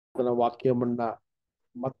ಆತನ ವಾಕ್ಯವನ್ನ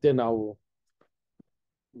ಮತ್ತೆ ನಾವು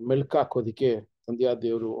ಮೆಲ್ಕಾಕೋದಿಕ್ಕೆ ತಂದೆಯ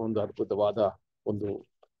ದೇವರು ಒಂದು ಅದ್ಭುತವಾದ ಒಂದು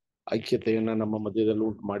ಐಕ್ಯತೆಯನ್ನ ನಮ್ಮ ಮಧ್ಯದಲ್ಲಿ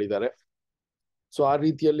ಉಂಟು ಮಾಡಿದ್ದಾರೆ. ಸೊ ಆ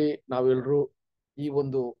ರೀತಿಯಲ್ಲಿ ನಾವೆಲ್ಲರೂ ಈ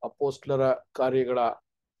ಒಂದು ಅಪೋಸ್ಟ್ಲರ ಕಾರ್ಯಗಳ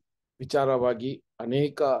ವಿಚಾರವಾಗಿ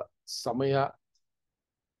ಅನೇಕ ಸಮಯ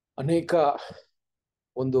ಅನೇಕ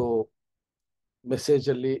ಒಂದು ಮೆಸೇಜ್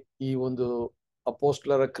ಅಲ್ಲಿ ಈ ಒಂದು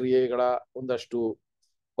ಅಪೋಸ್ಟ್ಲರ ಕ್ರಿಯೆಗಳ ಒಂದಷ್ಟು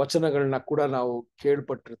ವಚನಗಳನ್ನ ಕೂಡ ನಾವು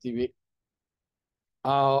ಕೇಳ್ಪಟ್ಟಿರ್ತೀವಿ.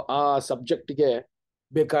 ಆ ಸಬ್ಜೆಕ್ಟ್ಗೆ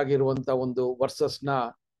ಬೇಕಾಗಿರುವಂತ ಒಂದು ವರ್ಸಸ್ನ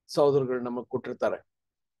ಸಹೋದರಗಳು ನಮಗೆ ಕೊಟ್ಟಿರ್ತಾರೆ.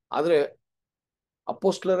 ಆದ್ರೆ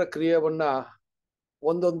ಅಪೋಸ್ಟ್ಲರ ಕ್ರಿಯೆಯನ್ನ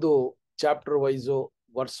ಒಂದೊಂದು ಚಾಪ್ಟರ್ ವೈಸು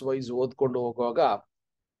ವರ್ಸ್ ವೈಸ್ ಓದ್ಕೊಂಡು ಹೋಗುವಾಗ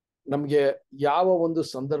ನಮ್ಗೆ ಯಾವ ಒಂದು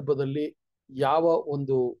ಸಂದರ್ಭದಲ್ಲಿ ಯಾವ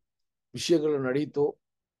ಒಂದು ವಿಷಯಗಳು ನಡೀತು,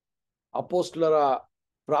 ಅಪೋಸ್ಟ್ಲರ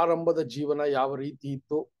ಪ್ರಾರಂಭದ ಜೀವನ ಯಾವ ರೀತಿ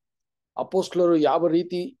ಇತ್ತು, ಅಪೋಸ್ಟ್ಲರು ಯಾವ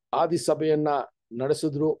ರೀತಿ ಆದಿ ಸಭೆಯನ್ನ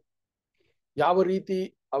ನಡೆಸಿದ್ರು, ಯಾವ ರೀತಿ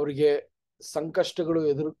ಅವರಿಗೆ ಸಂಕಷ್ಟಗಳು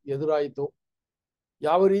ಎದುರಾಯಿತು,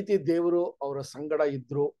 ಯಾವ ರೀತಿ ದೇವರು ಅವರ ಸಂಗಡ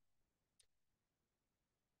ಇದ್ರು,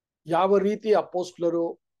 ಯಾವ ರೀತಿ ಅಪೋಸ್ಟ್ಲರು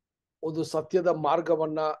ಒಂದು ಸತ್ಯದ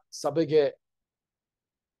ಮಾರ್ಗವನ್ನ ಸಭೆಗೆ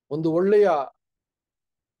ಒಂದು ಒಳ್ಳೆಯ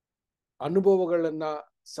ಅನುಭವಗಳನ್ನ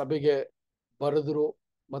ಸಭೆಗೆ ಬರೆದ್ರು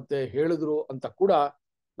ಮತ್ತೆ ಹೇಳಿದ್ರು ಅಂತ ಕೂಡ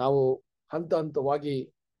ನಾವು ಹಂತ ಹಂತವಾಗಿ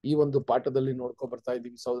ಈ ಒಂದು ಪಾಠದಲ್ಲಿ ನೋಡ್ಕೊಂಡ್ ಬರ್ತಾ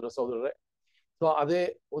ಇದ್ದೀವಿ ಸಹೋದರರೇ. ಸೊ ಅದೇ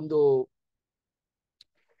ಒಂದು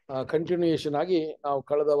ಕಂಟಿನ್ಯೂಯೇಷನ್ ಆಗಿ ನಾವು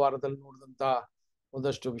ಕಳೆದ ವಾರದಲ್ಲಿ ನೋಡಿದಂತ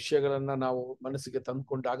ಒಂದಷ್ಟು ವಿಷಯಗಳನ್ನ ನಾವು ಮನಸ್ಸಿಗೆ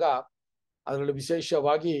ತಂದುಕೊಂಡಾಗ ಅದರಲ್ಲಿ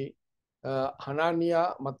ವಿಶೇಷವಾಗಿ ಹನಾನಿಯ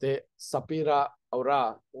ಮತ್ತೆ ಸಫೀರಾ ಅವರ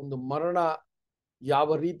ಒಂದು ಮರಣ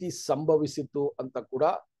ಯಾವ ರೀತಿ ಸಂಭವಿಸಿತು ಅಂತ ಕೂಡ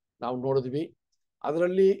ನಾವು ನೋಡಿದ್ವಿ.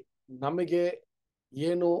 ಅದರಲ್ಲಿ ನಮಗೆ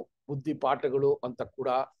ಏನು ಬುದ್ಧಿ ಪಾಠಗಳು ಅಂತ ಕೂಡ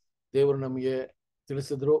ದೇವರು ನಮಗೆ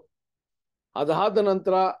ತಿಳಿಸಿದ್ರು. ಅದಾದ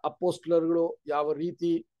ನಂತರ ಅಪೋಸ್ಟ್ಲರ್ಗಳು ಯಾವ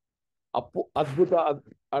ರೀತಿ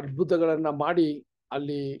ಅದ್ಭುತಗಳನ್ನ ಮಾಡಿ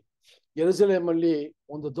ಅಲ್ಲಿ ಯೆರೂಸಲೇಮಲ್ಲಿ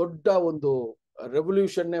ಒಂದು ದೊಡ್ಡ ಒಂದು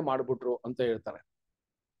ರೆವಲ್ಯೂಷನ್ನೇ ಮಾಡ್ಬಿಟ್ರು ಅಂತ ಹೇಳ್ತಾರೆ.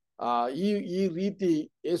 ಈ ರೀತಿ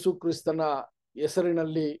ಯೇಸು ಕ್ರಿಸ್ತನ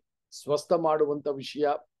ಹೆಸರಿನಲ್ಲಿ ಸ್ವಸ್ಥ ಮಾಡುವಂತ ವಿಷಯ.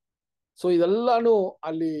 ಸೊ ಇದೆಲ್ಲಾನು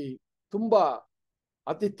ಅಲ್ಲಿ ತುಂಬಾ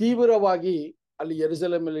ಅತಿ ತೀವ್ರವಾಗಿ ಅಲ್ಲಿ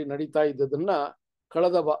ಯೆರೂಸಲೇಮಲ್ಲಿ ನಡೀತಾ ಇದ್ದದನ್ನ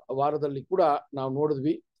ಕಳೆದ ವಾರದಲ್ಲಿ ಕೂಡ ನಾವು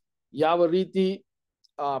ನೋಡಿದ್ವಿ. ಯಾವ ರೀತಿ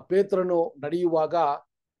ಪೇತ್ರನು ನಡೆಯುವಾಗ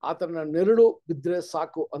ಆತನ ನೆರಳು ಬಿದ್ರೆ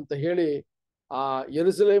ಸಾಕು ಅಂತ ಹೇಳಿ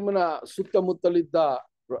ಯೆರೂಸಲೇಮಿನ ಸುತ್ತಮುತ್ತಲಿದ್ದ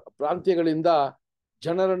ಪ್ರಾಂತ್ಯಗಳಿಂದ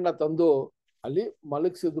ಜನರನ್ನ ತಂದು ಅಲ್ಲಿ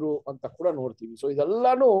ಮಲಗಿಸಿದ್ರು ಅಂತ ಕೂಡ ನೋಡ್ತೀವಿ. ಸೊ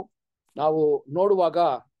ಇದೆಲ್ಲಾನು ನಾವು ನೋಡುವಾಗ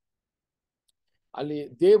ಅಲ್ಲಿ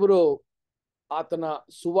ದೇವರು ಆತನ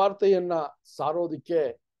ಸುವಾರ್ತೆಯನ್ನ ಸಾರೋದಿಕ್ಕೆ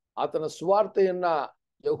ಆತನ ಸುವಾರ್ತೆಯನ್ನ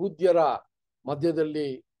ಯಹೂದ್ಯರ ಮಧ್ಯದಲ್ಲಿ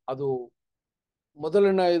ಅದು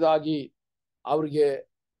ಮೊದಲನೆಯದಾಗಿ ಅವರಿಗೆ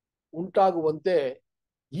ಉಂಟಾಗುವಂತೆ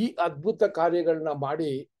ಈ ಅದ್ಭುತ ಕಾರ್ಯಗಳನ್ನ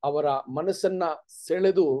ಮಾಡಿ ಅವರ ಮನಸ್ಸನ್ನ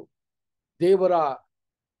ಸೆಳೆದು ದೇವರ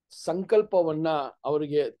ಸಂಕಲ್ಪವನ್ನ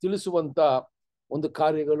ಅವರಿಗೆ ತಿಳಿಸುವಂತ ಒಂದು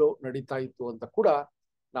ಕಾರ್ಯಗಳು ನಡೀತಾ ಇತ್ತು ಅಂತ ಕೂಡ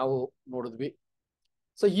ನಾವು ನೋಡಿದ್ವಿ.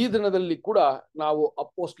 ಸೊ ಈ ದಿನದಲ್ಲಿ ಕೂಡ ನಾವು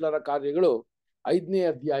ಅಪೋಸ್ಟ್ಲರ ಕಾರ್ಯಗಳು 5ನೇ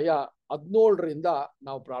ಅಧ್ಯಾಯ 17ರಿಂದ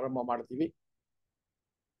ನಾವು ಪ್ರಾರಂಭ ಮಾಡ್ತೀವಿ.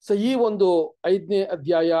 ಸೊ ಈ ಒಂದು 5ನೇ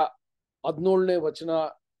ಅಧ್ಯಾಯ 17ನೇ ವಚನ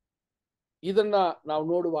ಇದನ್ನ ನಾವು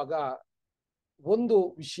ನೋಡುವಾಗ ಒಂದು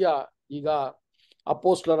ವಿಷಯ, ಈಗ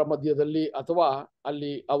ಅಪೋಸ್ಟ್ಲರ ಮಧ್ಯದಲ್ಲಿ ಅಥವಾ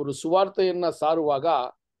ಅಲ್ಲಿ ಅವರು ಸುವಾರ್ತೆಯನ್ನ ಸಾರುವಾಗ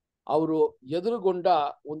ಅವರು ಎದುರುಗೊಂಡ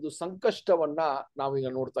ಒಂದು ಸಂಕಷ್ಟವನ್ನ ನಾವೀಗ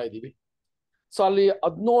ನೋಡ್ತಾ ಇದ್ದೀವಿ. ಸೊ ಅಲ್ಲಿ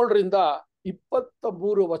 17ರಿಂದ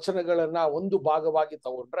 23 ವಚನಗಳನ್ನ ಒಂದು ಭಾಗವಾಗಿ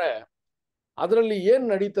ತಗೊಂಡ್ರೆ ಅದರಲ್ಲಿ ಏನ್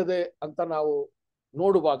ನಡೀತದೆ ಅಂತ ನಾವು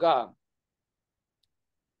ನೋಡುವಾಗ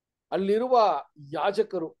ಅಲ್ಲಿರುವ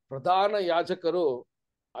ಯಾಜಕರು, ಪ್ರಧಾನ ಯಾಜಕರು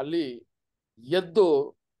ಅಲ್ಲಿ ಎದ್ದು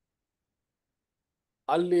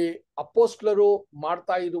ಅಲ್ಲಿ ಅಪೋಸ್ಟ್ಲರು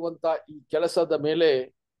ಮಾಡ್ತಾ ಇರುವಂತ ಈ ಕೆಲಸದ ಮೇಲೆ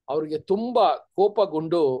ಅವರಿಗೆ ತುಂಬಾ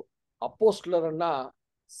ಕೋಪಗೊಂಡು ಅಪೋಸ್ಟ್ಲರನ್ನ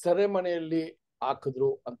ಸೆರೆಮನೆಯಲ್ಲಿ ಹಾಕಿದ್ರು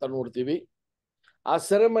ಅಂತ ನೋಡ್ತೀವಿ. ಆ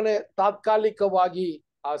ಸೆರೆಮನೆ ತಾತ್ಕಾಲಿಕವಾಗಿ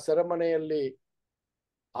ಆ ಸೆರೆಮನೆಯಲ್ಲಿ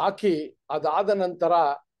ಹಾಕಿ ಅದಾದ ನಂತರ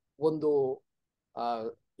ಒಂದು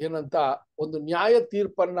ಏನಂತ ಒಂದು ನ್ಯಾಯ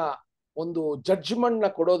ತೀರ್ಪನ್ನ ಒಂದು ಜಡ್ಜ್ಮೆಂಟ್ ನ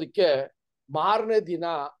ಕೊಡೋದಕ್ಕೆ ಮಾರನೇ ದಿನ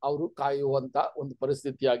ಅವರು ಕಾಯುವಂತ ಒಂದು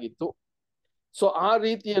ಪರಿಸ್ಥಿತಿ ಆಗಿತ್ತು. ಸೊ ಆ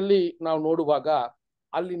ರೀತಿಯಲ್ಲಿ ನಾವು ನೋಡುವಾಗ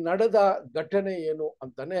ಅಲ್ಲಿ ನಡೆದ ಘಟನೆ ಏನು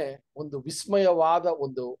ಅಂತಾನೆ ಒಂದು ವಿಸ್ಮಯವಾದ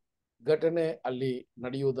ಒಂದು ಘಟನೆ ಅಲ್ಲಿ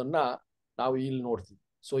ನಡೆಯುವುದನ್ನ ನಾವು ಇಲ್ಲಿ ನೋಡ್ತೀವಿ.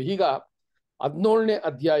 ಸೊ ಈಗ 17ನೇ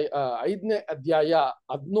ಅಧ್ಯಾಯ 5ನೇ ಅಧ್ಯಾಯ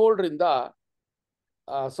 17ರಿಂದ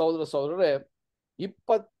ಸಹೋದರರೇ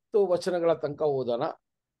 20 ವಚನಗಳ ತನಕ ಓದೋಣ.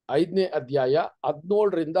 5ನೇ ಅಧ್ಯಾಯ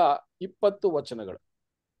 17ರಿಂದ 20 ವಚನಗಳು.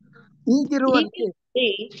 ಹೀಗಿರುವಂತೆ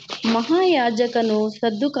ಮಹಾಯಾಜಕನು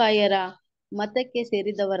ಸದ್ದುಕಾಯರ ಮತಕ್ಕೆ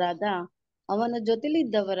ಸೇರಿದವರಾದ ಅವನ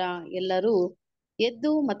ಜೊತೆಲಿದ್ದವರ ಎಲ್ಲರೂ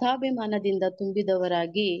ಎದ್ದು ಮತಾಭಿಮಾನದಿಂದ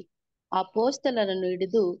ತುಂಬಿದವರಾಗಿ ಅಪೊಸ್ತಲರನ್ನು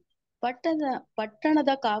ಹಿಡಿದು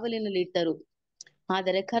ಪಟ್ಟಣದ ಕಾವಲಿನಲ್ಲಿಟ್ಟರು.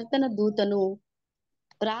 ಆದರೆ ಕರ್ತನ ದೂತನು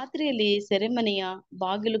ರಾತ್ರಿಯಲ್ಲಿ ಸೆರೆಮನೆಯ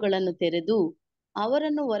ಬಾಗಿಲುಗಳನ್ನು ತೆರೆದು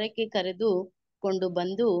ಅವರನ್ನು ಹೊರಕ್ಕೆ ಕರೆದುಕೊಂಡು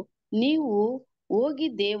ಬಂದು, ನೀವು ಹೋಗಿ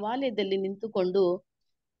ದೇವಾಲಯದಲ್ಲಿ ನಿಂತುಕೊಂಡು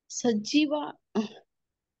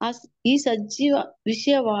ಈ ಸಜೀವ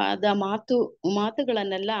ವಿಷಯವಾದ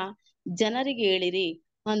ಮಾತುಗಳನ್ನೆಲ್ಲ ಜನರಿಗೆ ಹೇಳಿರಿ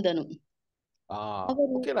ಅಂದನು.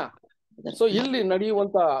 ಓಕೆನಾ? ಸೊ ಇಲ್ಲಿ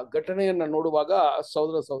ನಡೆಯುವಂತ ಘಟನೆಯನ್ನ ನೋಡುವಾಗ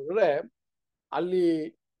ಸಹೋದರರೇ, ಅಲ್ಲಿ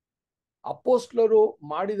ಅಪೊಸ್ತಲರು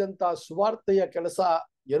ಮಾಡಿದಂತ ಸುವಾರ್ತೆಯ ಕೆಲಸ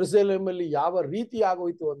ಯೆರೂಸಲೇಮಲ್ಲಿ ಯಾವ ರೀತಿ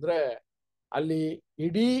ಆಗೋಯ್ತು ಅಂದ್ರೆ, ಅಲ್ಲಿ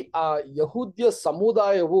ಇಡೀ ಆ ಯಹೂದ್ಯ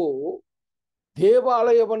ಸಮುದಾಯವು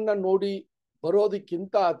ದೇವಾಲಯವನ್ನ ನೋಡಿ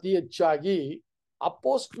ಬರೋದಕ್ಕಿಂತ ಅತಿ ಹೆಚ್ಚಾಗಿ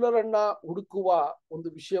ಅಪೊಸ್ತಲರನ್ನ ಹುಡುಕುವ ಒಂದು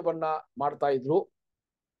ವಿಷಯವನ್ನ ಮಾಡ್ತಾ ಇದ್ರು.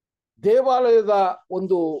 ದೇವಾಲಯದ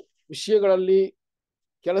ಒಂದು ವಿಷಯಗಳಲ್ಲಿ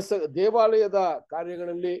ದೇವಾಲಯದ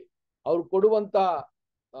ಕಾರ್ಯಗಳಲ್ಲಿ ಅವ್ರು ಕೊಡುವಂತ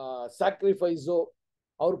ಸ್ಯಾಕ್ರಿಫೈಸು,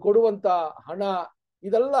 ಅವ್ರು ಕೊಡುವಂತ ಹಣ,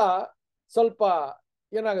 ಇದೆಲ್ಲ ಸ್ವಲ್ಪ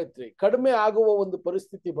ಏನಾಗೈತ್ರಿ, ಕಡಿಮೆ ಆಗುವ ಒಂದು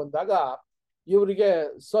ಪರಿಸ್ಥಿತಿ ಬಂದಾಗ ಇವರಿಗೆ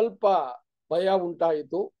ಸ್ವಲ್ಪ ಭಯ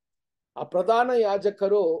ಉಂಟಾಯಿತು. ಆ ಪ್ರಧಾನ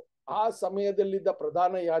ಯಾಜಕರು, ಆ ಸಮಯದಲ್ಲಿದ್ದ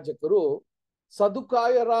ಪ್ರಧಾನ ಯಾಜಕರು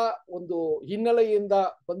ಸದುಕಾಯರ ಒಂದು ಹಿನ್ನೆಲೆಯಿಂದ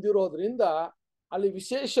ಬಂದಿರೋದ್ರಿಂದ ಅಲ್ಲಿ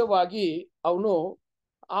ವಿಶೇಷವಾಗಿ ಅವನು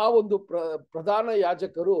ಆ ಒಂದು ಪ್ರಧಾನ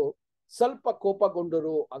ಯಾಜಕರು ಸ್ವಲ್ಪ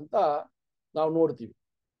ಕೋಪಗೊಂಡರು ಅಂತ ನಾವು ನೋಡ್ತೀವಿ.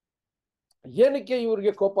 ಏನಕ್ಕೆ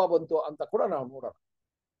ಇವ್ರಿಗೆ ಕೋಪ ಬಂತು ಅಂತ ಕೂಡ ನಾವು ನೋಡೋಣ.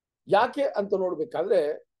 ಯಾಕೆ ಅಂತ ನೋಡ್ಬೇಕಾದ್ರೆ,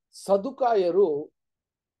 ಸದುಕಾಯರು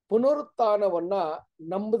ಪುನರುತ್ಥಾನವನ್ನ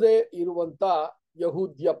ನಂಬದೇ ಇರುವಂತ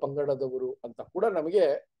ಯಹೂದ್ಯ ಪಂಗಡದವರು ಅಂತ ಕೂಡ ನಮಗೆ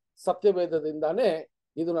ಸತ್ಯವೇದದಿಂದಾನೇ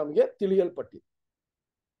ಇದು ನಮಗೆ ತಿಳಿಯಲ್ಪಟ್ಟಿದೆ.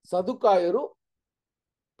 ಸದುಕಾಯರು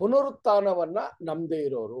ಪುನರುತ್ಥಾನವನ್ನ ನಂಬದೇ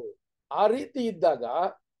ಇರೋರು. ಆ ರೀತಿ ಇದ್ದಾಗ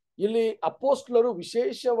ಇಲ್ಲಿ ಅಪೊಸ್ತಲರು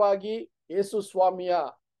ವಿಶೇಷವಾಗಿ ಯೇಸು ಸ್ವಾಮಿಯ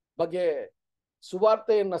ಬಗ್ಗೆ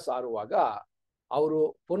ಸುವಾರ್ತೆಯನ್ನ ಸಾರುವಾಗ ಅವರು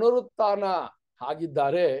ಪುನರುತ್ಥಾನ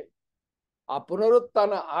ಆಗಿದ್ದಾರೆ, ಆ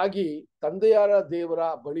ಪುನರುತ್ಥಾನ ಆಗಿ ತಂದೆಯಾರ ದೇವರ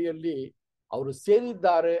ಬಳಿಯಲ್ಲಿ ಅವರು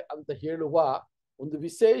ಸೇರಿದ್ದಾರೆ ಅಂತ ಹೇಳುವ ಒಂದು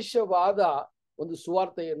ವಿಶೇಷವಾದ ಒಂದು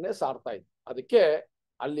ಸುವಾರ್ತೆಯನ್ನೇ ಸಾರ್ತಾ ಇದ್ರು. ಅದಕ್ಕೆ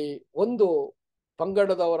ಅಲ್ಲಿ ಒಂದು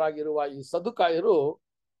ಪಂಗಡದವರಾಗಿರುವ ಈ ಸದುಕಾಯರು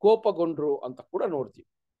ಕೋಪಗೊಂಡ್ರು ಅಂತ ಕೂಡ ನೋಡ್ತೀವಿ.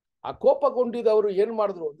 ಆ ಕೋಪಗೊಂಡಿದ್ದವರು ಏನ್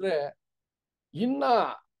ಮಾಡಿದ್ರು ಅಂದ್ರೆ, ಇನ್ನ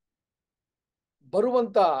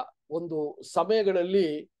ಬರುವಂತ ಒಂದು ಸಮಯಗಳಲ್ಲಿ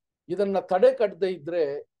ಇದನ್ನ ತಡೆ ಕಟ್ಟದೇ ಇದ್ರೆ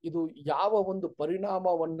ಇದು ಯಾವ ಒಂದು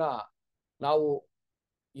ಪರಿಣಾಮವನ್ನ ನಾವು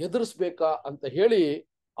ಎದುರಿಸ್ಬೇಕಾ ಅಂತ ಹೇಳಿ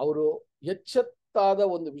ಅವರು ಎಚ್ಚೆತ್ತಾದ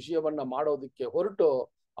ಒಂದು ವಿಷಯವನ್ನ ಮಾಡೋದಕ್ಕೆ ಹೊರಟು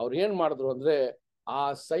ಅವ್ರು ಏನ್ ಮಾಡಿದ್ರು ಅಂದ್ರೆ, ಆ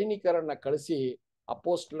ಸೈನಿಕರನ್ನ ಕಳಿಸಿ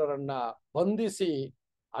ಅಪೊಸ್ತಲರನ್ನ ಬಂಧಿಸಿ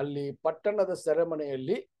ಅಲ್ಲಿ ಪಟ್ಟಣದ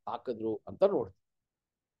ಸೆರೆಮನೆಯಲ್ಲಿ ಹಾಕಿದ್ರು ಅಂತ ನೋಡ್ತೀವಿ.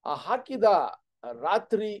 ಆ ಹಾಕಿದ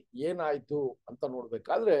ರಾತ್ರಿ ಏನಾಯ್ತು ಅಂತ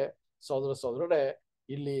ನೋಡ್ಬೇಕಾದ್ರೆ ಸಹೋದರರೇ,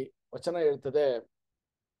 ಇಲ್ಲಿ ವಚನ ಹೇಳ್ತದೆ,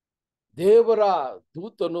 ದೇವರ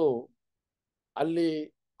ದೂತನು ಅಲ್ಲಿ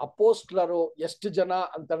ಅಪೊಸ್ತಲರು ಎಷ್ಟು ಜನ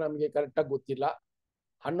ಅಂತ ನಮಗೆ ಕರೆಕ್ಟಾಗಿ ಗೊತ್ತಿಲ್ಲ,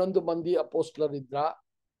 11 ಮಂದಿ ಅಪೊಸ್ತಲರು ಇದ್ರ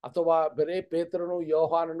ಅಥವಾ ಬೇರೆ ಪೇತ್ರನು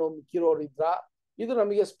ಯೋಹಾನನು ಮಿಕ್ಕಿರೋರಿದ್ರ, ಇದು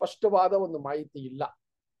ನಮಗೆ ಸ್ಪಷ್ಟವಾದ ಒಂದು ಮಾಹಿತಿ ಇಲ್ಲ.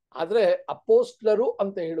 ಆದ್ರೆ ಅಪೊಸ್ತಲರು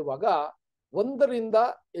ಅಂತ ಹೇಳುವಾಗ 1ರಿಂದ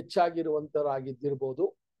ಹೆಚ್ಚಾಗಿರುವಂತರಾಗಿದ್ದಿರ್ಬೋದು.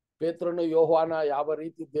 ಪೇತ್ರನು ಯೋಹಾನ ಯಾವ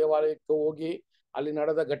ರೀತಿ ದೇವಾಲಯಕ್ಕೆ ಹೋಗಿ ಅಲ್ಲಿ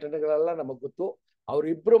ನಡೆದ ಘಟನೆಗಳೆಲ್ಲ ನಮಗ್ ಗೊತ್ತು.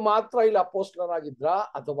 ಅವರಿಬ್ರು ಮಾತ್ರ ಇಲ್ಲಿ ಅಪೊಸ್ತಲರಾಗಿದ್ರ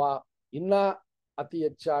ಅಥವಾ ಇನ್ನ ಅತಿ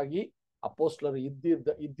ಹೆಚ್ಚಾಗಿ ಅಪೊಸ್ತಲರು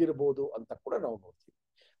ಇದ್ದಿರ್ಬೋದು ಅಂತ ಕೂಡ ನಾವು ನೋಡ್ತೀವಿ.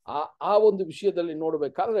 ಆ ಒಂದು ವಿಷಯದಲ್ಲಿ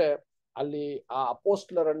ನೋಡ್ಬೇಕಾದ್ರೆ ಅಲ್ಲಿ ಆ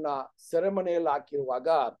ಅಪೊಸ್ತಲರನ್ನ ಸೆರೆಮನೆಯಲ್ಲಿ ಹಾಕಿರುವಾಗ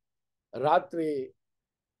ರಾತ್ರಿ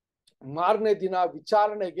ಮಾರನೇ ದಿನ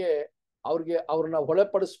ವಿಚಾರಣೆಗೆ ಅವ್ರನ್ನ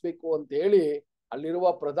ಒಳಪಡಿಸ್ಬೇಕು ಅಂತ ಹೇಳಿ ಅಲ್ಲಿರುವ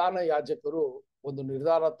ಪ್ರಧಾನ ಯಾಜಕರು ಒಂದು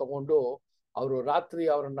ನಿರ್ಧಾರ ತಗೊಂಡು ಅವರು ರಾತ್ರಿ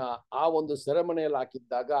ಅವರನ್ನ ಆ ಒಂದು ಸೆರೆಮನೆಯಲ್ಲಿ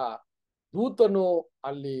ಹಾಕಿದ್ದಾಗ ದೂತನು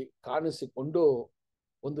ಅಲ್ಲಿ ಕಾಣಿಸಿಕೊಂಡು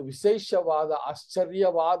ಒಂದು ವಿಶೇಷವಾದ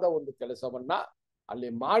ಆಶ್ಚರ್ಯವಾದ ಒಂದು ಕೆಲಸವನ್ನ ಅಲ್ಲಿ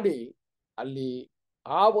ಮಾಡಿ ಅಲ್ಲಿ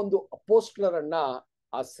ಆ ಒಂದು ಅಪೊಸ್ತಲರನ್ನ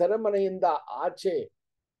ಆ ಸೆರೆಮನೆಯಿಂದ ಆಚೆ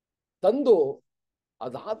ತಂದು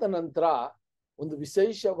ಅದಾದ ನಂತರ ಒಂದು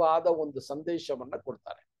ವಿಶೇಷವಾದ ಒಂದು ಸಂದೇಶವನ್ನ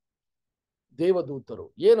ಕೊಡ್ತಾರೆ ದೇವದೂತರು.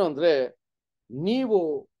 ಏನು ಅಂದ್ರೆ, ನೀವು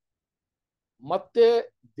ಮತ್ತೆ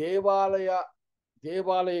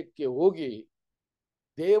ದೇವಾಲಯಕ್ಕೆ ಹೋಗಿ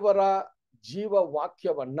ದೇವರ ಜೀವ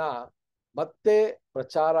ವಾಕ್ಯವನ್ನ ಮತ್ತೆ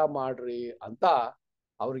ಪ್ರಚಾರ ಮಾಡ್ರಿ ಅಂತ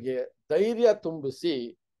ಅವ್ರಿಗೆ ಧೈರ್ಯ ತುಂಬಿಸಿ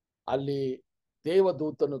ಅಲ್ಲಿ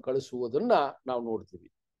ದೇವದೂತನು ಕಳಿಸುವುದನ್ನ ನಾವು ನೋಡ್ತೀವಿ.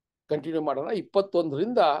 ಕಂಟಿನ್ಯೂ ಮಾಡೋಣ.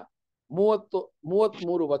 21ರಿಂದ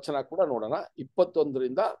 33 ವಚನ ಕೂಡ ನೋಡೋಣ.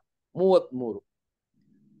 21ರಿಂದ 33.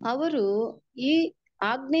 ಅವರು ಈ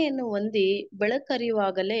ಆಜ್ಞೆಯನ್ನು ಹೊಂದಿ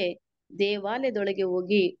ಬೆಳಕರಿಯುವಾಗಲೇ ದೇವಾಲಯದೊಳಗೆ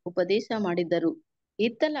ಹೋಗಿ ಉಪದೇಶ ಮಾಡಿದ್ದರು.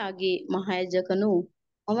 ಇತ್ತಲಾಗಿ ಮಹಾಯಾಜಕನು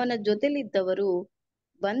ಅವನ ಜೊತೆಲಿದ್ದವರು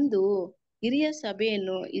ಬಂದು ಹಿರಿಯ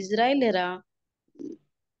ಸಭೆಯನ್ನು ಇಸ್ರಾಯೇಲ್ಯರ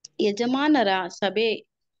ಯಜಮಾನರ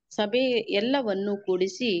ಸಭೆ ಎಲ್ಲವನ್ನು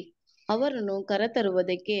ಕೂಡಿಸಿ ಅವರನ್ನು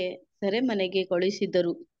ಕರೆತರುವುದಕ್ಕೆ ಸೆರೆಮನೆಗೆ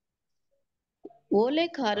ಕಳುಹಿಸಿದ್ದರು.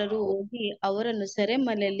 ಓಲೆಕಾರರು ಹೋಗಿ ಅವರನ್ನು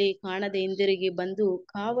ಸೆರೆಮನೆಯಲ್ಲಿ ಕಾಣದೆ ಹಿಂದಿರುಗಿ ಬಂದು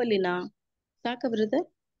ಕಾವಲಿನ ಸಾಕ ಬ್ರದರ್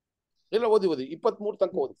ಇಲ್ಲ ಓದಿ 23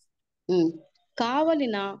 ತನಕ ಓದಿ.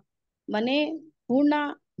 ಕಾವಲಿನ ಮನೆ ಪೂರ್ಣ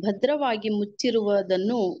ಭದ್ರವಾಗಿ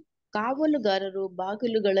ಮುಚ್ಚಿರುವುದನ್ನು ಕಾವಲುಗಾರರು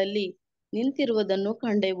ಬಾಗಿಲುಗಳಲ್ಲಿ ನಿಂತಿರುವುದನ್ನು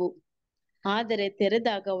ಕಂಡೆವು. ಆದರೆ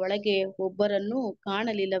ತೆರೆದಾಗ ಒಳಗೆ ಒಬ್ಬರನ್ನು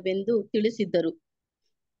ಕಾಣಲಿಲ್ಲವೆಂದು ತಿಳಿಸಿದ್ದರು.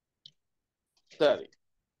 ಸರಿ,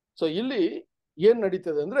 ಸೊ ಇಲ್ಲಿ ಏನ್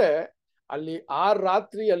ನಡೀತದೆ ಅಂದ್ರೆ, ಅಲ್ಲಿ ಆ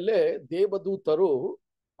ರಾತ್ರಿಯಲ್ಲೇ ದೇವದೂತರು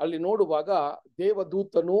ಅಲ್ಲಿ ನೋಡುವಾಗ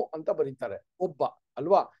ದೇವದೂತನು ಅಂತ ಬರೀತಾರೆ, ಒಬ್ಬ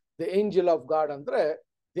ಅಲ್ವಾ, ದ ಏಂಜಲ್ ಆಫ್ ಗಾಡ್ ಅಂದ್ರೆ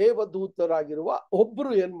ದೇವದೂತರಾಗಿರುವ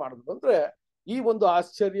ಒಬ್ರು ಏನ್ ಮಾಡಿದ್ರು ಅಂದ್ರೆ ಈ ಒಂದು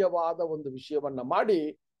ಆಶ್ಚರ್ಯವಾದ ಒಂದು ವಿಷಯವನ್ನ ಮಾಡಿ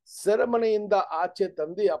ಸೆರೆಮನೆಯಿಂದ ಆಚೆ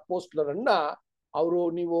ತಂದು ಅಪೋಸ್ಟಲರನ್ನ ಅವರು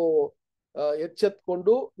ನೀವು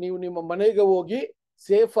ಎಚ್ಚೆತ್ಕೊಂಡು ನೀವು ನಿಮ್ಮ ಮನೆಗೆ ಹೋಗಿ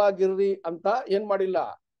ಸೇಫ್ ಆಗಿರ್ರಿ ಅಂತ ಏನ್ ಮಾಡಿಲ್ಲ,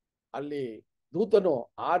 ಅಲ್ಲಿ ದೂತನು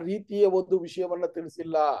ಆ ರೀತಿಯ ಒಂದು ವಿಷಯವನ್ನ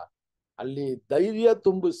ತಿಳಿಸಿಲ್ಲ. ಅಲ್ಲಿ ಧೈರ್ಯ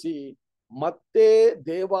ತುಂಬಿಸಿ ಮತ್ತೆ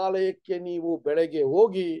ದೇವಾಲಯಕ್ಕೆ ನೀವು ಬೆಳಗ್ಗೆ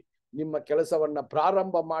ಹೋಗಿ ನಿಮ್ಮ ಕೆಲಸವನ್ನ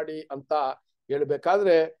ಪ್ರಾರಂಭ ಮಾಡಿ ಅಂತ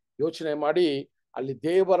ಹೇಳ್ಬೇಕಾದ್ರೆ ಯೋಚನೆ ಮಾಡಿ, ಅಲ್ಲಿ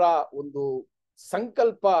ದೇವರ ಒಂದು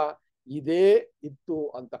ಸಂಕಲ್ಪ ಇದೇ ಇತ್ತು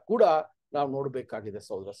ಅಂತ ಕೂಡ ನಾವು ನೋಡ್ಬೇಕಾಗಿದೆ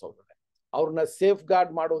ಸಹೋದರ ಸಹೋದರರೇ. ಅವ್ರನ್ನ ಸೇಫ್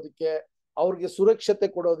ಗಾರ್ಡ್ ಮಾಡೋದಕ್ಕೆ, ಅವ್ರಿಗೆ ಸುರಕ್ಷತೆ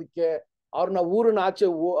ಕೊಡೋದಕ್ಕೆ, ಅವ್ರನ್ನ ಊರಿನ ಆಚೆ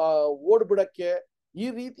ಓಡ್ಬಿಡಕ್ಕೆ ಈ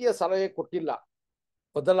ರೀತಿಯ ಸಲಹೆ ಕೊಟ್ಟಿಲ್ಲ.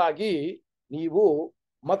 ಬದಲಾಗಿ ನೀವು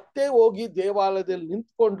ಮತ್ತೆ ಹೋಗಿ ದೇವಾಲಯದಲ್ಲಿ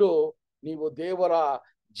ನಿಂತ್ಕೊಂಡು ನೀವು ದೇವರ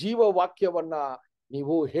ಜೀವವಾಕ್ಯವನ್ನ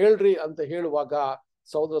ನೀವು ಹೇಳ್ರಿ ಅಂತ ಹೇಳುವಾಗ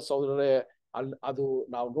ಸಹೋದರ ಸಹೋದರರೇ, ಅದು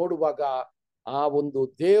ನಾವು ನೋಡುವಾಗ ಆ ಒಂದು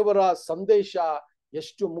ದೇವರ ಸಂದೇಶ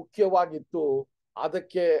ಎಷ್ಟು ಮುಖ್ಯವಾಗಿತ್ತು,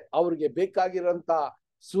 ಅದಕ್ಕೆ ಅವ್ರಿಗೆ ಬೇಕಾಗಿರೋಂಥ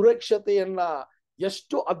ಸುರಕ್ಷತೆಯನ್ನ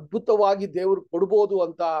ಎಷ್ಟು ಅದ್ಭುತವಾಗಿ ದೇವರು ಕೊಡ್ಬೋದು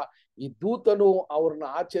ಅಂತ ಈ ದೂತನು ಅವ್ರನ್ನ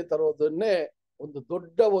ಆಚೆ ತರೋದನ್ನೇ ಒಂದು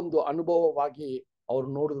ದೊಡ್ಡ ಒಂದು ಅನುಭವವಾಗಿ ಅವ್ರು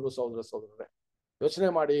ನೋಡಿದ್ರು ಸಹೋದರ ಸಹೋದರರೇ. ಯೋಚನೆ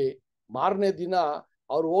ಮಾಡಿ, ಮಾರನೇ ದಿನ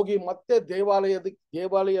ಅವ್ರು ಹೋಗಿ ಮತ್ತೆ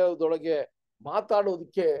ದೇವಾಲಯದೊಳಗೆ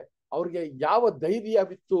ಮಾತಾಡೋದಕ್ಕೆ ಅವ್ರಿಗೆ ಯಾವ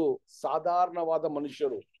ಧೈರ್ಯವಿತ್ತು. ಸಾಧಾರಣವಾದ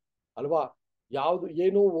ಮನುಷ್ಯರು ಅಲ್ವಾ,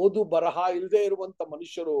 ಏನು ಓದು ಬರಹ ಇಲ್ಲದೆ ಇರುವಂತ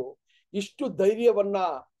ಮನುಷ್ಯರು ಇಷ್ಟು ಧೈರ್ಯವನ್ನ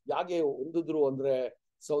ಯಾಕೆ ಹೊಂದಿದ್ರು ಅಂದ್ರೆ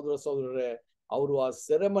ಸಹೋದರ ಸಹೋದರರೇ, ಅವರು ಆ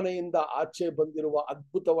ಸೆರೆಮನೆಯಿಂದ ಆಚೆ ಬಂದಿರುವ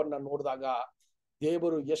ಅದ್ಭುತವನ್ನ ನೋಡಿದಾಗ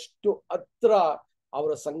ದೇವರು ಎಷ್ಟು ಹತ್ರ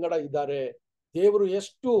ಅವರ ಸಂಗಡ ಇದ್ದಾರೆ, ದೇವರು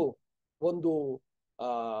ಎಷ್ಟು ಒಂದು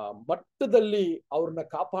ಮಟ್ಟದಲ್ಲಿ ಅವ್ರನ್ನ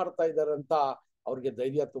ಕಾಪಾಡ್ತಾ ಇದ್ದಾರೆ ಅಂತ ಅವ್ರಿಗೆ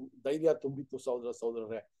ಧೈರ್ಯ ತುಂಬಿತ್ತು ಸಹೋದರ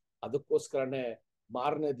ಸಹೋದರರೇ. ಅದಕ್ಕೋಸ್ಕರನೇ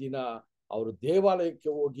ಮಾರನೇ ದಿನ ಅವರು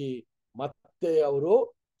ದೇವಾಲಯಕ್ಕೆ ಹೋಗಿ ಮತ್ತೆ ಅವರು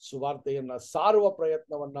ಸುವಾರ್ತೆಯನ್ನ ಸಾರುವ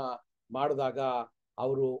ಪ್ರಯತ್ನವನ್ನ ಮಾಡಿದಾಗ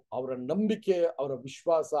ಅವರ ನಂಬಿಕೆ, ಅವರ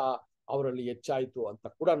ವಿಶ್ವಾಸ ಅವರಲ್ಲಿ ಹೆಚ್ಚಾಯಿತು ಅಂತ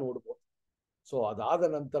ಕೂಡ ನೋಡ್ಬೋದು. ಸೊ ಅದಾದ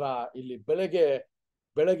ನಂತರ ಇಲ್ಲಿ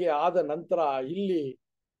ಬೆಳಗ್ಗೆ ಆದ ನಂತರ ಇಲ್ಲಿ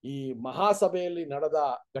ಈ ಮಹಾಸಭೆಯಲ್ಲಿ ನಡೆದ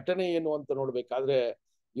ಘಟನೆ ಏನು ಅಂತ ನೋಡ್ಬೇಕಾದ್ರೆ,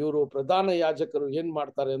 ಇವರು ಪ್ರಧಾನ ಯಾಜಕರು ಏನ್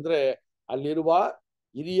ಮಾಡ್ತಾರೆ ಅಂದ್ರೆ, ಅಲ್ಲಿರುವ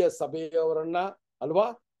ಹಿರಿಯ ಸಭೆಯವರನ್ನ ಅಲ್ವಾ,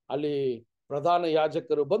 ಅಲ್ಲಿ ಪ್ರಧಾನ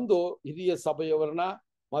ಯಾಜಕರು ಬಂದು ಹಿರಿಯ ಸಭೆಯವರನ್ನ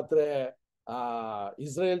ಮತ್ತೆ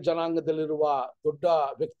ಇಸ್ರೇಲ್ ಜನಾಂಗದಲ್ಲಿರುವ ದೊಡ್ಡ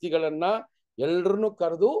ವ್ಯಕ್ತಿಗಳನ್ನ ಎಲ್ಲರನ್ನು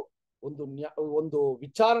ಕರೆದು ಒಂದು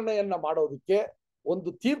ವಿಚಾರಣೆಯನ್ನ ಮಾಡೋದಕ್ಕೆ, ಒಂದು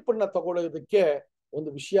ತೀರ್ಪನ್ನ ತಗೊಳ್ಳೋದಕ್ಕೆ ಒಂದು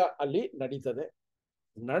ವಿಷಯ ಅಲ್ಲಿ ನಡೀತದೆ.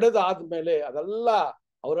 ನಡೆದಾದ್ಮೇಲೆ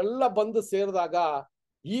ಅವರೆಲ್ಲ ಬಂದು ಸೇರಿದಾಗ,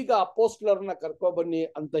 ಈಗ ಅಪೋಸ್ಟಲರನ್ನ ಕರ್ಕೊಬನ್ನಿ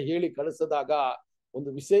ಅಂತ ಹೇಳಿ ಕಳಿಸಿದಾಗ ಒಂದು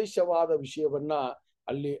ವಿಶೇಷವಾದ ವಿಷಯವನ್ನ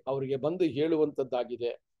ಅಲ್ಲಿ ಅವರಿಗೆ ಬಂದು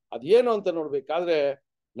ಹೇಳುವಂತದ್ದಾಗಿದೆ. ಅದೇನು ಅಂತ ನೋಡ್ಬೇಕಾದ್ರೆ,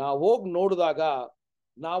 ನಾವು ಹೋಗಿ ನೋಡಿದಾಗ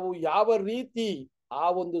ನಾವು ಯಾವ ರೀತಿ ಆ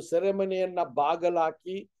ಒಂದು ಸೆರೆಮನೆಯನ್ನ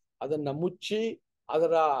ಬಾಗಲಾಕಿ ಅದನ್ನ ಮುಚ್ಚಿ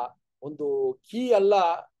ಅದರ ಒಂದು ಕೀ ಎಲ್ಲ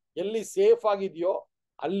ಎಲ್ಲಿ ಸೇಫ್ ಆಗಿದೆಯೋ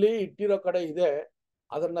ಅಲ್ಲಿ ಇಟ್ಟಿರೋ ಕಡೆ ಇದೆ,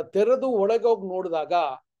 ಅದನ್ನ ತೆರೆದು ಒಳಗೋಗಿ ನೋಡಿದಾಗ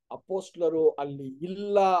ಅಪೋಸ್ಟಲರು ಅಲ್ಲಿ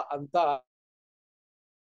ಇಲ್ಲ ಅಂತ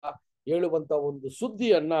ಹೇಳುವಂತ ಒಂದು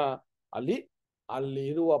ಸುದ್ದಿಯನ್ನ ಅಲ್ಲಿ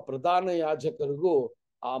ಇರುವ ಪ್ರಧಾನ ಯಾಜಕರಿಗೂ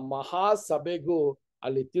ಆ ಮಹಾಸಭೆಗೂ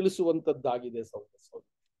ಅಲ್ಲಿ ತಿಳಿಸುವಂತದ್ದಾಗಿದೆ ಸಹೋದರ ಸಹೋದರ.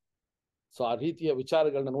 ಸೊ ಆ ರೀತಿಯ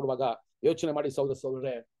ವಿಚಾರಗಳನ್ನ ನೋಡುವಾಗ ಯೋಚನೆ ಮಾಡಿ ಸಹೋದರ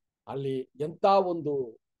ಸಹೋದರರೇ, ಅಲ್ಲಿ ಎಂತ ಒಂದು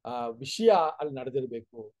ವಿಷಯ ಅಲ್ಲಿ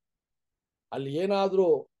ನಡೆದಿರ್ಬೇಕು. ಅಲ್ಲಿ ಏನಾದ್ರೂ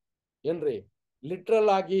ಏನ್ರಿ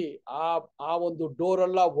ಲಿಟ್ರಲ್ ಆಗಿ ಆ ಒಂದು ಡೋರ್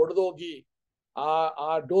ಎಲ್ಲ ಒಡೆದೋಗಿ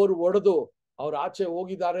ಆ ಡೋರ್ ಒಡೆದು ಅವ್ರು ಆಚೆ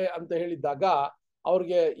ಹೋಗಿದ್ದಾರೆ ಅಂತ ಹೇಳಿದ್ದಾಗ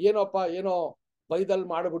ಅವ್ರಿಗೆ ಏನೋ ಬೈದಲ್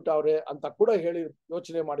ಮಾಡ್ಬಿಟ್ಟವ್ರೆ ಅಂತ ಕೂಡ ಹೇಳಿ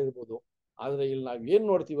ಯೋಚನೆ ಮಾಡಿರ್ಬೋದು. ಆದ್ರೆ ಇಲ್ಲಿ ನಾವ್ ಏನ್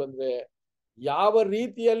ನೋಡ್ತೀವಿ ಅಂದ್ರೆ, ಯಾವ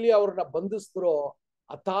ರೀತಿಯಲ್ಲಿ ಅವ್ರನ್ನ ಬಂಧಿಸ್ತರೋ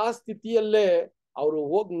ಅಥಾ ಸ್ಥಿತಿಯಲ್ಲೇ ಅವರು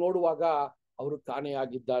ಹೋಗಿ ನೋಡುವಾಗ ಅವರು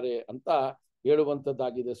ಕಾಣೆಯಾಗಿದ್ದಾರೆ ಅಂತ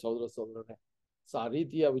ಹೇಳುವಂಥದ್ದಾಗಿದೆ ಸಹೋದರ ಸಹೋದರರೇ. ಸೊ ಆ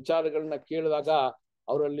ರೀತಿಯ ವಿಚಾರಗಳನ್ನ ಕೇಳಿದಾಗ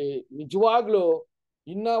ಅವರಲ್ಲಿ ನಿಜವಾಗ್ಲೂ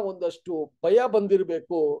ಇನ್ನ ಒಂದಷ್ಟು ಭಯ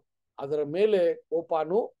ಬಂದಿರಬೇಕು, ಅದರ ಮೇಲೆ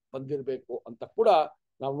ಕೋಪನೂ ಬಂದಿರಬೇಕು ಅಂತ ಕೂಡ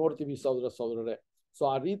ನಾವು ನೋಡ್ತೀವಿ ಸಹೋದರ ಸಹೋದರರೇ. ಸೊ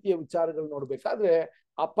ಆ ರೀತಿಯ ವಿಚಾರಗಳು ನೋಡ್ಬೇಕಾದ್ರೆ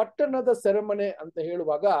ಆ ಪಟ್ಟಣದ ಸೆರೆಮನೆ ಅಂತ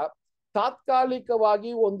ಹೇಳುವಾಗ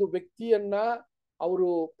ತಾತ್ಕಾಲಿಕವಾಗಿ ಒಂದು ವ್ಯಕ್ತಿಯನ್ನ ಅವರು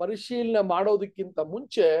ಪರಿಶೀಲನೆ ಮಾಡೋದಕ್ಕಿಂತ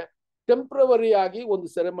ಮುಂಚೆ ಟೆಂಪ್ರವರಿ ಆಗಿ ಒಂದು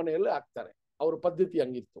ಸೆರೆಮನೆಯಲ್ಲಿ ಹಾಕ್ತಾರೆ. ಅವ್ರ ಪದ್ಧತಿ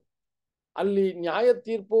ಹಂಗಿತ್ತು. ಅಲ್ಲಿ ನ್ಯಾಯ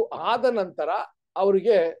ತೀರ್ಪು ಆದ ನಂತರ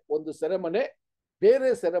ಅವರಿಗೆ ಒಂದು ಸೆರೆಮನೆ, ಬೇರೆ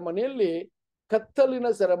ಸೆರೆಮನೆಯಲ್ಲಿ ಕತ್ತಲಿನ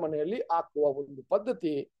ಸೆರೆಮನೆಯಲ್ಲಿ ಹಾಕುವ ಒಂದು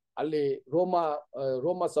ಪದ್ಧತಿ ಅಲ್ಲಿ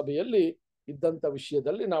ರೋಮ ಸಭೆಯಲ್ಲಿ ಇದ್ದಂತ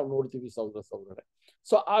ವಿಷಯದಲ್ಲಿ ನಾವು ನೋಡ್ತೀವಿ ಸಹೋದರ ಸಹೋದರರೇ.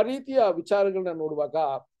 ಸೊ ಆ ರೀತಿಯ ವಿಚಾರಗಳನ್ನ ನೋಡುವಾಗ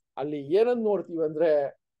ಅಲ್ಲಿ ಏನನ್ನು ನೋಡ್ತೀವಿ ಅಂದ್ರೆ,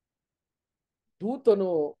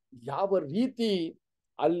 ದೂತನು ಯಾವ ರೀತಿ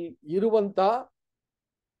ಅಲ್ಲಿ ಇರುವಂತ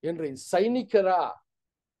ಸೈನಿಕರ,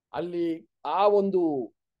 ಅಲ್ಲಿ ಆ ಒಂದು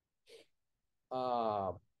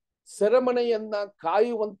ಸೆರೆಮನೆಯನ್ನ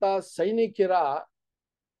ಕಾಯುವಂತ ಸೈನಿಕರ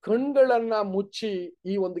ಕಣ್ಗಳನ್ನ ಮುಚ್ಚಿ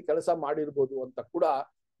ಈ ಒಂದು ಕೆಲಸ ಮಾಡಿರ್ಬೋದು ಅಂತ ಕೂಡ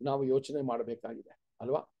ನಾವು ಯೋಚನೆ ಮಾಡಬೇಕಾಗಿದೆ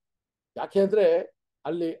ಅಲ್ವಾ. ಯಾಕೆಂದ್ರೆ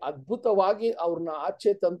ಅಲ್ಲಿ ಅದ್ಭುತವಾಗಿ ಅವ್ರನ್ನ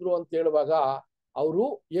ಆಚೆ ತಂದ್ರು ಅಂತ ಹೇಳುವಾಗ ಅವರು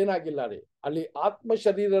ಏನಾಗಿಲ್ಲ ರೀ, ಅಲ್ಲಿ ಆತ್ಮ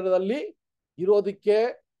ಶರೀರದಲ್ಲಿ ಇರೋದಕ್ಕೆ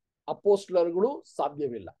ಅಪೋಸ್ಟಲರುಗಳು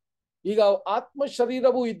ಸಾಧ್ಯವಿಲ್ಲ. ಈಗ ಆತ್ಮ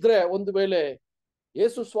ಶರೀರವೂ ಇದ್ರೆ ಒಂದು ವೇಳೆ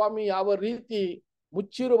ಯೇಸು ಸ್ವಾಮಿ ಯಾವ ರೀತಿ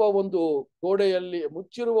ಮುಚ್ಚಿರುವ ಒಂದು ಗೋಡೆಯಲ್ಲಿ,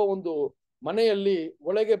 ಮುಚ್ಚಿರುವ ಒಂದು ಮನೆಯಲ್ಲಿ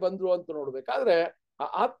ಒಳಗೆ ಬಂದ್ರು ಅಂತ ನೋಡ್ಬೇಕಾದ್ರೆ ಆ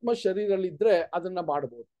ಆತ್ಮ ಶರೀರಲ್ಲಿದ್ರೆ ಅದನ್ನ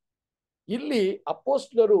ಮಾಡಬಹುದು. ಇಲ್ಲಿ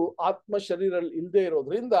ಅಪೋಸ್ಟಲರು ಆತ್ಮ ಶರೀರ ಇಲ್ಲದೆ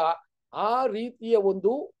ಇರೋದ್ರಿಂದ ಆ ರೀತಿಯ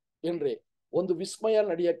ಒಂದು ವಿಸ್ಮಯ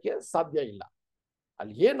ನಡೆಯಕ್ಕೆ ಸಾಧ್ಯ ಇಲ್ಲ.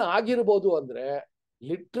 ಅಲ್ಲಿ ಏನ್ ಆಗಿರ್ಬೋದು ಅಂದ್ರೆ,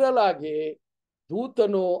 ಲಿಟ್ರಲ್ ಆಗಿ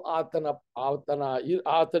ದೂತನು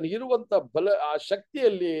ಆತನ ಇರುವಂತ ಬಲ, ಆ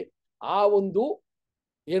ಶಕ್ತಿಯಲ್ಲಿ ಆ ಒಂದು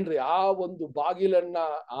ಬಾಗಿಲನ್ನ,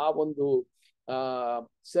 ಆ ಒಂದು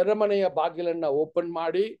ಸೆರೆಮನೆಯ ಬಾಗಿಲನ್ನ ಓಪನ್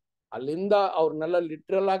ಮಾಡಿ ಅಲ್ಲಿಂದ ಅವ್ರನ್ನೆಲ್ಲ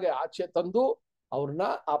ಲಿಟ್ರಲ್ ಆಗಿ ಆಚೆ ತಂದು ಅವ್ರನ್ನ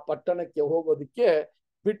ಆ ಪಟ್ಟಣಕ್ಕೆ ಹೋಗೋದಿಕ್ಕೆ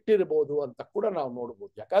ಬಿಟ್ಟಿರ್ಬೋದು ಅಂತ ಕೂಡ ನಾವು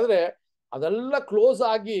ನೋಡ್ಬೋದು. ಯಾಕಂದ್ರೆ ಅದೆಲ್ಲ ಕ್ಲೋಸ್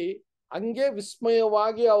ಆಗಿ ಹಂಗೆ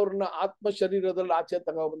ವಿಸ್ಮಯವಾಗಿ ಅವ್ರನ್ನ ಆತ್ಮ ಶರೀರದಲ್ಲಿ ಆಚೆ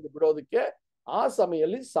ತಗೊಂಡ್ಬಂದು ಬಿಡೋದಕ್ಕೆ ಆ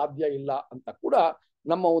ಸಮಯದಲ್ಲಿ ಸಾಧ್ಯ ಇಲ್ಲ ಅಂತ ಕೂಡ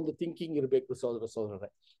ನಮ್ಮ ಒಂದು ಥಿಂಕಿಂಗ್ ಇರಬೇಕು ಸಹೋದರ ಸಹೋದರರೇ.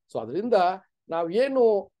 ಸೊ ಅದರಿಂದ ನಾವೇನು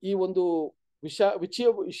ಈ ಒಂದು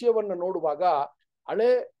ವಿಷಯವನ್ನ ನೋಡುವಾಗ ಹಳೆ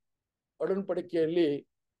ಒಡன்பಡಿಕೆಯಲ್ಲಿ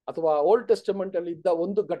ಅಥವಾ ಓಲ್ಡ್ ಟೆಸ್ಟಮೆಂಟ್ ಅಲ್ಲಿ ಇದ್ದ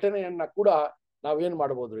ಒಂದು ಘಟನೆಯನ್ನ ಕೂಡ ನಾವೇನ್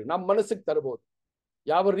ಮಾಡ್ಬೋದ್ರಿ, ನಮ್ಮ ಮನಸ್ಸಿಗೆ ತರಬಹುದು.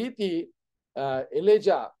 ಯಾವ ರೀತಿ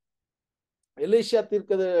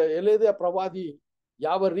ಎಲೇದ ಪ್ರವಾದಿ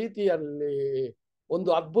ಯಾವ ರೀತಿ ಅಲ್ಲಿ ಒಂದು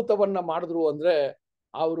ಅದ್ಭುತವನ್ನ ಮಾಡಿದ್ರು ಅಂದ್ರೆ,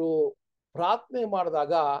 ಅವರು ಪ್ರಾರ್ಥನೆ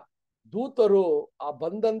ಮಾಡಿದಾಗ ದೂತರು ಆ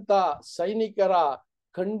ಬಂದಂತ ಸೈನಿಕರ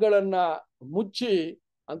ಕಣ್ಗಳನ್ನ ಮುಚ್ಚಿ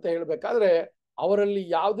ಅಂತ ಹೇಳ್ಬೇಕಾದ್ರೆ ಅವರಲ್ಲಿ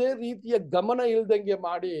ಯಾವುದೇ ರೀತಿಯ ಗಮನ ಇಲ್ದಂಗೆ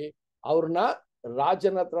ಮಾಡಿ ಅವ್ರನ್ನ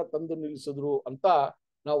ರಾಜನ ಹತ್ರ ತಂದು ನಿಲ್ಲಿಸಿದ್ರು ಅಂತ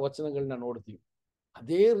ನಾವು ವಚನಗಳನ್ನ ನೋಡ್ತೀವಿ.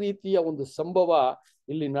 ಅದೇ ರೀತಿಯ ಒಂದು ಸಂಭವ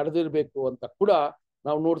ಇಲ್ಲಿ ನಡೆದಿರ್ಬೇಕು ಅಂತ ಕೂಡ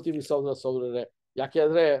ನಾವು ನೋಡ್ತೀವಿ ಸಹೋದರ ಸಹೋದರರೇ.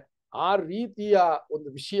 ಯಾಕೆಂದ್ರೆ ಆ ರೀತಿಯ ಒಂದು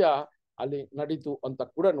ವಿಷಯ ಅಲ್ಲಿ ನಡೀತು ಅಂತ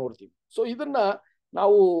ಕೂಡ ನೋಡ್ತೀವಿ. ಸೊ ಇದನ್ನ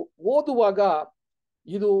ನಾವು ಓದುವಾಗ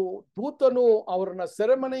ಇದು ದೂತನು ಅವ್ರನ್ನ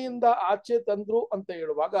ಸೆರೆಮನೆಯಿಂದ ಆಚೆ ತಂದ್ರು ಅಂತ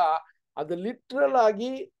ಹೇಳುವಾಗ ಅದು ಲಿಟ್ರಲ್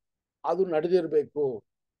ಆಗಿ ಅದು ನಡೆದಿರ್ಬೇಕು.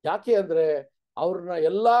 ಯಾಕೆ ಅಂದ್ರೆ ಅವ್ರನ್ನ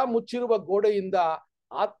ಎಲ್ಲಾ ಮುಚ್ಚಿರುವ ಗೋಡೆಯಿಂದ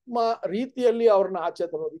ಆತ್ಮ ರೀತಿಯಲ್ಲಿ ಅವ್ರನ್ನ ಆಚೆ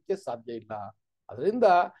ತರೋದಕ್ಕೆ ಸಾಧ್ಯ ಇಲ್ಲ. ಅದರಿಂದ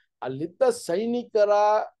ಅಲ್ಲಿದ್ದ ಸೈನಿಕರ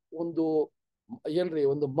ಒಂದು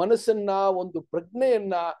ಒಂದು ಮನಸ್ಸನ್ನ, ಒಂದು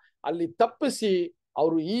ಪ್ರಜ್ಞೆಯನ್ನ ಅಲ್ಲಿ ತಪ್ಪಿಸಿ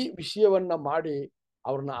ಅವರು ಈ ವಿಷಯವನ್ನ ಮಾಡಿ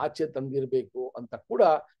ಅವ್ರನ್ನ ಆಚೆ ತಂದಿರ್ಬೇಕು ಅಂತ ಕೂಡ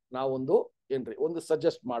ನಾವೊಂದು ಒಂದು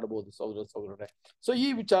ಸಜೆಸ್ಟ್ ಮಾಡಬಹುದು ಸಹೋದರ ಸಹೋದರರೇ. ಸೊ ಈ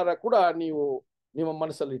ವಿಚಾರ ಕೂಡ ನೀವು ನಿಮ್ಮ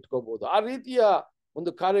ಮನಸ್ಸಲ್ಲಿ ಇಟ್ಕೋಬಹುದು. ಆ ರೀತಿಯ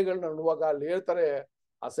ಒಂದು ಕಾರ್ಯಗಳನ್ನ ನೋಡುವಾಗ ಅಲ್ಲಿ ಹೇಳ್ತಾರೆ,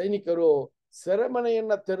 ಆ ಸೈನಿಕರು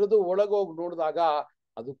ಸೆರೆಮನೆಯನ್ನ ತೆರೆದು ಒಳಗೋಗಿ ನೋಡಿದಾಗ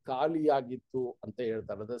ಅದು ಖಾಲಿಯಾಗಿತ್ತು ಅಂತ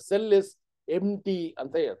ಹೇಳ್ತಾರೆ. ದ ಸೆಲ್ ಇಸ್ ಎಂಟಿ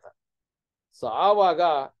ಅಂತ ಹೇಳ್ತಾರೆ. ಸೊ ಆವಾಗ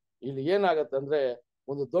ಇಲ್ಲಿ ಏನಾಗತ್ತೆ ಅಂದ್ರೆ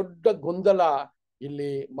ಒಂದು ದೊಡ್ಡ ಗೊಂದಲ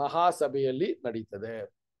ಇಲ್ಲಿ ಮಹಾಸಭೆಯಲ್ಲಿ ನಡೀತದೆ.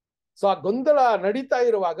 ಸೊ ಆ ಗೊಂದಲ ನಡೀತಾ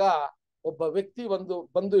ಇರುವಾಗ ಒಬ್ಬ ವ್ಯಕ್ತಿ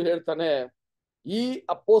ಬಂದು ಹೇಳ್ತಾನೆ, ಈ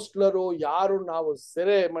ಅಪೋಸ್ಟಲರು ಯಾರು ನಾವು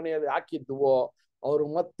ಸೆರೆ ಮನೆಯಲ್ಲಿ ಹಾಕಿದ್ವೋ ಅವರು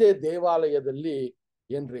ಮತ್ತೆ ದೇವಾಲಯದಲ್ಲಿ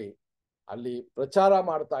ಅಲ್ಲಿ ಪ್ರಚಾರ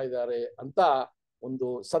ಮಾಡ್ತಾ ಇದ್ದಾರೆ ಅಂತ ಒಂದು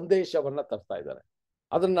ಸಂದೇಶವನ್ನ ತರ್ತಾ ಇದ್ದಾರೆ.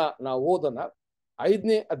 ಅದನ್ನ ನಾವು ಓದೋಣ.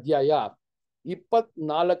 5ನೇ ಅಧ್ಯಾಯ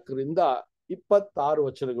 24ರಿಂದ 26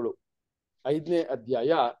 ವಚನಗಳು. 5ನೇ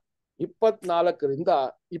ಅಧ್ಯಾಯ 24ರಿಂದ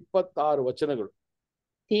 26 ವಚನಗಳು.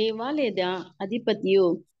 ದೇವಾಲಯದ ಅಧಿಪತಿಯು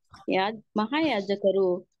ಮಹಾಯಾಜಕರು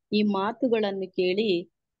ಈ ಮಾತುಗಳನ್ನು ಕೇಳಿ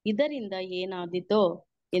ಇದರಿಂದ ಏನಾದೀತೋ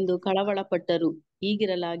ಎಂದು ಕಳವಳಪಟ್ಟರು.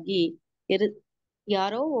 ಹೀಗಿರಲಾಗಿ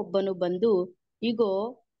ಯಾರೋ ಒಬ್ಬನು ಬಂದು ಇಗೋ,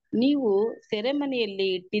 ನೀವು ಸೆರೆಮನೆಯಲ್ಲಿ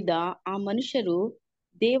ಇಟ್ಟಿದ್ದ ಆ ಮನುಷ್ಯರು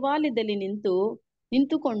ದೇವಾಲಯದಲ್ಲಿ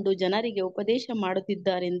ನಿಂತುಕೊಂಡು ಜನರಿಗೆ ಉಪದೇಶ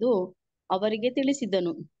ಮಾಡುತ್ತಿದ್ದಾರೆಂದು ಅವರಿಗೆ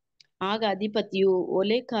ತಿಳಿಸಿದನು. ಆಗ ಅಧಿಪತಿಯು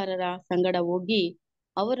ಓಲೇಕಾರರ ಸಂಗಡ ಹೋಗಿ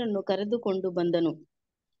ಅವರನ್ನು ಕರೆದುಕೊಂಡು ಬಂದನು.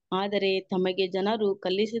 ಆದರೆ ತಮಗೆ ಜನರು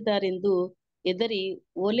ಕಲ್ಲಿಸಿದ್ದಾರೆಂದು ಹೆದರಿ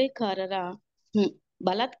ಓಲೇಕಾರರ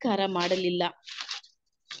ಬಲಾತ್ಕಾರ ಮಾಡಲಿಲ್ಲ.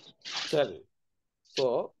 ಸರಿ. ಸೊ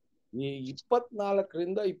ಈ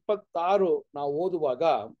 24ರಿಂದ 26 ನಾವು ಓದುವಾಗ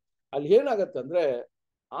ಅಲ್ಲಿ ಏನಾಗತ್ತಂದ್ರೆ,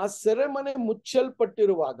 ಆ ಸೆರೆಮನೆ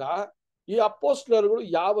ಮುಚ್ಚಲ್ಪಟ್ಟಿರುವಾಗ ಈ ಅಪೊಸ್ತಲರುಗಳು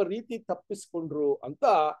ಯಾವ ರೀತಿ ತಪ್ಪಿಸ್ಕೊಂಡ್ರು ಅಂತ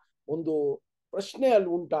ಒಂದು ಪ್ರಶ್ನೆ ಅಲ್ಲಿ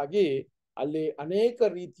ಉಂಟಾಗಿ ಅಲ್ಲಿ ಅನೇಕ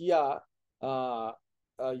ರೀತಿಯ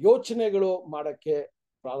ಯೋಚನೆಗಳು ಮಾಡಕ್ಕೆ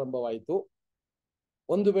ಪ್ರಾರಂಭವಾಯಿತು.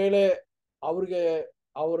 ಒಂದು ವೇಳೆ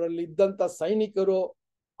ಅವರಲ್ಲಿ ಇದ್ದಂತ ಸೈನಿಕರು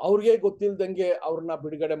ಅವ್ರಿಗೆ ಗೊತ್ತಿಲ್ದಂಗೆ ಅವ್ರನ್ನ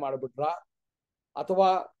ಬಿಡುಗಡೆ ಮಾಡಿಬಿಟ್ರ, ಅಥವಾ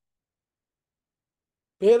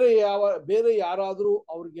ಬೇರೆ ಯಾರಾದ್ರೂ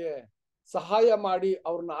ಅವ್ರಿಗೆ ಸಹಾಯ ಮಾಡಿ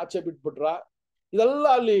ಅವ್ರನ್ನ ಆಚೆ ಬಿಟ್ಬಿಟ್ರ. ಇದೆಲ್ಲ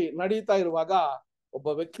ಅಲ್ಲಿ ನಡೀತಾ ಇರುವಾಗ ಒಬ್ಬ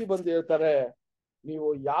ವ್ಯಕ್ತಿ ಬಂದು ಹೇಳ್ತಾರೆ, ನೀವು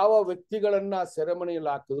ಯಾವ ವ್ಯಕ್ತಿಗಳನ್ನ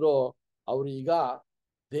ಸೆರೆಮನೆಯಲ್ಲಿ ಹಾಕಿದ್ರೋ ಅವ್ರೀಗ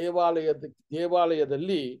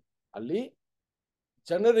ದೇವಾಲಯದಲ್ಲಿ ಅಲ್ಲಿ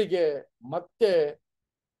ಜನರಿಗೆ ಮತ್ತೆ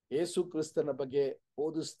ಯೇಸು ಕ್ರಿಸ್ತನ ಬಗ್ಗೆ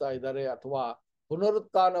ಬೋಧಿಸ್ತಾ ಇದ್ದಾರೆ, ಅಥವಾ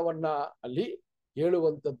ಪುನರುತ್ಥಾನವನ್ನ ಅಲ್ಲಿ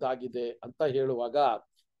ಹೇಳುವಂತದ್ದಾಗಿದೆ ಅಂತ ಹೇಳುವಾಗ,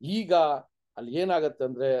 ಈಗ ಅಲ್ಲಿ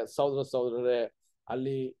ಏನಾಗತ್ತಂದ್ರೆ ಸಹೋದರರೇ,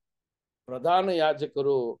 ಅಲ್ಲಿ ಪ್ರಧಾನ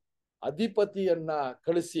ಯಾಜಕರು ಅಧಿಪತಿಯನ್ನ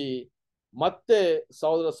ಕಳಿಸಿ ಮತ್ತೆ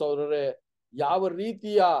ಸಹೋದರರೇ ಯಾವ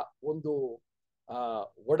ರೀತಿಯ ಒಂದು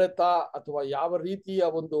ಹೊಡೆತ ಅಥವಾ ಯಾವ ರೀತಿಯ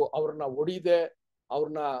ಒಂದು ಅವ್ರನ್ನ ಹೊಡಿದೆ,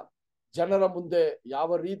 ಅವ್ರನ್ನ ಜನರ ಮುಂದೆ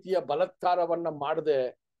ಯಾವ ರೀತಿಯ ಬಲಾತ್ಕಾರವನ್ನ ಮಾಡದೆ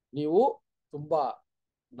ನೀವು ತುಂಬಾ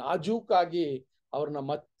ನಾಜೂಕಾಗಿ ಅವ್ರನ್ನ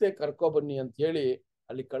ಮತ್ತೆ ಕರ್ಕೊಬನ್ನಿ ಅಂತ ಹೇಳಿ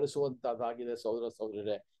ಅಲ್ಲಿ ಕಳಿಸುವಂತದ್ದಾಗಿದೆ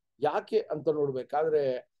ಸಹೋದರರೇ. ಯಾಕೆ ಅಂತ ನೋಡ್ಬೇಕಾದ್ರೆ,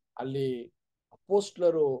 ಅಲ್ಲಿ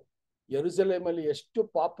ಅಪೊಸ್ತಲರು ಯೆರೂಸಲೇಮಲ್ಲಿ ಎಷ್ಟು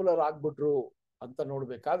ಪಾಪ್ಯುಲರ್ ಆಗ್ಬಿಟ್ರು ಅಂತ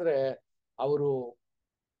ನೋಡ್ಬೇಕಾದ್ರೆ, ಅವರು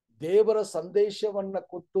ದೇವರ ಸಂದೇಶವನ್ನ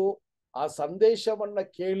ಕೊಟ್ಟು ಆ ಸಂದೇಶವನ್ನ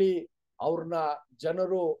ಕೇಳಿ ಅವ್ರನ್ನ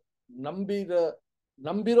ಜನರು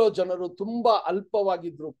ನಂಬಿರೋ ಜನರು ತುಂಬಾ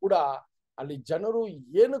ಅಲ್ಪವಾಗಿದ್ರು ಕೂಡ, ಅಲ್ಲಿ ಜನರು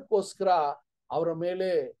ಏನಕ್ಕೋಸ್ಕರ ಅವರ ಮೇಲೆ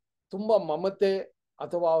ತುಂಬಾ ಮಮತೆ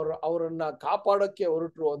ಅಥವಾ ಅವರನ್ನ ಕಾಪಾಡಕ್ಕೆ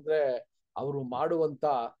ಹೊರಟ್ರು ಅಂದ್ರೆ, ಅವರು ಮಾಡುವಂತ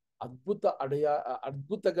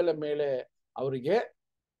ಅದ್ಭುತಗಳ ಮೇಲೆ ಅವರಿಗೆ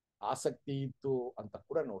ಆಸಕ್ತಿ ಇತ್ತು ಅಂತ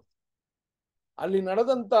ಕೂಡ ನೋಡ್ತೀವಿ. ಅಲ್ಲಿ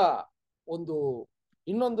ನಡೆದಂತ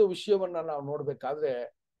ಇನ್ನೊಂದು ವಿಷಯವನ್ನ ನಾವು ನೋಡ್ಬೇಕಾದ್ರೆ,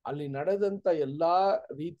 ಅಲ್ಲಿ ನಡೆದಂತ ಎಲ್ಲಾ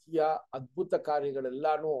ರೀತಿಯ ಅದ್ಭುತ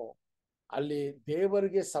ಕಾರ್ಯಗಳೆಲ್ಲಾನು ಅಲ್ಲಿ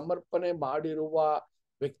ದೇವರಿಗೆ ಸಮರ್ಪಣೆ ಮಾಡಿರುವ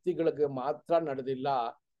ವ್ಯಕ್ತಿಗಳಿಗೆ ಮಾತ್ರ ನಡೆದಿಲ್ಲ.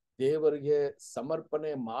 ದೇವರಿಗೆ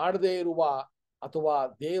ಸಮರ್ಪಣೆ ಮಾಡದೇ ಇರುವ ಅಥವಾ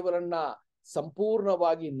ದೇವರನ್ನ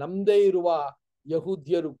ಸಂಪೂರ್ಣವಾಗಿ ನಂಬದೇ ಇರುವ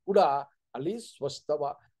ಯಹೂದ್ಯರು ಕೂಡ ಅಲ್ಲಿ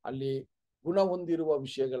ಅಲ್ಲಿ ಗುಣ ಹೊಂದಿರುವ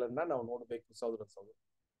ವಿಷಯಗಳನ್ನ ನಾವು ನೋಡ್ಬೇಕು ಸಹೋದರ.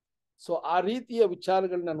 ಸೊ ಆ ರೀತಿಯ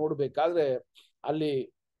ವಿಚಾರಗಳನ್ನ ನೋಡ್ಬೇಕಾದ್ರೆ ಅಲ್ಲಿ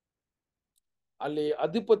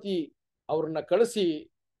ಅಧಿಪತಿ ಅವ್ರನ್ನ ಕಳಿಸಿ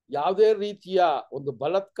ಯಾವುದೇ ರೀತಿಯ ಒಂದು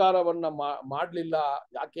ಬಲಾತ್ಕಾರವನ್ನ ಮಾಡ್ಲಿಲ್ಲ.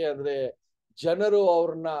 ಯಾಕೆ ಅಂದ್ರೆ ಜನರು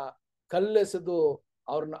ಅವ್ರನ್ನ ಕಲ್ಲೆಸೆದು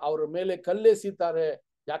ಅವ್ರ ಮೇಲೆ ಕಲ್ಲೆಸಿತಾರೆ.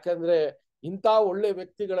 ಯಾಕಂದ್ರೆ ಇಂಥ ಒಳ್ಳೆ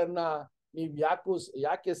ವ್ಯಕ್ತಿಗಳನ್ನ ನೀವ್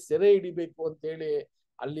ಯಾಕೆ ಸೆರೆ ಹಿಡಿಬೇಕು ಅಂತ ಹೇಳಿ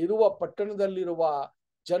ಅಲ್ಲಿರುವ ಪಟ್ಟಣದಲ್ಲಿರುವ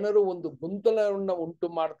ಜನರು ಒಂದು ಗೊಂದಲವನ್ನ ಉಂಟು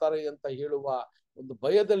ಮಾಡ್ತಾರೆ ಅಂತ ಹೇಳುವ ಒಂದು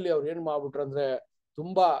ಭಯದಲ್ಲಿ ಅವ್ರು ಏನ್ ಮಾಡ್ಬಿಟ್ರಂದ್ರೆ,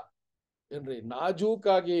 ತುಂಬಾ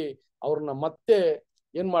ನಾಜೂಕಾಗಿ ಅವ್ರನ್ನ ಮತ್ತೆ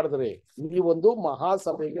ಏನ್ ಮಾಡಿದ್ರಿ, ಈ ಒಂದು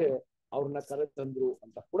ಮಹಾಸಭೆಗೆ ಅವ್ರನ್ನ ಕರೆತಂದ್ರು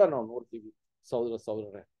ಅಂತ ಕೂಡ ನಾವು ನೋಡ್ತೀವಿ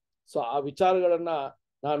ಸಹೋದರರೇ. ಸೊ ಆ ವಿಚಾರಗಳನ್ನ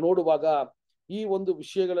ನಾವು ನೋಡುವಾಗ ಈ ಒಂದು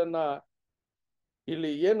ವಿಷಯಗಳನ್ನ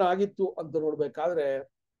ಇಲ್ಲಿ ಏನಾಗಿತ್ತು ಅಂತ ನೋಡ್ಬೇಕಾದ್ರೆ,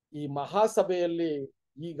 ಈ ಮಹಾಸಭೆಯಲ್ಲಿ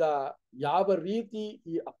ಈಗ ಯಾವ ರೀತಿ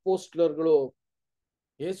ಈ ಅಪೊಸ್ತಲರುಗಳು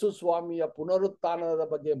ಯೇಸು ಸ್ವಾಮಿಯ ಪುನರುತ್ಥಾನದ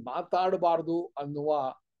ಬಗ್ಗೆ ಮಾತಾಡಬಾರ್ದು ಅನ್ನುವ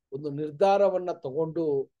ಒಂದು ನಿರ್ಧಾರವನ್ನ ತಗೊಂಡು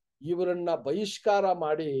ಇವರನ್ನ ಬಹಿಷ್ಕಾರ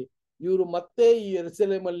ಮಾಡಿ, ಇವರು ಮತ್ತೆ ಈ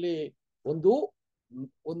ಯೆರೂಸಲೇಮಲ್ಲಿ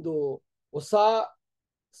ಒಂದು ಹೊಸ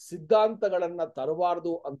ಸಿದ್ಧಾಂತಗಳನ್ನ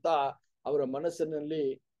ತರಬಾರ್ದು ಅಂತ ಅವರ ಮನಸ್ಸಿನಲ್ಲಿ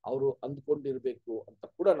ಅವರು ಅಂದ್ಕೊಂಡಿರ್ಬೇಕು ಅಂತ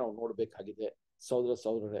ಕೂಡ ನಾವು ನೋಡ್ಬೇಕಾಗಿದೆ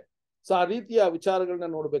ಸಹೋದರರೇ. ಸೊ ಆ ರೀತಿಯ ವಿಚಾರಗಳನ್ನ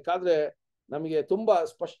ನೋಡ್ಬೇಕಾದ್ರೆ ನಮಗೆ ತುಂಬಾ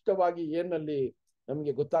ಸ್ಪಷ್ಟವಾಗಿ ಏನಲ್ಲಿ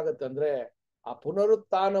ನಮಗೆ ಗೊತ್ತಾಗತ್ತೆ ಅಂದ್ರೆ, ಆ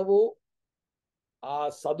ಪುನರುತ್ಥಾನವು ಆ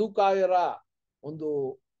ಸದುಕಾಯರ ಒಂದು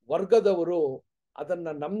ವರ್ಗದವರು ಅದನ್ನ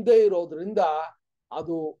ನಂಬದೇ ಇರೋದ್ರಿಂದ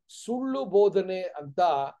ಅದು ಸುಳ್ಳು ಬೋಧನೆ ಅಂತ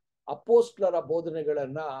ಅಪೊಸ್ತಲರ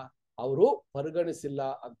ಬೋಧನೆಗಳನ್ನ ಅವರು ಪರಿಗಣಿಸಿಲ್ಲ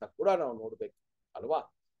ಅಂತ ಕೂಡ ನಾವು ನೋಡ್ಬೇಕು ಅಲ್ವಾ.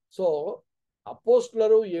 ಸೊ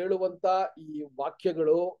ಅಪೊಸ್ತಲರು ಹೇಳುವಂತ ಈ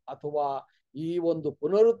ವಾಕ್ಯಗಳು ಅಥವಾ ಈ ಒಂದು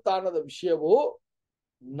ಪುನರುತ್ಥಾನದ ವಿಷಯವು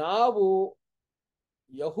ನಾವು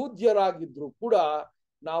ಯಹೂದ್ಯರಾಗಿದ್ರು ಕೂಡ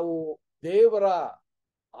ನಾವು ದೇವರ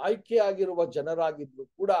ಆಯ್ಕೆಯಾಗಿರುವ ಜನರಾಗಿದ್ರು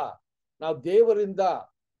ಕೂಡ, ನಾವು ದೇವರಿಂದ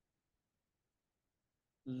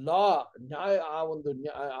ಲಾ ನ್ಯಾಯ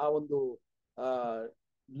ಆ ಒಂದು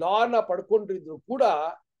ಲಾನ ಪಡ್ಕೊಂಡಿದ್ರು ಕೂಡ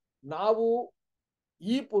ನಾವು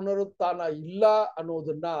ಈ ಪುನರುತ್ಥಾನ ಇಲ್ಲ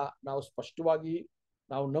ಅನ್ನೋದನ್ನ ನಾವು ಸ್ಪಷ್ಟವಾಗಿ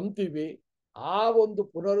ನಾವು ನಂಬ್ತೀವಿ. ಆ ಒಂದು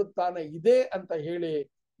ಪುನರುತ್ಥಾನ ಇದೆ ಅಂತ ಹೇಳಿ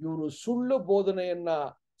ಇವರು ಸುಳ್ಳು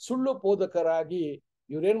ಬೋಧಕರಾಗಿ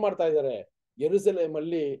ಇವ್ರೇನ್ ಮಾಡ್ತಾ ಇದ್ದಾರೆ,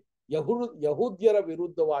 ಯೆರೂಸಲೇಮಲ್ಲಿ ಯಹೂದ್ಯರ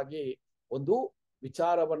ವಿರುದ್ಧವಾಗಿ ಒಂದು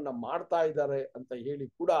ವಿಚಾರವನ್ನ ಮಾಡ್ತಾ ಇದ್ದಾರೆ ಅಂತ ಹೇಳಿ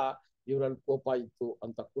ಕೂಡ ಇವರಲ್ಲಿ ಕೋಪ ಇತ್ತು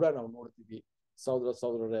ಅಂತ ಕೂಡ ನಾವು ನೋಡ್ತೀವಿ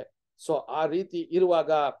ಸಹೋದರರೇ. ಸೊ ಆ ರೀತಿ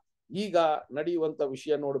ಇರುವಾಗ ಈಗ ನಡೆಯುವಂತ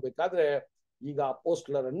ವಿಷಯ ನೋಡ್ಬೇಕಾದ್ರೆ, ಈಗ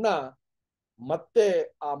ಅಪೋಸ್ಟಲರನ್ನ ಮತ್ತೆ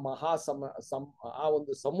ಆ ಆ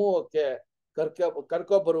ಒಂದು ಸಮೂಹಕ್ಕೆ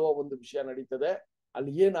ಕರ್ಕೊಬರುವ ಒಂದು ವಿಷಯ ನಡೀತದೆ.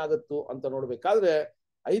 ಅಲ್ಲಿ ಏನಾಗತ್ತು ಅಂತ ನೋಡ್ಬೇಕಾದ್ರೆ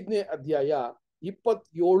 5ನೇ ಅಧ್ಯಾಯ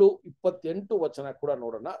 27-28 ವಚನ ಕೂಡ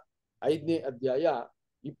ನೋಡೋಣ. 5ನೇ ಅಧ್ಯಾಯ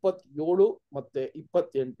 27 ಮತ್ತೆ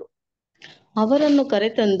 28. ಅವರನ್ನು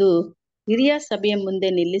ಕರೆತಂದು ಹಿರಿಯ ಸಭೆಯ ಮುಂದೆ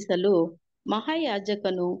ನಿಲ್ಲಿಸಲು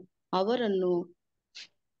ಮಹಾಯಾಜಕನು ಅವರನ್ನು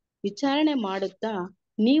ವಿಚಾರಣೆ ಮಾಡುತ್ತಾ,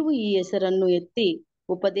 ನೀವು ಈ ಹೆಸರನ್ನು ಎತ್ತಿ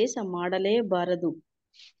ಉಪದೇಶ ಮಾಡಲೇಬಾರದು,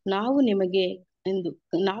 ನಾವು ನಿಮಗೆ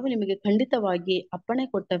ಖಂಡಿತವಾಗಿ ಅಪ್ಪಣೆ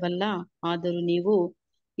ಕೊಟ್ಟವಲ್ಲ. ಆದರೂ ನೀವು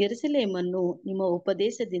ಯೆರೂಸಲೇಮನ್ನು ನಿಮ್ಮ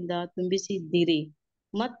ಉಪದೇಶದಿಂದ ತುಂಬಿಸಿದ್ದೀರಿ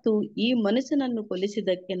ಮತ್ತು ಈ ಮನುಷ್ಯನನ್ನು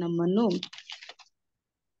ಕೊಲ್ಲಿಸಿದ್ದಕ್ಕೆ ನಮ್ಮನ್ನು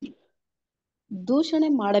ದೂಷಣೆ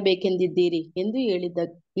ಮಾಡಬೇಕೆಂದಿದ್ದೀರಿ ಎಂದು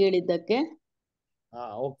ಹೇಳಿದ್ದಕ್ಕೆ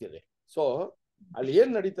ಓಕೆ. ಸೊ ಅಲ್ಲಿ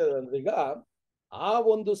ಏನ್ ನಡೀತದೆ ಅಂದ್ರೆ, ಈಗ ಆ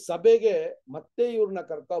ಒಂದು ಸಭೆಗೆ ಮತ್ತೆ ಇವ್ರನ್ನ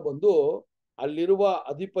ಕರ್ಕೊಬಂದು ಅಲ್ಲಿರುವ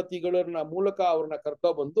ಅಧಿಪತಿಗಳನ್ನ ಮೂಲಕ ಅವ್ರನ್ನ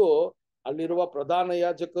ಕರ್ಕೊಬಂದು ಅಲ್ಲಿರುವ ಪ್ರಧಾನ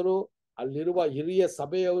ಯಾಜಕರು, ಅಲ್ಲಿರುವ ಹಿರಿಯ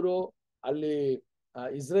ಸಭೆಯವರು, ಅಲ್ಲಿ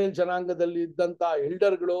ಇಸ್ರೇಲ್ ಜನಾಂಗದಲ್ಲಿ ಇದ್ದಂತ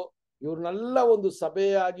ಎಲ್ಡರ್ಗಳು, ಇವ್ರನ್ನೆಲ್ಲ ಒಂದು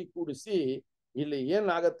ಸಭೆಯಾಗಿ ಕೂಡಿಸಿ ಇಲ್ಲಿ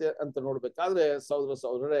ಏನಾಗತ್ತೆ ಅಂತ ನೋಡ್ಬೇಕಾದ್ರೆ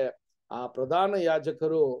ಸಹೋದರರೇ, ಆ ಪ್ರಧಾನ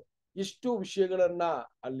ಯಾಜಕರು ಇಷ್ಟು ವಿಷಯಗಳನ್ನ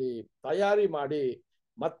ಅಲ್ಲಿ ತಯಾರಿ ಮಾಡಿ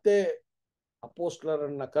ಮತ್ತೆ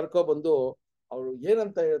ಅಪೋಸ್ಟಲರನ್ನ ಕರ್ಕೊಬಂದು ಅವರು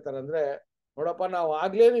ಏನಂತ ಹೇಳ್ತಾರೆ ಅಂದ್ರೆ, ನೋಡಪ್ಪ, ನಾವು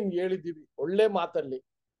ಆಗ್ಲೇ ನಿಮ್ಗೆ ಹೇಳಿದ್ದೀವಿ ಒಳ್ಳೆ ಮಾತಲ್ಲಿ,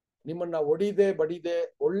 ನಿಮ್ಮನ್ನ ಒಡಿದೆ ಬಡಿದೆ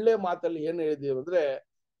ಒಳ್ಳೆ ಮಾತಲ್ಲಿ ಏನ್ ಹೇಳಿದೀವಿ ಅಂದ್ರೆ,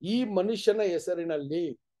 ಈ ಮನುಷ್ಯನ ಹೆಸರಿನಲ್ಲಿ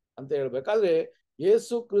ಅಂತ ಹೇಳ್ಬೇಕಾದ್ರೆ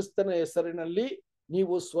ಯೇಸು ಕ್ರಿಸ್ತನ ಹೆಸರಿನಲ್ಲಿ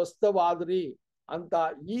ನೀವು ಸ್ವಸ್ಥವಾದ್ರಿ ಅಂತ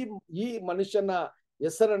ಈ ಮನುಷ್ಯನ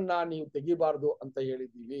ಹೆಸರನ್ನ ನೀವು ತೆಗಿಬಾರ್ದು ಅಂತ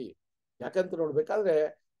ಹೇಳಿದ್ದೀವಿ. ಯಾಕಂತ ನೋಡ್ಬೇಕಾದ್ರೆ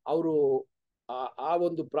ಅವರು ಆ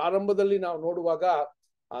ಒಂದು ಪ್ರಾರಂಭದಲ್ಲಿ ನಾವು ನೋಡುವಾಗ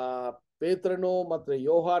ಪೇತ್ರನು ಮತ್ತೆ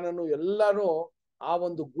ಯೋಹಾನನು ಎಲ್ಲಾನು ಆ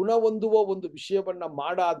ಒಂದು ಗುಣ ಹೊಂದುವ ಒಂದು ವಿಷಯವನ್ನ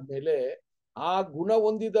ಮಾಡಾದ್ಮೇಲೆ, ಆ ಗುಣ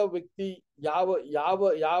ಹೊಂದಿದ ವ್ಯಕ್ತಿ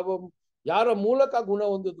ಯಾರ ಮೂಲಕ ಗುಣ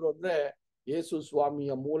ಹೊಂದಿದ್ರು ಅಂದ್ರೆ ಯೇಸು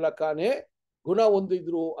ಸ್ವಾಮಿಯ ಮೂಲಕನೇ ಗುಣ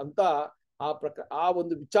ಹೊಂದಿದ್ರು ಅಂತ ಆ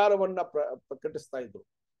ಒಂದು ವಿಚಾರವನ್ನ ಪ್ರಕಟಿಸ್ತಾ ಇದ್ರು,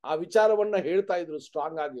 ಆ ವಿಚಾರವನ್ನ ಹೇಳ್ತಾ ಇದ್ರು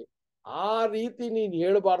ಸ್ಟ್ರಾಂಗ್ ಆಗಿ. ಆ ರೀತಿ ನೀನ್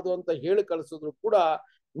ಹೇಳ್ಬಾರ್ದು ಅಂತ ಹೇಳಿ ಕಳಿಸಿದ್ರು ಕೂಡ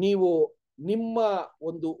ನೀವು ನಿಮ್ಮ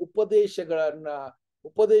ಒಂದು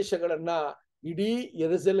ಉಪದೇಶಗಳನ್ನ ಇಡೀ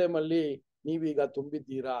ಯೆರೂಸಲೇಮಲ್ಲಿ ನೀವೀಗ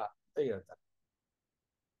ತುಂಬಿದ್ದೀರಾ ಅಂತ ಹೇಳ್ತಾರೆ.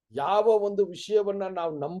 ಯಾವ ಒಂದು ವಿಷಯವನ್ನ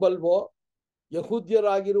ನಾವು ನಂಬಲ್ವೋ,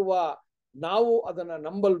 ಯಹೂದ್ಯರಾಗಿರುವ ನಾವು ಅದನ್ನ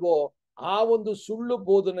ನಂಬಲ್ವೋ, ಆ ಒಂದು ಸುಳ್ಳು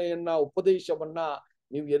ಬೋಧನೆಯನ್ನ ಉಪದೇಶವನ್ನ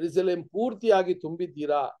ನೀವು ಯೆರೂಸಲೇಮ್ ಪೂರ್ತಿಯಾಗಿ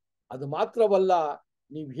ತುಂಬಿದ್ದೀರಾ. ಅದು ಮಾತ್ರವಲ್ಲ,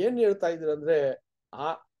 ನೀವ್ ಏನ್ ಹೇಳ್ತಾ ಇದ್ದೀರ ಅಂದ್ರೆ,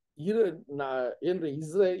 ಏನ್ರಿ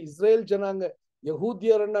ಇಸ್ರೇಲ್ ಜನಾಂಗ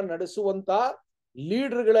ಯಹೂದ್ಯರನ್ನ ನಡೆಸುವಂತ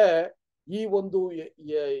ಲೀಡರ್ಗಳೇ ಈ ಒಂದು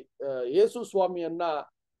ಯೇಸು ಸ್ವಾಮಿಯನ್ನ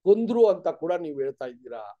ಕೊಂದ್ರು ಅಂತ ಕೂಡ ನೀವು ಹೇಳ್ತಾ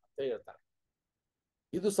ಇದ್ದೀರಾ ಅಂತ ಹೇಳ್ತಾರೆ.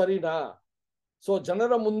 ಇದು ಸರಿನಾ? ಸೊ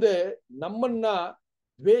ಜನರ ಮುಂದೆ ನಮ್ಮನ್ನ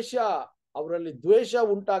ಅವರಲ್ಲಿ ದ್ವೇಷ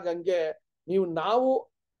ಉಂಟಾಗಂಗೆ ನಾವು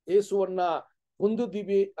ಯೇಸುವನ್ನ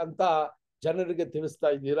ಹೊಂದಿದ್ದೀವಿ ಅಂತ ಜನರಿಗೆ ತಿಳಿಸ್ತಾ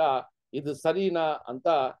ಇದ್ದೀರಾ, ಇದು ಸರಿನಾ ಅಂತ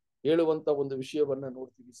ಹೇಳುವಂತ ಒಂದು ವಿಷಯವನ್ನ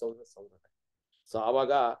ನೋಡ್ತೀವಿ ಸಹೋದರರೇ. ಸೊ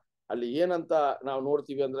ಆವಾಗ ಅಲ್ಲಿ ಏನಂತ ನಾವು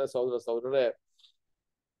ನೋಡ್ತೀವಿ ಅಂದ್ರೆ ಸಹೋದರರೇ,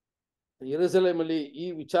 ಯೆರೂಸಲೇಮಲ್ಲಿ ಈ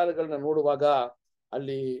ವಿಚಾರಗಳನ್ನ ನೋಡುವಾಗ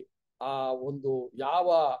ಅಲ್ಲಿ ಆ ಒಂದು ಯಾವ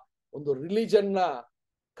ಒಂದು ರಿಲಿಜನ್ನ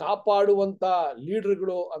ಕಾಪಾಡುವಂತ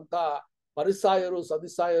ಲೀಡರ್ಗಳು ಅಂತ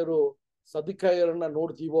ಫರಿಸಾಯರು ಸದಿಕಾಯರನ್ನ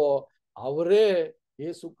ನೋಡ್ತೀವೋ, ಅವರೇ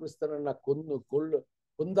ಯೇಸು ಕ್ರಿಸ್ತನನ್ನ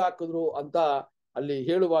ಕೊಂದಾಕಿದ್ರು ಅಂತ ಅಲ್ಲಿ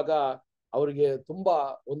ಹೇಳುವಾಗ ಅವರಿಗೆ ತುಂಬಾ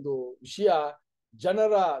ಒಂದು ವಿಷಯ,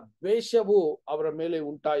 ಜನರ ದ್ವೇಷವು ಅವರ ಮೇಲೆ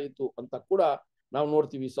ಉಂಟಾಯಿತು ಅಂತ ಕೂಡ ನಾವು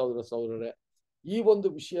ನೋಡ್ತೀವಿ ಸಹೋದರರೇ. ಈ ಒಂದು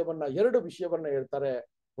ವಿಷಯವನ್ನ, ಎರಡು ವಿಷಯವನ್ನ ಹೇಳ್ತಾರೆ.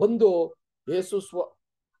 ಒಂದು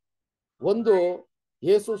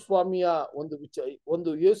ಯೇಸು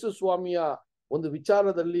ಸ್ವಾಮಿಯ ಒಂದು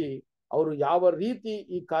ವಿಚಾರದಲ್ಲಿ ಅವರು ಯಾವ ರೀತಿ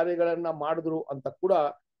ಈ ಕಾರ್ಯಗಳನ್ನ ಮಾಡಿದ್ರು ಅಂತ ಕೂಡ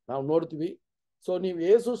ನಾವು ನೋಡ್ತೀವಿ. ಸೊ ನೀವು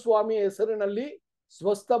ಯೇಸು ಸ್ವಾಮಿಯ ಹೆಸರಿನಲ್ಲಿ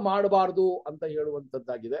ಸ್ವಸ್ಥ ಮಾಡಬಾರ್ದು ಅಂತ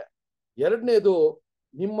ಹೇಳುವಂತದ್ದಾಗಿದೆ. ಎರಡನೇದು,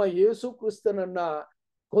 ನಿಮ್ಮ ಯೇಸು ಕ್ರಿಸ್ತನನ್ನ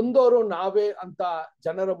ಕೊಂದವರು ನಾವೇ ಅಂತ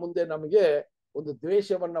ಜನರ ಮುಂದೆ ನಮಗೆ ಒಂದು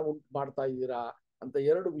ದ್ವೇಷವನ್ನ ಉಂಟು ಮಾಡ್ತಾ ಇದ್ದೀರಾ ಅಂತ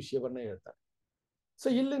ಎರಡು ವಿಷಯವನ್ನ ಹೇಳ್ತಾರೆ. ಸೊ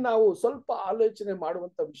ಇಲ್ಲಿ ನಾವು ಸ್ವಲ್ಪ ಆಲೋಚನೆ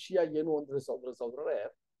ಮಾಡುವಂತ ವಿಷಯ ಏನು ಅಂದ್ರೆ ಸಹೋದರರೇ,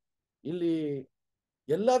 ಇಲ್ಲಿ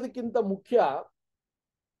ಎಲ್ಲದಕ್ಕಿಂತ ಮುಖ್ಯ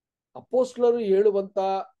ಅಪೊಸ್ತಲರು ಹೇಳುವಂತ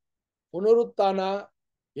ಪುನರುತ್ಥಾನ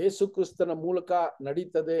ಯೇಸು ಕ್ರಿಸ್ತನ ಮೂಲಕ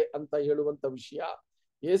ನಡೀತದೆ ಅಂತ ಹೇಳುವಂತ ವಿಷಯ,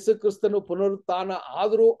 ಯೇಸು ಕ್ರಿಸ್ತನು ಪುನರುತ್ಥಾನ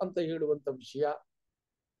ಆದ್ರು ಅಂತ ಹೇಳುವಂತ ವಿಷಯ,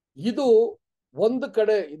 ಇದು ಒಂದು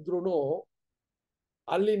ಕಡೆ ಇದ್ರೂ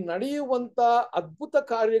ಅಲ್ಲಿ ನಡೆಯುವಂತ ಅದ್ಭುತ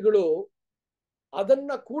ಕಾರ್ಯಗಳು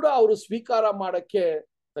ಅದನ್ನ ಕೂಡ ಅವರು ಸ್ವೀಕಾರ ಮಾಡಕ್ಕೆ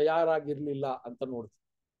ತಯಾರಾಗಿರ್ಲಿಲ್ಲ ಅಂತ ನೋಡ್ತೀವಿ.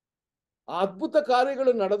 ಆ ಅದ್ಭುತ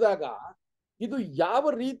ಕಾರ್ಯಗಳು ನಡೆದಾಗ ಇದು ಯಾವ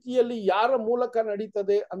ರೀತಿಯಲ್ಲಿ ಯಾರ ಮೂಲಕ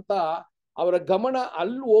ನಡೀತದೆ ಅಂತ ಅವರ ಗಮನ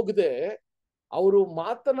ಅಲ್ಲಿ ಹೋಗದೆ ಅವರು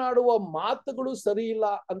ಮಾತನಾಡುವ ಮಾತುಗಳು ಸರಿ ಇಲ್ಲ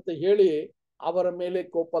ಅಂತ ಹೇಳಿ ಅವರ ಮೇಲೆ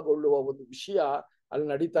ಕೋಪಗೊಳ್ಳುವ ಒಂದು ವಿಷಯ ಅಲ್ಲಿ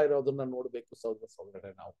ನಡೀತಾ ಇರೋದನ್ನ ನೋಡ್ಬೇಕು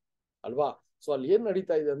ಸಹೋದರರೇ ನಾವು, ಅಲ್ವಾ? ಸೊ ಅಲ್ಲಿ ಏನ್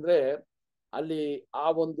ನಡೀತಾ ಇದೆ ಅಂದ್ರೆ, ಅಲ್ಲಿ ಆ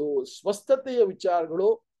ಒಂದು ಸ್ವಸ್ಥತೆಯ ವಿಚಾರಗಳು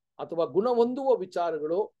ಅಥವಾ ಗುಣ ಹೊಂದುವ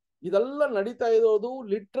ವಿಚಾರಗಳು ಇದೆಲ್ಲ ನಡೀತಾ ಇರೋದು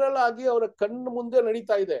ಲಿಟ್ರಲ್ ಆಗಿ ಅವರ ಕಣ್ಣು ಮುಂದೆ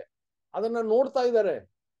ನಡೀತಾ ಇದೆ, ಅದನ್ನ ನೋಡ್ತಾ ಇದ್ದಾರೆ.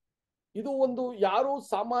 ಇದು ಒಂದು ಯಾರು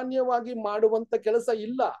ಸಾಮಾನ್ಯವಾಗಿ ಮಾಡುವಂತ ಕೆಲಸ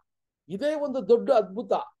ಇಲ್ಲ, ಇದೇ ಒಂದು ದೊಡ್ಡ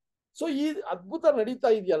ಅದ್ಭುತ. ಸೊ ಈ ಅದ್ಭುತ ನಡೀತಾ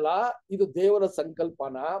ಇದೆಯಲ್ಲ, ಇದು ದೇವರ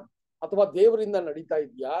ಸಂಕಲ್ಪನ ಅಥವಾ ದೇವರಿಂದ ನಡೀತಾ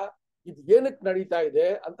ಇದೆಯಾ, ಇದು ಏನಕ್ಕೆ ನಡೀತಾ ಇದೆ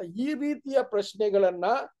ಅಂತ ಈ ರೀತಿಯ ಪ್ರಶ್ನೆಗಳನ್ನ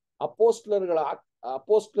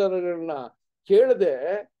ಅಪೋಸ್ಟಲರ್ಗಳನ್ನ ಕೇಳದೆ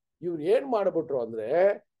ಇವ್ರು ಏನ್ ಮಾಡ್ಬಿಟ್ರು ಅಂದ್ರೆ,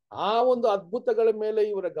 ಆ ಒಂದು ಅದ್ಭುತಗಳ ಮೇಲೆ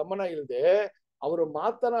ಇವರ ಗಮನ ಇಲ್ಲದೆ ಅವರು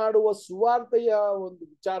ಮಾತನಾಡುವ ಸುವಾರ್ತೆಯ ಒಂದು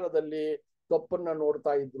ವಿಚಾರದಲ್ಲಿ ತಪ್ಪನ್ನ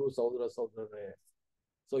ನೋಡ್ತಾ ಇದ್ರು ಸಹೋದರರೇ.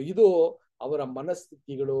 ಸೊ ಇದು ಅವರ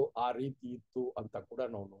ಮನಸ್ಥಿತಿಗಳು ಆ ರೀತಿ ಇತ್ತು ಅಂತ ಕೂಡ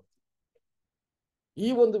ನಾವು ನೋಡ್ತೀವಿ. ಈ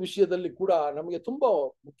ಒಂದು ವಿಷಯದಲ್ಲಿ ಕೂಡ ನಮಗೆ ತುಂಬಾ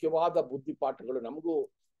ಮುಖ್ಯವಾದ ಬುದ್ಧಿಪಾಠಗಳು ನಮಗೂ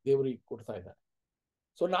ದೇವರಿಗೆ ಕೊಡ್ತಾ ಇದ್ದಾರೆ.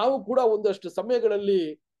 ಸೊ ನಾವು ಕೂಡ ಒಂದಷ್ಟು ಸಮಯಗಳಲ್ಲಿ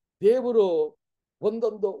ದೇವರು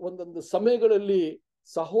ಒಂದೊಂದು ಸಮಯಗಳಲ್ಲಿ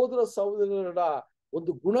ಸಹೋದರರ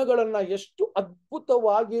ಒಂದು ಗುಣಗಳನ್ನ ಎಷ್ಟು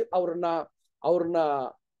ಅದ್ಭುತವಾಗಿ ಅವ್ರನ್ನ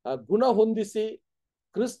ಗುಣ ಹೊಂದಿಸಿ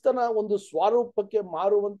ಕ್ರಿಸ್ತನ ಒಂದು ಸ್ವರೂಪಕ್ಕೆ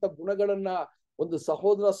ಮಾರುವಂತ ಗುಣಗಳನ್ನ ಒಂದು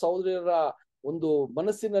ಸಹೋದರರ ಒಂದು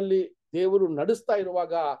ಮನಸ್ಸಿನಲ್ಲಿ ದೇವರು ನಡೆಸ್ತಾ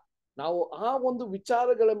ಇರುವಾಗ ನಾವು ಆ ಒಂದು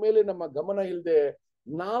ವಿಚಾರಗಳ ಮೇಲೆ ನಮ್ಮ ಗಮನ ಇಲ್ಲದೆ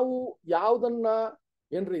ನಾವು ಯಾವ್ದನ್ನ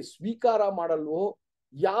ಸ್ವೀಕಾರ ಮಾಡಲ್ವೋ,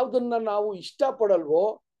 ಯಾವ್ದನ್ನ ನಾವು ಇಷ್ಟಪಡಲ್ವೋ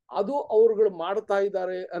ಅದು ಅವ್ರುಗಳು ಮಾಡ್ತಾ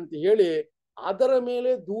ಇದ್ದಾರೆ ಅಂತ ಹೇಳಿ ಅದರ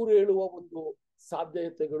ಮೇಲೆ ದೂರ ಹೇಳುವ ಒಂದು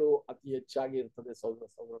ಸಾಧ್ಯತೆಗಳು ಅತಿ ಹೆಚ್ಚಾಗಿ ಇರ್ತದೆ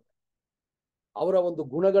ಸಹೋದರ. ಅವರ ಒಂದು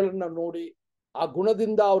ಗುಣಗಳನ್ನ ನೋಡಿ, ಆ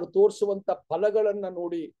ಗುಣದಿಂದ ಅವರು ತೋರಿಸುವಂತ ಫಲಗಳನ್ನ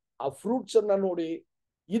ನೋಡಿ, ಆ ಫ್ರೂಟ್ಸ್ ಅನ್ನ ನೋಡಿ,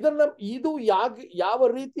 ಇದು ಯಾವ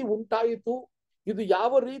ರೀತಿ ಉಂಟಾಯಿತು, ಇದು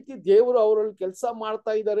ಯಾವ ರೀತಿ ದೇವರು ಅವರಲ್ಲಿ ಕೆಲಸ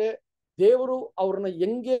ಮಾಡ್ತಾ ಇದ್ದಾರೆ, ದೇವರು ಅವ್ರನ್ನ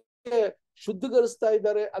ಹೆಂಗೆ ಶುದ್ಧೀಕರಿಸ್ತಾ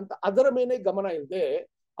ಇದ್ದಾರೆ ಅಂತ ಅದರ ಮೇಲೆ ಗಮನ ಇಲ್ಲದೆ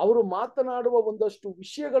ಅವರು ಮಾತನಾಡುವ ಒಂದಷ್ಟು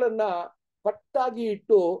ವಿಷಯಗಳನ್ನ ಪಟ್ಟಾಗಿ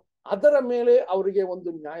ಇಟ್ಟು ಅದರ ಮೇಲೆ ಅವರಿಗೆ ಒಂದು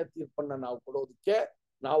ನ್ಯಾಯ ತೀರ್ಪನ್ನ ನಾವು ಕೊಡೋದಕ್ಕೆ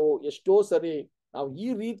ನಾವು ಎಷ್ಟೋ ಸರಿ ನಾವು ಈ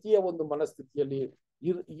ರೀತಿಯ ಒಂದು ಮನಸ್ಥಿತಿಯಲ್ಲಿ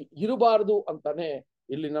ಇರಬಾರದು ಅಂತಾನೆ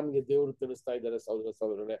ಇಲ್ಲಿ ನಮ್ಗೆ ದೇವರು ತಿಳಿಸ್ತಾ ಇದ್ದಾರೆ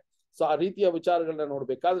ಸಹೋದರರೇ. ಸೊ ಆ ರೀತಿಯ ವಿಚಾರಗಳನ್ನ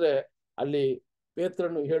ನೋಡ್ಬೇಕಾದ್ರೆ ಅಲ್ಲಿ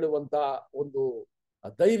ಪೇತ್ರನು ಹೇಳುವಂತ ಒಂದು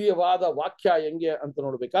ಧೈರ್ಯವಾದ ವಾಕ್ಯ ಹೆಂಗೆ ಅಂತ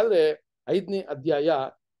ನೋಡ್ಬೇಕಾದ್ರೆ 5ನೇ ಅಧ್ಯಾಯ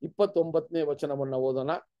 29ನೇ ವಚನವನ್ನ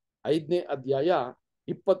ಓದೋಣ. 5ನೇ ಅಧ್ಯಾಯ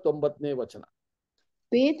 29ನೇ ವಚನ.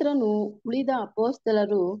 ಪೇತ್ರನು ಉಳಿದ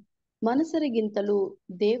ಅಪೊಸ್ತಲರು ಮನುಷ್ಯರಿಗಿಂತಲೂ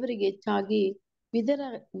ದೇವರಿಗೆ ಹೆಚ್ಚಾಗಿ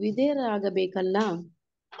ವಿಧೇಯರಾಗಬೇಕಲ್ಲ.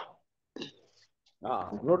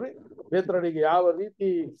 ನೋಡ್ರಿ, ಪೇತ್ರನಿಗೆ ಯಾವ ರೀತಿ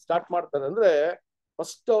ಸ್ಟಾರ್ಟ್ ಮಾಡ್ತಾರೆ ಅಂದ್ರೆ,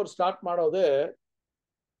 ಫಸ್ಟ್ ಅವ್ರು ಸ್ಟಾರ್ಟ್ ಮಾಡೋದೇ,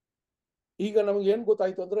 ಈಗ ನಮ್ಗೆ ಏನ್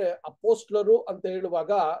ಗೊತ್ತಾಯ್ತು ಅಂದ್ರೆ ಅಪೋಸ್ಟ್ಲರು ಅಂತ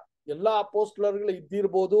ಹೇಳುವಾಗ ಎಲ್ಲಾ ಅಪೋಸ್ಟ್ಲರ್ಗಳು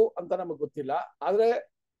ಇದ್ದಿರ್ಬೋದು ಅಂತ ನಮಗ್ ಗೊತ್ತಿಲ್ಲ, ಆದ್ರೆ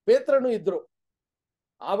ಪೇತ್ರನು ಇದ್ರು.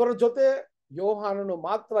 ಅವರ ಜೊತೆ ಯೋಹಾನನು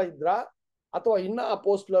ಮಾತ್ರ ಇದ್ರ ಅಥವಾ ಇನ್ನ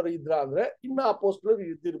ಅಪೋಸ್ಟ್ಲರ್ ಇದ್ರ ಅಂದ್ರೆ ಇನ್ನ ಅಪೋಸ್ಟ್ಲರ್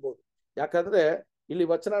ಇದ್ದಿರ್ಬೋದು. ಯಾಕಂದ್ರೆ ಇಲ್ಲಿ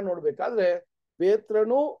ವಚನ ನೋಡ್ಬೇಕಾದ್ರೆ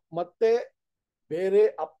ಪೇತ್ರನು ಮತ್ತೆ ಬೇರೆ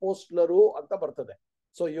ಅಪೋಸ್ಟ್ಲರು ಅಂತ ಬರ್ತದೆ.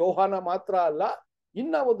 ಸೊ ಯೋಹಾನ ಮಾತ್ರ ಅಲ್ಲ,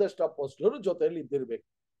 ಇನ್ನ ಒಂದಷ್ಟು ಅಪೋಸ್ಟ್ಲರು ಜೊತೆಯಲ್ಲಿ ಇದ್ದಿರ್ಬೇಕು.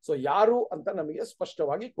 ಸೊ ಯಾರು ಅಂತ ನಮಗೆ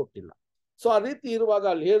ಸ್ಪಷ್ಟವಾಗಿ ಕೊಟ್ಟಿಲ್ಲ. ಸೊ ಆ ರೀತಿ ಇರುವಾಗ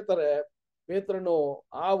ಅಲ್ಲಿ ಹೇಳ್ತಾರೆ, ಪೇತ್ರನು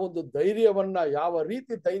ಆ ಒಂದು ಧೈರ್ಯವನ್ನ, ಯಾವ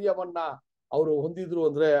ರೀತಿ ಧೈರ್ಯವನ್ನ ಅವರು ಹೊಂದಿದ್ರು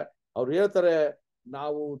ಅಂದ್ರೆ ಅವ್ರು ಹೇಳ್ತಾರೆ,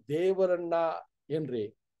 ನಾವು ದೇವರನ್ನ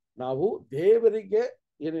ನಾವು ದೇವರಿಗೆ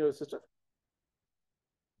ಸಿಸ್ಟರ್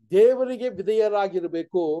ದೇವರಿಗೆ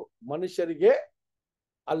ವಿಧೇಯರಾಗಿರ್ಬೇಕು, ಮನುಷ್ಯರಿಗೆ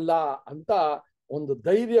ಅಲ್ಲ ಅಂತ ಒಂದು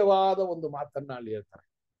ಧೈರ್ಯವಾದ ಒಂದು ಮಾತನ್ನ ಅಲ್ಲಿ ಹೇಳ್ತಾರೆ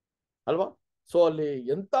ಅಲ್ವಾ. ಸೊ ಅಲ್ಲಿ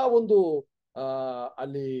ಎಂತ ಒಂದು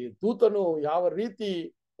ಅಲ್ಲಿ ದೂತನು ಯಾವ ರೀತಿ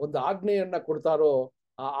ಒಂದು ಆಜ್ಞೆಯನ್ನ ಕೊಡ್ತಾರೋ,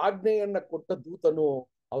 ಆ ಆಜ್ಞೆಯನ್ನ ಕೊಟ್ಟ ದೂತನು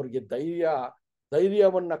ಅವ್ರಿಗೆ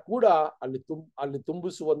ಧೈರ್ಯವನ್ನ ಕೂಡ ಅಲ್ಲಿ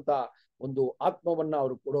ತುಂಬಿಸುವಂತ ಒಂದು ಆತ್ಮವನ್ನ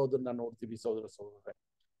ಅವ್ರು ಕೊಡೋದನ್ನ ನೋಡ್ತೀವಿ ಸಹೋದರರೇ.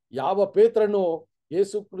 ಯಾವ ಪೇತ್ರನು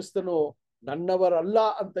ಯೇಸು ಕ್ರಿಸ್ತನು ನನ್ನವರಲ್ಲ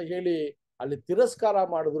ಅಂತ ಹೇಳಿ ಅಲ್ಲಿ ತಿರಸ್ಕಾರ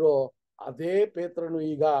ಮಾಡಿದ್ರು, ಅದೇ ಪೇತ್ರನು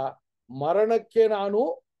ಈಗ ಮರಣಕ್ಕೆ ನಾನು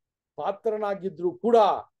ಪಾತ್ರನಾಗಿದ್ರು ಕೂಡ,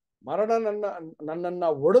 ನನ್ನನ್ನ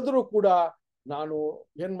ಒಡೆದ್ರು ಕೂಡ ನಾನು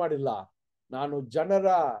ಏನ್ ಮಾಡಿಲ್ಲ, ನಾನು ಜನರ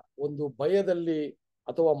ಒಂದು ಭಯದಲ್ಲಿ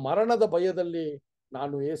ಅಥವಾ ಮರಣದ ಭಯದಲ್ಲಿ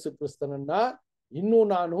ನಾನು ಯೇಸು ಕ್ರಿಸ್ತನನ್ನ ಇನ್ನೂ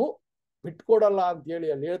ನಾನು ಬಿಟ್ಕೊಡಲ್ಲ ಅಂತ ಹೇಳಿ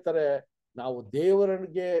ಅಲ್ಲಿ ಹೇಳ್ತಾರೆ. ನಾವು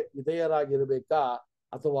ದೇವರಿಗೆ ವಿಧೇಯರಾಗಿರ್ಬೇಕಾ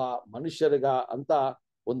ಅಥವಾ ಮನುಷ್ಯರಿಗ ಅಂತ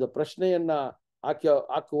ಒಂದು ಪ್ರಶ್ನೆಯನ್ನ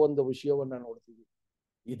ಹಾಕುವ ಒಂದು ವಿಷಯವನ್ನ ನೋಡ್ತೀವಿ.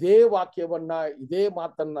 ಇದೇ ವಾಕ್ಯವನ್ನ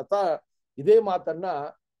ಇದೇ ಮಾತನ್ನ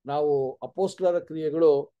ನಾವು ಅಪೊಸ್ತಲರ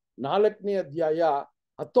ಕ್ರಿಯೆಗಳು 4ನೇ ಅಧ್ಯಾಯ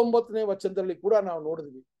 19ನೇ ವಚನದಲ್ಲಿ ಕೂಡ ನಾವು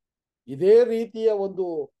ನೋಡಿದ್ವಿ. ಇದೇ ರೀತಿಯ ಒಂದು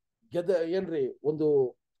ಒಂದು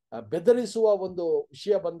ಬೆದರಿಸುವ ಒಂದು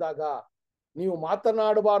ವಿಷಯ ಬಂದಾಗ, ನೀವು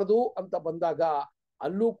ಮಾತನಾಡಬಾರದು ಅಂತ ಬಂದಾಗ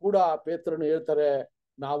ಅಲ್ಲೂ ಕೂಡ ಪೇತ್ರನು ಹೇಳ್ತಾರೆ,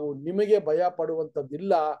 ನಾವು ನಿಮಗೆ ಭಯ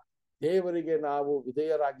ಪಡುವಂಥದ್ದಿಲ್ಲ, ದೇವರಿಗೆ ನಾವು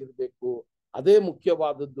ವಿಧೇಯರಾಗಿರ್ಬೇಕು, ಅದೇ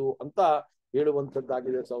ಮುಖ್ಯವಾದದ್ದು ಅಂತ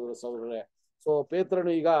ಹೇಳುವಂಥದ್ದಾಗಿದೆ ಸಹೋದರರೇ. ಸೊ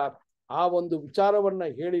ಪೇತ್ರನು ಈಗ ಆ ಒಂದು ವಿಚಾರವನ್ನ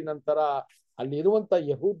ಹೇಳಿ ನಂತರ ಅಲ್ಲಿರುವಂತ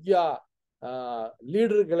ಯಹೂದ್ಯ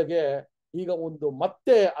ಲೀಡರ್ಗಳಿಗೆ ಈಗ ಒಂದು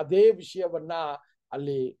ಮತ್ತೆ ಅದೇ ವಿಷಯವನ್ನ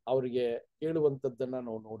ಅಲ್ಲಿ ಅವರಿಗೆ ಹೇಳುವಂಥದ್ದನ್ನ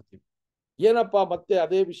ನಾವು ನೋಡ್ತೀವಿ. ಏನಪ್ಪ ಮತ್ತೆ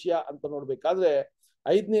ಅದೇ ವಿಷಯ ಅಂತ ನೋಡ್ಬೇಕಾದ್ರೆ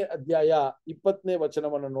 5ನೇ ಅಧ್ಯಾಯ 20ನೇ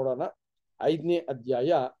ವಚನವನ್ನ ನೋಡೋಣ. 5ನೇ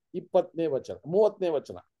ಅಧ್ಯಾಯ 20ನೇ ವಚನ 30ನೇ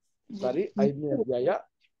ವಚನ 5ನೇ ಅಧ್ಯಾಯ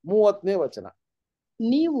 30ನೇ ವಚನ.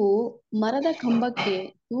 ನೀವು ಮರದ ಕಂಬಕ್ಕೆ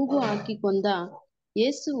ತೂಗು ಹಾಕಿ ಕೊಂದ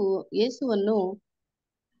ಯೇಸುವನ್ನು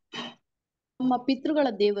ನಮ್ಮ ಪಿತೃಗಳ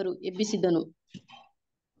ದೇವರು ಎಬ್ಬಿಸಿದನು.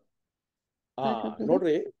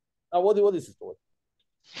 ನೋಡ್ರಿ,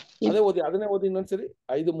 ಅದನ್ನೇ ಓದಿ ಇನ್ನೊಂದ್ಸರಿ.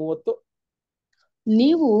 5:30.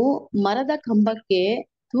 ನೀವು ಮರದ ಕಂಬಕ್ಕೆ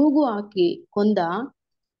ತೂಗು ಹಾಕಿ ಕೊಂದ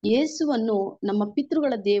ಯೇಸುವನ್ನು ನಮ್ಮ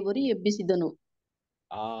ಪಿತೃಗಳ ದೇವರು ಎಬ್ಬಿಸಿದನು.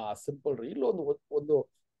 ಸಿಂಪಲ್ ರೀ. ಇಲ್ಲೊಂದು ಒಂದು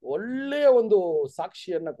ಒಳ್ಳೆಯ ಒಂದು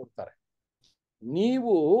ಸಾಕ್ಷಿಯನ್ನ ಕೊಡ್ತಾರೆ.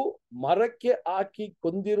 ನೀವು ಮರಕ್ಕೆ ಹಾಕಿ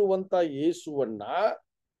ಕೊಂದಿರುವಂತ ಯೇಸುವನ್ನ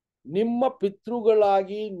ನಿಮ್ಮ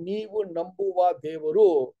ಪಿತೃಗಳಾಗಿ ನೀವು ನಂಬುವ ದೇವರು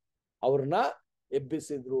ಅವ್ರನ್ನ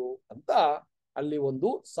ಎಬ್ಬಿಸಿದ್ರು ಅಂತ ಅಲ್ಲಿ ಒಂದು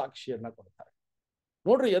ಸಾಕ್ಷಿಯನ್ನ ಕೊಡ್ತಾರೆ.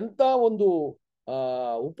 ನೋಡ್ರಿ, ಎಂತ ಒಂದು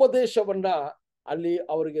ಉಪದೇಶವನ್ನ ಅಲ್ಲಿ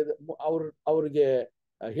ಅವ್ರಿಗೆ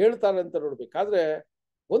ಹೇಳ್ತಾರೆ ಅಂತ ನೋಡ್ಬೇಕಾದ್ರೆ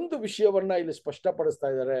ಒಂದು ವಿಷಯವನ್ನ ಇಲ್ಲಿ ಸ್ಪಷ್ಟಪಡಿಸ್ತಾ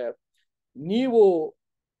ಇದ್ದಾರೆ. ನೀವು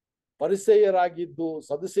ಪರಿಸೇಯರಾಗಿದ್ದು,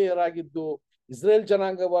 ಸದುಸೇಯರಾಗಿದ್ದು, ಇಸ್ರೇಲ್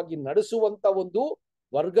ಜನಾಂಗವಾಗಿ ನಡೆಸುವಂತ ಒಂದು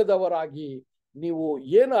ವರ್ಗದವರಾಗಿ ನೀವು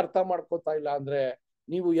ಏನು ಅರ್ಥ ಮಾಡ್ಕೋತಾ ಇಲ್ಲ ಅಂದ್ರೆ,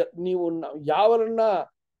 ನೀವು ಯಾವರನ್ನ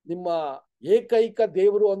ನಿಮ್ಮ ಏಕೈಕ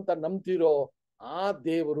ದೇವರು ಅಂತ ನಂಬ್ತಿರೋ ಆ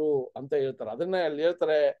ದೇವರು ಅಂತ ಹೇಳ್ತಾರೆ. ಅದನ್ನ ಅಲ್ಲಿ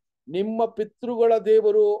ಹೇಳ್ತಾರೆ, ನಿಮ್ಮ ಪಿತೃಗಳ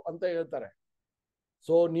ದೇವರು ಅಂತ ಹೇಳ್ತಾರೆ.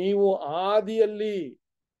 ಸೊ ನೀವು ಆದಿಯಲ್ಲಿ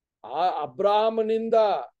ಅಬ್ರಾಹ್ಮನಿಂದ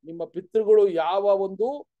ನಿಮ್ಮ ಪಿತೃಗಳು ಯಾವ ಒಂದು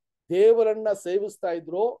ದೇವರನ್ನ ಸೇವಿಸ್ತಾ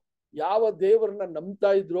ಇದ್ರು, ಯಾವ ದೇವರನ್ನ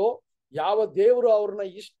ನಂಬ್ತಾ ಇದ್ರು, ಯಾವ ದೇವರು ಅವ್ರನ್ನ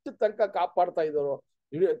ಇಷ್ಟು ತನಕ ಕಾಪಾಡ್ತಾ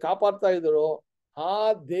ಇದ್ರು ಆ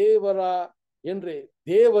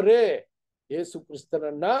ದೇವರೇ ಯೇಸು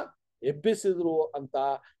ಕ್ರಿಸ್ತನನ್ನ ಎಬ್ಬಿಸಿದ್ರು ಅಂತ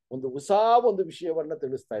ಒಂದು ಹೊಸ ಒಂದು ವಿಷಯವನ್ನ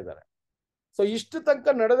ತಿಳಿಸ್ತಾ ಇದ್ದಾರೆ. ಸೊ ಇಷ್ಟು ತನಕ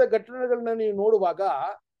ನಡೆದ ಘಟನೆಗಳನ್ನ ನೀವು ನೋಡುವಾಗ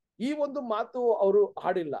ಈ ಒಂದು ಮಾತು ಅವರು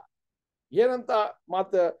ಹಾಡಿಲ್ಲ.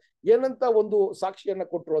 ಏನಂತ ಒಂದು ಸಾಕ್ಷಿಯನ್ನ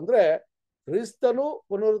ಕೊಟ್ರು ಅಂದ್ರೆ, ಕ್ರಿಸ್ತನು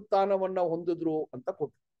ಪುನರುತ್ಥಾನವನ್ನ ಹೊಂದಿದ್ರು ಅಂತ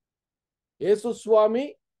ಕೊಟ್ರು. ಯೇಸು ಸ್ವಾಮಿ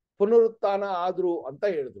ಪುನರುತ್ಥಾನ ಆದ್ರು ಅಂತ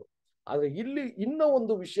ಹೇಳಿದ್ರು. ಆದ್ರೆ ಇಲ್ಲಿ ಇನ್ನೂ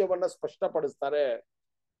ಒಂದು ವಿಷಯವನ್ನ ಸ್ಪಷ್ಟಪಡಿಸ್ತಾರೆ.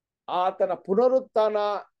 ಆತನ ಪುನರುತ್ಥಾನ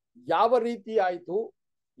ಯಾವ ರೀತಿ ಆಯ್ತು,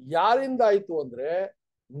 ಯಾರಿಂದ ಆಯ್ತು ಅಂದ್ರೆ,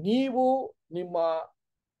 ನೀವು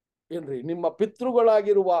ನಿಮ್ಮ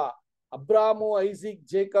ಪಿತೃಗಳಾಗಿರುವ ಅಬ್ರಾಮು, ಐಸಿಕ್,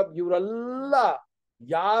 ಜೇಕಬ್ ಇವರೆಲ್ಲ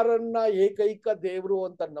ಯಾರನ್ನ ಏಕೈಕ ದೇವರು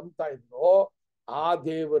ಅಂತ ನಂಬ್ತಾ ಇದ್ರೋ ಆ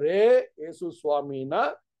ದೇವರೇ ಯೇಸು ಸ್ವಾಮಿನ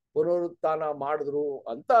ಪುನರುತ್ಥಾನ ಮಾಡಿದ್ರು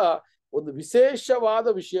ಅಂತ ಒಂದು ವಿಶೇಷವಾದ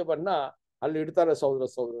ವಿಷಯವನ್ನ ಅಲ್ಲಿ ಇಡ್ತಾರೆ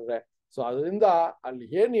ಸಹೋದರರೇ. ಸೊ ಅದರಿಂದ ಅಲ್ಲಿ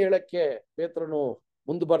ಏನ್ ಹೇಳಕ್ಕೆ ಪೇತ್ರನು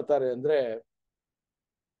ಮುಂದೆ ಬರ್ತಾರೆ ಅಂದ್ರೆ,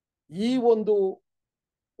 ಈ ಒಂದು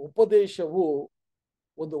ಉಪದೇಶವು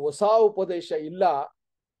ಒಂದು ಹೊಸ ಉಪದೇಶ ಇಲ್ಲ.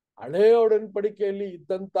 ಹಳೆಯ ಒಡன்பಡಿಕೆಯಲ್ಲಿ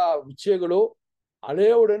ಇದ್ದಂತ ವಿಷಯಗಳು,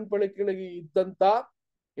 ಹಳೆಯ ಒಡன்பಡಿಕೆಯಲ್ಲಿ ಇದ್ದಂತ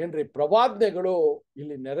ಪ್ರವಾದನೆಗಳು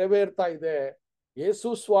ಇಲ್ಲಿ ನೆರವೇರ್ತಾ ಇದೆ. ಯೇಸು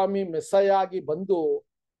ಸ್ವಾಮಿ ಮೆಸ್ಸಯಾಗಿ ಬಂದು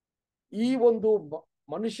ಈ ಒಂದು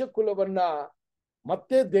ಮನುಷ್ಯ ಕುಲವನ್ನ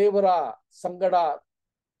ಮತ್ತೆ ದೇವರ ಸಂಗಡ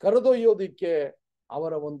ಕರೆದೊಯ್ಯೋದಿಕ್ಕೆ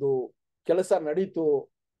ಅವರ ಒಂದು ಕೆಲಸ ನಡೀತು.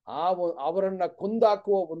 ಅವರನ್ನ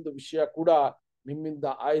ಕೊಂದಾಕುವ ಒಂದು ವಿಷಯ ಕೂಡ ನಿಮ್ಮಿಂದ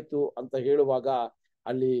ಆಯ್ತು ಅಂತ ಹೇಳುವಾಗ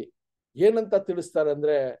ಅಲ್ಲಿ ಏನಂತ ತಿಳಿಸ್ತಾರೆ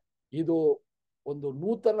ಅಂದ್ರೆ, ಇದು ಒಂದು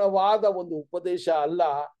ನೂತನವಾದ ಒಂದು ಉಪದೇಶ ಅಲ್ಲ,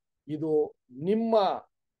 ಇದು ನಿಮ್ಮ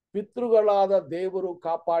ಪಿತೃಗಳಾದ ದೇವರು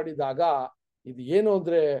ಕಾಪಾಡಿದಾಗ ಇದು ಏನು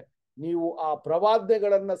ಅಂದ್ರೆ, ನೀವು ಆ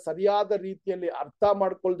ಪ್ರವಾದನೆಗಳನ್ನ ಸರಿಯಾದ ರೀತಿಯಲ್ಲಿ ಅರ್ಥ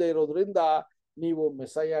ಮಾಡ್ಕೊಳ್ದೆ ಇರೋದ್ರಿಂದ ನೀವು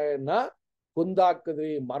ಮೆಸಯನ್ನ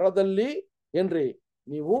ಕೊಂದಾಕಿದ್ರಿ, ಮರದಲ್ಲಿ ಏನ್ರಿ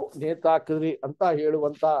ನೀವು ನೇತಾಕಿದ್ರಿ ಅಂತ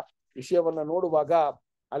ಹೇಳುವಂತ ವಿಷಯವನ್ನ ನೋಡುವಾಗ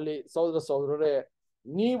ಅಲ್ಲಿ ಸಹೋದರರೇ,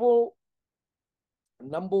 ನೀವು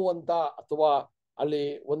ನಂಬುವಂತ ಅಥವಾ ಅಲ್ಲಿ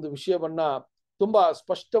ಒಂದು ವಿಷಯವನ್ನ ತುಂಬಾ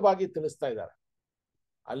ಸ್ಪಷ್ಟವಾಗಿ ತಿಳಿಸ್ತಾ ಇದ್ದಾರೆ.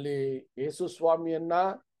 ಅಲ್ಲಿ ಯೇಸು ಸ್ವಾಮಿಯನ್ನ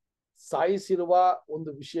ಸಾಯಿಸಿರುವ ಒಂದು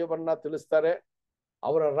ವಿಷಯವನ್ನ ತಿಳಿಸ್ತಾರೆ.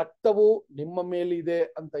 ಅವರ ರಕ್ತವು ನಿಮ್ಮ ಮೇಲಿದೆ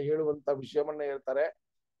ಅಂತ ಹೇಳುವಂತ ವಿಷಯವನ್ನ ಹೇಳ್ತಾರೆ.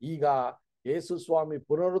 ಈಗ ಯೇಸು ಸ್ವಾಮಿ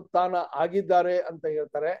ಪುನರುತ್ಥಾನ ಆಗಿದ್ದಾರೆ ಅಂತ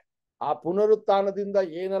ಹೇಳ್ತಾರೆ. ಆ ಪುನರುತ್ಥಾನದಿಂದ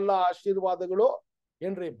ಏನೆಲ್ಲ ಆಶೀರ್ವಾದಗಳು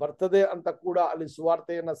ಏನ್ರಿ ಬರ್ತದೆ ಅಂತ ಕೂಡ ಅಲ್ಲಿ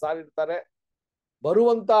ಸುವಾರ್ತೆಯನ್ನ ಸಾರಿರ್ತಾರೆ.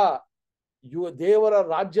 ಬರುವಂತ ದೇವರ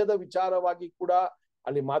ರಾಜ್ಯದ ವಿಚಾರವಾಗಿ ಕೂಡ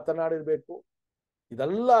ಅಲ್ಲಿ ಮಾತನಾಡಿರ್ಬೇಕು.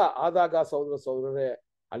 ಇದೆಲ್ಲ ಆದಾಗ ಸಹೋದರರೇ,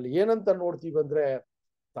 ಅಲ್ಲಿ ಏನಂತ ನೋಡ್ತೀವಿ ಅಂದ್ರೆ,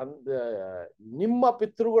 ನಿಮ್ಮ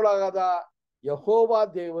ಪಿತೃಗಳಾದ ಯೆಹೋವ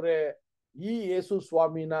ದೇವರೇ ಈ ಯೇಸು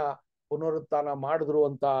ಸ್ವಾಮಿನ ಪುನರುತ್ಥಾನ ಮಾಡಿದ್ರು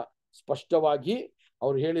ಅಂತ ಸ್ಪಷ್ಟವಾಗಿ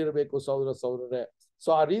ಅವ್ರು ಹೇಳಿರ್ಬೇಕು ಸಹೋದರರೇ. ಸೊ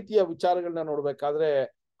ಆ ರೀತಿಯ ವಿಚಾರಗಳನ್ನ ನೋಡ್ಬೇಕಾದ್ರೆ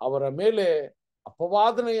ಅವರ ಮೇಲೆ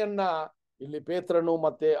ಅಪವಾದನೆಯನ್ನ ಇಲ್ಲಿ ಪೇತ್ರನು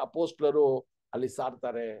ಮತ್ತೆ ಅಪೋಸ್ಟ್ಲರು ಅಲ್ಲಿ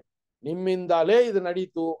ಸಾರ್ತಾರೆ. ನಿಮ್ಮಿಂದಲೇ ಇದು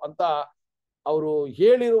ನಡೀತು ಅಂತ ಅವರು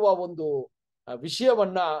ಹೇಳಿರುವ ಒಂದು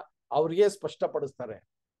ವಿಷಯವನ್ನ ಅವ್ರಿಗೆ ಸ್ಪಷ್ಟಪಡಿಸ್ತಾರೆ.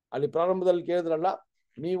 ಅಲ್ಲಿ ಪ್ರಾರಂಭದಲ್ಲಿ ಕೇಳಿದ್ರಲ್ಲ,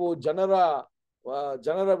 ನೀವು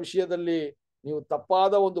ಜನರ ವಿಷಯದಲ್ಲಿ ನೀವು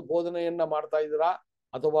ತಪ್ಪಾದ ಒಂದು ಬೋಧನೆಯನ್ನ ಮಾಡ್ತಾ ಇದ್ದೀರಾ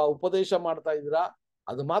ಅಥವಾ ಉಪದೇಶ ಮಾಡ್ತಾ ಇದ್ದೀರಾ.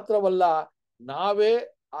 ಅದು ಮಾತ್ರವಲ್ಲ, ನಾವೇ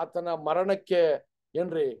ಆತನ ಮರಣಕ್ಕೆ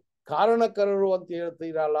ಏನ್ರಿ ಕಾರಣಕರ್ತರು ಅಂತ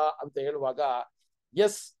ಹೇಳ್ತೀರಲ್ಲ ಅಂತ ಹೇಳುವಾಗ,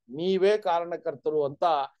 ಎಸ್, ನೀವೇ ಕಾರಣಕರ್ತರು ಅಂತ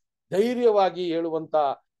ಧೈರ್ಯವಾಗಿ ಹೇಳುವಂತ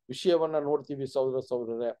ವಿಷಯವನ್ನ ನೋಡ್ತೀವಿ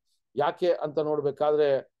ಸಹೋದರರೇ. ಯಾಕೆ ಅಂತ ನೋಡ್ಬೇಕಾದ್ರೆ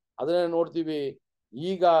ಅದನ್ನೇ ನೋಡ್ತೀವಿ.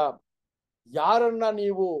 ಈಗ ಯಾರನ್ನ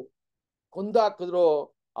ನೀವು ಕೊಂದಾಕಿದ್ರೋ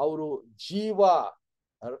ಅವರು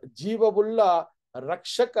ಜೀವವುಳ್ಳ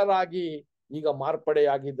ರಕ್ಷಕರಾಗಿ ಈಗ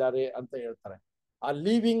ಮಾರ್ಪಡೆಯಾಗಿದ್ದಾರೆ ಅಂತ ಹೇಳ್ತಾರೆ. ಆ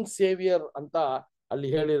ಲಿವಿಂಗ್ ಸೇವಿಯರ್ ಅಂತ ಅಲ್ಲಿ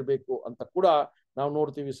ಹೇಳಿರ್ಬೇಕು ಅಂತ ಕೂಡ ನಾವು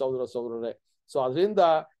ನೋಡ್ತೀವಿ ಸಹೋದರರೇ. ಸೊ ಅದರಿಂದ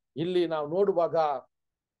ಇಲ್ಲಿ ನಾವು ನೋಡುವಾಗ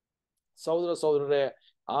ಸಹೋದರರೇ,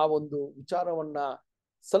 ಆ ಒಂದು ವಿಚಾರವನ್ನ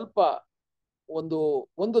ಸ್ವಲ್ಪ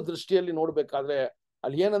ಒಂದು ದೃಷ್ಟಿಯಲ್ಲಿ ನೋಡ್ಬೇಕಾದ್ರೆ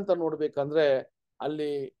ಅಲ್ಲಿ ಏನಂತ ನೋಡ್ಬೇಕಂದ್ರೆ,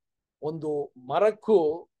 ಅಲ್ಲಿ ಒಂದು ಮರಕ್ಕೂ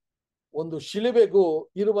ಒಂದು ಶಿಲುಬೆಗೂ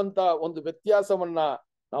ಇರುವಂತ ಒಂದು ವ್ಯತ್ಯಾಸವನ್ನ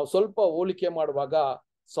ನಾವು ಸ್ವಲ್ಪ ಹೋಲಿಕೆ ಮಾಡುವಾಗ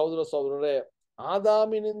ಸಹೋದರರೇ,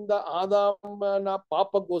 ಆದಾಮನ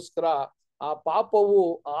ಪಾಪಗೋಸ್ಕರ ಆ ಪಾಪವು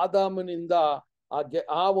ಆದಾಮನಿಂದ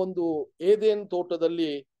ಆ ಒಂದು ಏದೇನ್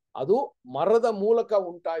ತೋಟದಲ್ಲಿ ಅದು ಮರದ ಮೂಲಕ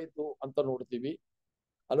ಉಂಟಾಯಿತು ಅಂತ ನೋಡ್ತೀವಿ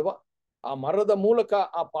ಅಲ್ವಾ. ಆ ಮರದ ಮೂಲಕ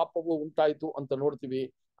ಆ ಪಾಪವು ಉಂಟಾಯಿತು ಅಂತ ನೋಡ್ತೀವಿ.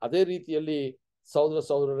 ಅದೇ ರೀತಿಯಲ್ಲಿ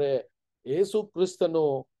ಸಹೋದರರೇ, ಯೇಸು ಕ್ರಿಸ್ತನು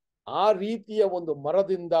ಆ ರೀತಿಯ ಒಂದು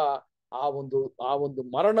ಮರದಿಂದ ಆ ಒಂದು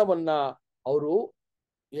ಮರಣವನ್ನ ಅವರು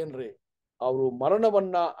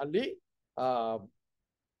ಮರಣವನ್ನ ಅಲ್ಲಿ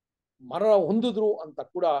ಮರಣ ಹೊಂದಿದ್ರು ಅಂತ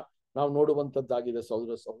ಕೂಡ ನಾವು ನೋಡುವಂತದ್ದಾಗಿದೆ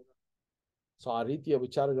ಸಹೋದರ. ಸೊ ಆ ರೀತಿಯ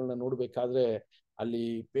ವಿಚಾರಗಳನ್ನ ನೋಡ್ಬೇಕಾದ್ರೆ ಅಲ್ಲಿ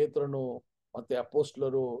ಪೇತ್ರನು ಮತ್ತೆ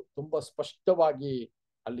ಅಪೋಸ್ಟ್ಲರು ತುಂಬಾ ಸ್ಪಷ್ಟವಾಗಿ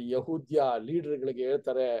ಅಲ್ಲಿ ಯಹೂದ್ಯ ಲೀಡರ್ಗಳಿಗೆ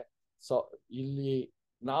ಹೇಳ್ತಾರೆ, ಇಲ್ಲಿ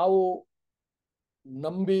ನಾವು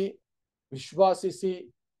ನಂಬಿ ವಿಶ್ವಾಸಿಸಿ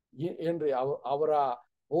ಅವರ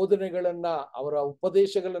ಬೋಧನೆಗಳನ್ನ ಅವರ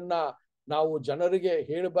ಉಪದೇಶಗಳನ್ನ ನಾವು ಜನರಿಗೆ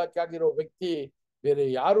ಹೇಳಬೇಕಾಗಿರೋ ವ್ಯಕ್ತಿ ಬೇರೆ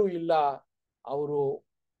ಯಾರೂ ಇಲ್ಲ. ಅವರು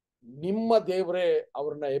ನಿಮ್ಮ ದೇವರೇ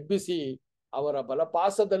ಅವ್ರನ್ನ ಎಬ್ಬಿಸಿ ಅವರ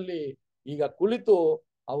ಬಲಪಾಸದಲ್ಲಿ ಈಗ ಕುಳಿತು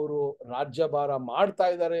ಅವರು ರಾಜ್ಯಭಾರ ಮಾಡ್ತಾ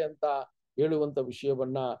ಇದ್ದಾರೆ ಅಂತ ಹೇಳುವಂತ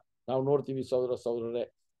ವಿಷಯವನ್ನ ನಾವು ನೋಡ್ತೀವಿ ಸಹೋದರರೇ.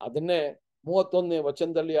 ಅದನ್ನೇ 31ನೇ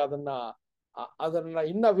ವಚನದಲ್ಲಿ ಅದನ್ನ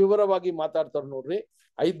ಇನ್ನ ವಿವರವಾಗಿ ಮಾತಾಡ್ತಾರೆ ನೋಡ್ರಿ.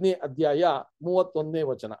 5ನೇ ಅಧ್ಯಾಯ 31ನೇ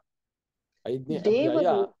ವಚನ. 5ನೇ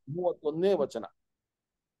ಅಧ್ಯಾಯ 31ನೇ ವಚನ.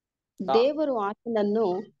 ದೇವರು ಆತನನ್ನು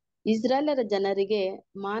ಇಸ್ರಾಯೇಲರ ಜನರಿಗೆ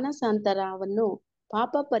ಮಾನಸಾಂತರವನ್ನು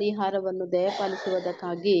ಪಾಪ ಪರಿಹಾರವನ್ನು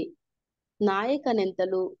ದಯಪಾಲಿಸುವುದಕ್ಕಾಗಿ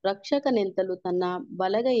ನಾಯಕನೆಂತಲೂ ರಕ್ಷಕನೆಂತಲೂ ತನ್ನ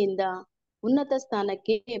ಬಲಗೈಯಿಂದ ಉನ್ನತ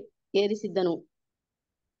ಸ್ಥಾನಕ್ಕೆ ಏರಿಸಿದ್ದನು.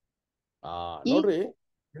 ನೋಡ್ರಿ,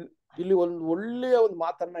 ಇಲ್ಲಿ ಒಂದು ಒಳ್ಳೆಯ ಒಂದು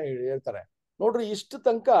ಮಾತನ್ನ ಹೇಳ್ತಾರೆ ನೋಡ್ರಿ. ಇಷ್ಟು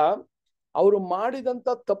ತನಕ ಅವರು ಮಾಡಿದಂತ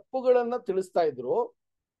ತಪ್ಪುಗಳನ್ನ ತಿಳಿಸ್ತಾ ಇದ್ರು,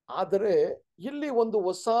 ಆದರೆ ಇಲ್ಲಿ ಒಂದು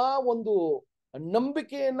ಹೊಸ ಒಂದು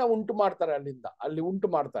ನಂಬಿಕೆಯನ್ನ ಉಂಟು ಮಾಡ್ತಾರೆ. ಅಲ್ಲಿ ಉಂಟು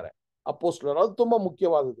ಮಾಡ್ತಾರೆ ಅಪೋಸ್ಟಲರು. ಅದು ತುಂಬಾ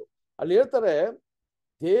ಮುಖ್ಯವಾದದ್ದು. ಅಲ್ಲಿ ಹೇಳ್ತಾರೆ,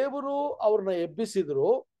 ದೇವರು ಅವ್ರನ್ನ ಎಬ್ಬಿಸಿದ್ರು,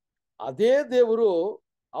 ಅದೇ ದೇವರು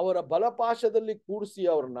ಅವರ ಬಲಪಾಶದಲ್ಲಿ ಕೂಡಿಸಿ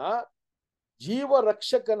ಅವ್ರನ್ನ ಜೀವ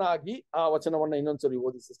ರಕ್ಷಕನಾಗಿ, ಆ ವಚನವನ್ನ ಇನ್ನೊಂದ್ಸರಿ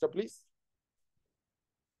ಓದಿ ಸಿಸ್ಟರ್ ಪ್ಲೀಸ್.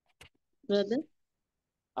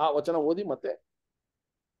 ಆ ವಚನ ಓದಿ ಮತ್ತೆ.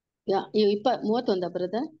 31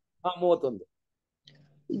 ಬ್ರದರ್. 31.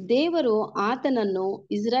 ದೇವರು ಆತನನ್ನು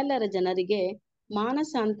ಇಸ್ರಾಯೇಲರ ಜನರಿಗೆ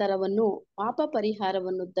ಮಾನಸಾಂತರವನ್ನು ಪಾಪ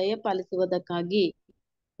ಪರಿಹಾರವನ್ನು ದಯಪಾಲಿಸುವುದಕ್ಕಾಗಿ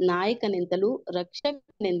ನಾಯಕನೆಂತಲೂ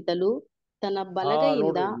ರಕ್ಷಕನೆಂತಲೂ ತನ್ನ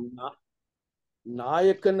ಬಲಗೈಯಿಂದ ನೋಡ್ರಿ,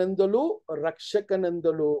 ನಾಯಕನೆಂದಲೂ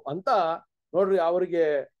ರಕ್ಷಕನೆಂದಲೂ ಅಂತ ನೋಡ್ರಿ. ಅವರಿಗೆ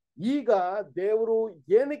ಈಗ ದೇವರು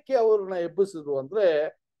ಏನಕ್ಕೆ ಅವ್ರನ್ನ ಎಬ್ಬಿಸಿದ್ರು ಅಂದ್ರೆ,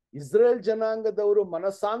 ಇಸ್ರೇಲ್ ಜನಾಂಗದವರು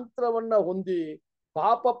ಮನಸಾಂತರವನ್ನ ಹೊಂದಿ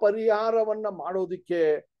ಪಾಪ ಪರಿಹಾರವನ್ನ ಮಾಡೋದಿಕ್ಕೆ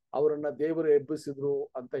ಅವರನ್ನ ದೇವರು ಎಬ್ಬಿಸಿದ್ರು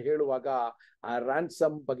ಅಂತ ಹೇಳುವಾಗ ಆ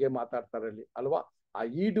ರ್ಯಾನ್ಸಮ್ ಬಗ್ಗೆ ಮಾತಾಡ್ತಾರೆ ಅಲ್ಲಿ ಅಲ್ವಾ, ಆ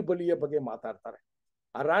ಈಡು ಬಲಿಯ ಬಗ್ಗೆ ಮಾತಾಡ್ತಾರೆ.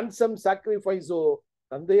 ಆ ರ್ಯಾನ್ಸಮ್ ಸ್ಯಾಕ್ರಿಫೈಸು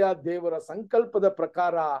ತಂದೆಯ ದೇವರ ಸಂಕಲ್ಪದ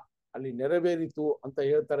ಪ್ರಕಾರ ಅಲ್ಲಿ ನೆರವೇರಿತು ಅಂತ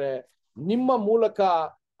ಹೇಳ್ತಾರೆ. ನಿಮ್ಮ ಮೂಲಕ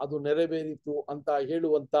ಅದು ನೆರವೇರಿತು ಅಂತ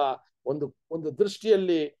ಹೇಳುವಂತ ಒಂದು ಒಂದು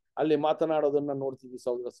ದೃಷ್ಟಿಯಲ್ಲಿ ಅಲ್ಲಿ ಮಾತನಾಡೋದನ್ನ ನೋಡ್ತೀವಿ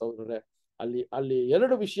ಸಹೋದರರೇ. ಅಲ್ಲಿ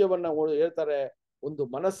ಎರಡು ವಿಷಯವನ್ನ ಹೇಳ್ತಾರೆ. ಒಂದು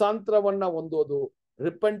ಮನಸಾಂತರವನ್ನ ಹೊಂದೋದು,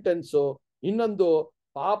 ರಿಪೆಂಟೆನ್ಸು, ಇನ್ನೊಂದು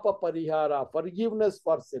ಪಾಪ ಪರಿಹಾರ, ಫರ್ಗಿವ್ನೆಸ್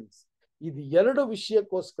ಫಾರ್ ಸಿನ್ಸ್. ಇದು ಎರಡು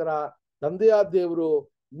ವಿಷಯಕ್ಕೋಸ್ಕರ ತಂದೆಯ ದೇವರು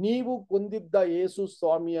ನೀವು ಕೊಂದಿದ್ದ ಯೇಸು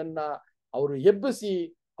ಸ್ವಾಮಿಯನ್ನ ಅವರು ಎಬ್ಬಿಸಿ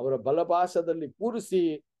ಅವರ ಬಲಭಾಷದಲ್ಲಿ ಕೂರಿಸಿ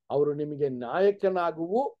ಅವರು ನಿಮಗೆ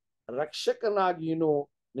ನಾಯಕನಾಗುವು ರಕ್ಷಕನಾಗಿಯೂ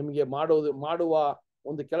ನಿಮಗೆ ಮಾಡುವ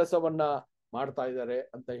ಒಂದು ಕೆಲಸವನ್ನ ಮಾಡ್ತಾ ಇದ್ದಾರೆ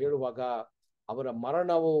ಅಂತ ಹೇಳುವಾಗ, ಅವರ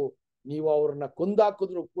ಮರಣವು ನೀವು ಅವ್ರನ್ನ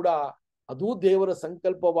ಕೊಂದಾಕಿದ್ರು ಕೂಡ ಅದೂ ದೇವರ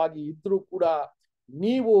ಸಂಕಲ್ಪವಾಗಿ ಇದ್ರೂ ಕೂಡ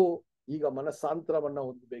ನೀವು ಈಗ ಮನಸ್ಸಾಂತರವನ್ನ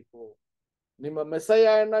ಹೊಂದಬೇಕು. ನಿಮ್ಮ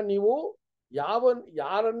ಮೆಸಯನ್ನ ನೀವು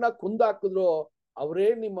ಯಾರನ್ನ ಕೊಂದಾಕಿದ್ರೋ ಅವರೇ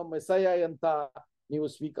ನಿಮ್ಮ ಮೆಸಯ ಅಂತ ನೀವು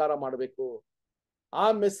ಸ್ವೀಕಾರ ಮಾಡಬೇಕು. ಆ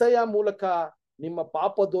ಮೆಸಯ ಮೂಲಕ ನಿಮ್ಮ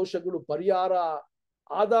ಪಾಪ ದೋಷಗಳು ಪರಿಹಾರ,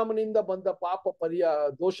 ಆದಾಮನಿಂದ ಬಂದ ಪಾಪ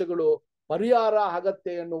ದೋಷಗಳು ಪರಿಹಾರ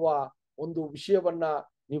ಆಗತ್ತೆ ಎನ್ನುವ ಒಂದು ವಿಷಯವನ್ನ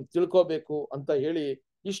ನೀವು ತಿಳ್ಕೋಬೇಕು ಅಂತ ಹೇಳಿ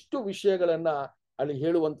ಇಷ್ಟು ವಿಷಯಗಳನ್ನ ಅಲ್ಲಿ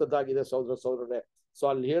ಹೇಳುವಂತದ್ದಾಗಿದೆ ಸಹೋದರರೇ. ಸೊ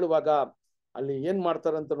ಅಲ್ಲಿ ಹೇಳುವಾಗ ಅಲ್ಲಿ ಏನ್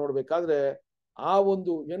ಮಾಡ್ತಾರಂತ ನೋಡ್ಬೇಕಾದ್ರೆ, ಆ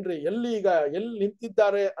ಒಂದು ಏನ್ರಿ ಎಲ್ಲಿ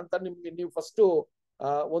ನಿಂತಿದ್ದಾರೆ ಅಂತ ನಿಮ್ಗೆ ನೀವು ಫಸ್ಟ್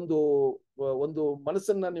ಒಂದು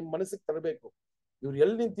ಮನಸ್ಸನ್ನ ನಿಮ್ ಮನಸ್ಸಿಗೆ ತರಬೇಕು. ಇವ್ರು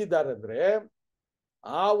ಎಲ್ಲಿ ನಿಂತಿದ್ದಾರೆ ಅಂದ್ರೆ,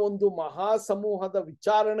 ಆ ಒಂದು ಮಹಾ ಸಮೂಹದ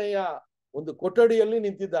ವಿಚಾರಣೆಯ ಒಂದು ಕೊಠಡಿಯಲ್ಲಿ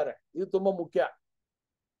ನಿಂತಿದ್ದಾರೆ. ಇದು ತುಂಬಾ ಮುಖ್ಯ.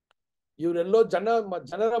 ಇವರೆಲ್ಲೋ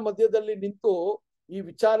ಜನರ ಮಧ್ಯದಲ್ಲಿ ನಿಂತು ಈ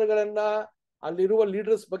ವಿಚಾರಗಳನ್ನ ಅಲ್ಲಿರುವ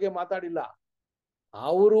ಲೀಡರ್ಸ್ ಬಗ್ಗೆ ಮಾತಾಡಿಲ್ಲ.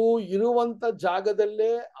 ಅವರು ಇರುವಂತ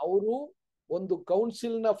ಜಾಗದಲ್ಲೇ ಅವರು ಒಂದು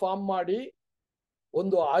ಕೌನ್ಸಿಲ್ ನ ಫಾರ್ಮ್ ಮಾಡಿ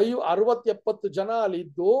ಒಂದು 60-70 ಜನ ಅಲ್ಲಿ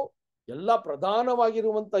ಇದ್ದು, ಎಲ್ಲ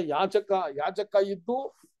ಪ್ರಧಾನವಾಗಿರುವಂತ ಯಾಜಕ ಇದ್ದು,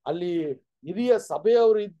 ಅಲ್ಲಿ ಹಿರಿಯ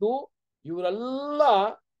ಸಭೆಯವರು ಇದ್ದು, ಇವರೆಲ್ಲ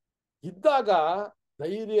ಇದ್ದಾಗ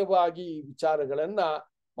ಧೈರ್ಯವಾಗಿ ವಿಚಾರಗಳನ್ನ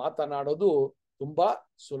ಮಾತನಾಡೋದು ತುಂಬಾ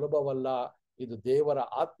ಸುಲಭವಲ್ಲ. ಇದು ದೇವರ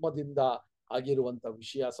ಆತ್ಮದಿಂದ ಆಗಿರುವಂತ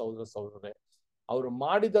ವಿಷಯ ಸಹೋದರರೇ. ಅವರು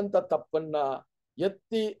ಮಾಡಿದಂತ ತಪ್ಪನ್ನ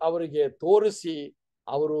ಎತ್ತಿ ಅವರಿಗೆ ತೋರಿಸಿ,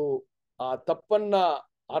 ಅವರು ಆ ತಪ್ಪನ್ನ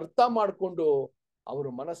ಅರ್ಥ ಮಾಡಿಕೊಂಡು ಅವರು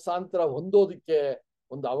ಮನಸ್ಸಾಂತರ ಹೊಂದೋದಿಕ್ಕೆ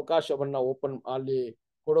ಒಂದು ಅವಕಾಶವನ್ನ ಅಲ್ಲಿ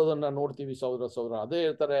ಕೊಡೋದನ್ನ ನೋಡ್ತೀವಿ ಸಹೋದರ. ಅದೇ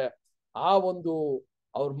ಹೇಳ್ತಾರೆ, ಆ ಒಂದು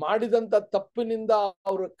ಅವ್ರು ಮಾಡಿದಂತ ತಪ್ಪಿನಿಂದ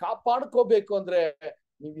ಅವ್ರು ಕಾಪಾಡ್ಕೋಬೇಕು ಅಂದ್ರೆ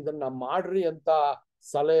ನೀವು ಇದನ್ನ ಮಾಡ್ರಿ ಅಂತ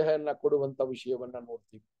ಸಲಹೆಯನ್ನ ಕೊಡುವಂತ ವಿಷಯವನ್ನ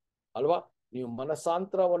ನೋಡ್ತೀವಿ ಅಲ್ವಾ. ನೀವು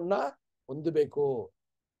ಮನಸ್ಸಾಂತರವನ್ನ ಹೊಂದಬೇಕು.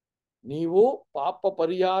 ನೀವು ಪಾಪ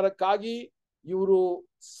ಪರಿಹಾರಕ್ಕಾಗಿ ಇವರು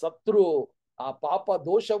ಸತ್ರು, ಆ ಪಾಪ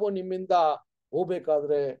ದೋಷವು ನಿಮ್ಮಿಂದ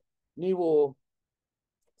ಹೋಗ್ಬೇಕಾದ್ರೆ ನೀವು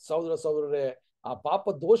ಸಹೋದರರೇ, ಆ ಪಾಪ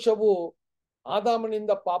ದೋಷವು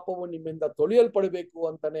ಆದಾಮನಿಂದ ಪಾಪವು ನಿಮ್ಮಿಂದ ತೊಳೆಯಲ್ಪಡಬೇಕು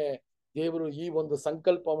ಅಂತಾನೆ ದೇವರು ಈ ಒಂದು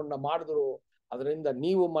ಸಂಕಲ್ಪವನ್ನ ಮಾಡಿದ್ರು. ಅದರಿಂದ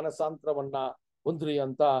ನೀವು ಮನಸ್ಸಾಂತರವನ್ನ ಹೊಂದ್ರಿ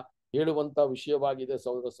ಅಂತ ಹೇಳುವಂತ ವಿಷಯವಾಗಿದೆ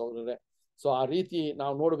ಸಹೋದರರೇ. ಸೊ ಆ ರೀತಿ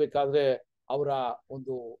ನಾವು ನೋಡ್ಬೇಕಾದ್ರೆ ಅವರ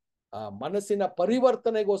ಒಂದು ಮನಸ್ಸಿನ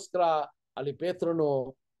ಪರಿವರ್ತನೆಗೋಸ್ಕರ ಅಲ್ಲಿ ಪೇತ್ರನು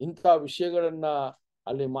ಇಂಥ ವಿಷಯಗಳನ್ನ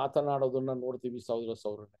ಅಲ್ಲಿ ಮಾತನಾಡೋದನ್ನ ನೋಡ್ತೀವಿ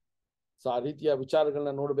ಸಹೋದರರೇ. ಸೊ ಆ ರೀತಿಯ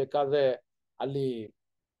ವಿಚಾರಗಳನ್ನ ನೋಡ್ಬೇಕಾದ್ರೆ ಅಲ್ಲಿ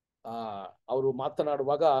ಅವರು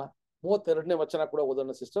ಮಾತನಾಡುವಾಗ 32ನೇ ವಚನ ಕೂಡ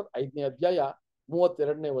ಓದೋಣ ಸಿಸ್ಟರ್. 5ನೇ ಅಧ್ಯಾಯ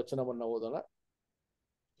 32ನೇ ವಚನವನ್ನ ಓದೋಣ.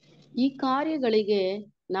 ಈ ಕಾರ್ಯಗಳಿಗೆ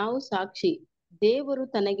ನಾವು ಸಾಕ್ಷಿ, ದೇವರು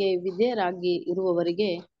ತನಗೆ ವಿಧೇಯರಾಗಿ ಇರುವವರಿಗೆ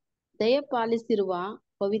ದಯಪಾಲಿಸಿರುವ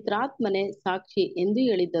ಪವಿತ್ರಾತ್ಮನೇ ಸಾಕ್ಷಿ ಎಂದು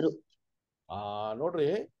ಹೇಳಿದರು. ನೋಡ್ರಿ,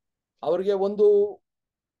 ಅವ್ರಿಗೆ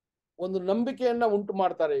ಒಂದು ನಂಬಿಕೆಯನ್ನ ಉಂಟು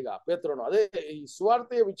ಮಾಡ್ತಾರೆ ಈಗ ಪೇತ್ರನು. ಅದೇ ಈ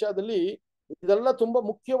ಸುವಾರ್ತೆಯ ವಿಚಾರದಲ್ಲಿ ಇದೆಲ್ಲ ತುಂಬಾ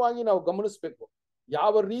ಮುಖ್ಯವಾಗಿ ನಾವು ಗಮನಿಸ್ಬೇಕು.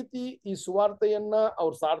 ಯಾವ ರೀತಿ ಈ ಸುವಾರ್ತೆಯನ್ನ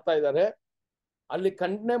ಅವ್ರು ಸಾರ್ತಾ ಇದ್ದಾರೆ, ಅಲ್ಲಿ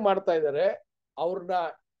ಖಂಡನೆ ಮಾಡ್ತಾ ಇದ್ದಾರೆ,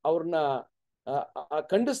 ಅವ್ರನ್ನ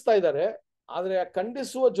ಖಂಡಿಸ್ತಾ ಇದ್ದಾರೆ. ಆದ್ರೆ ಆ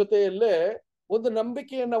ಖಂಡಿಸುವ ಜೊತೆಯಲ್ಲೇ ಒಂದು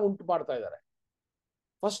ನಂಬಿಕೆಯನ್ನ ಉಂಟು ಮಾಡ್ತಾ ಇದ್ದಾರೆ.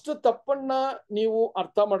 ಫಸ್ಟ್ ತಪ್ಪನ್ನ ನೀವು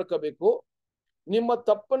ಅರ್ಥ ಮಾಡ್ಕೋಬೇಕು. ನಿಮ್ಮ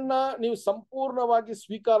ತಪ್ಪನ್ನ ನೀವು ಸಂಪೂರ್ಣವಾಗಿ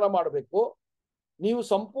ಸ್ವೀಕಾರ ಮಾಡಬೇಕು. ನೀವು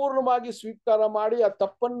ಸಂಪೂರ್ಣವಾಗಿ ಸ್ವೀಕಾರ ಮಾಡಿ ಆ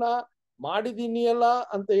ತಪ್ಪನ್ನ ಮಾಡಿದೀನಿಯಲ್ಲ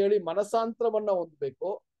ಅಂತ ಹೇಳಿ ಮನಸಾಂತರವನ್ನ ಹೊಂದಬೇಕು.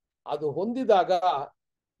 ಅದು ಹೊಂದಿದಾಗ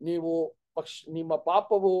ನಿಮ್ಮ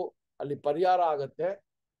ಪಾಪವು ಅಲ್ಲಿ ಪರಿಹಾರ ಆಗತ್ತೆ.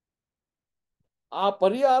 ಆ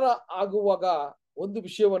ಪರಿಹಾರ ಆಗುವಾಗ ಒಂದು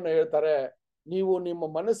ವಿಷಯವನ್ನ ಹೇಳ್ತಾರೆ, ನೀವು ನಿಮ್ಮ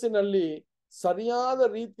ಮನಸ್ಸಿನಲ್ಲಿ ಸರಿಯಾದ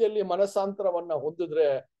ರೀತಿಯಲ್ಲಿ ಮನಸ್ಸಾಂತರವನ್ನ ಹೊಂದಿದ್ರೆ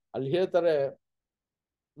ಅಲ್ಲಿ ಹೇಳ್ತಾರೆ,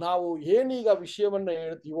 ನಾವು ಏನೀಗ ವಿಷಯವನ್ನ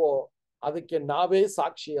ಹೇಳ್ತೀವೋ ಅದಕ್ಕೆ ನಾವೇ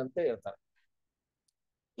ಸಾಕ್ಷಿ ಅಂತ ಹೇಳ್ತಾರೆ.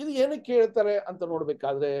 ಇದು ಏನಕ್ಕೆ ಹೇಳ್ತಾರೆ ಅಂತ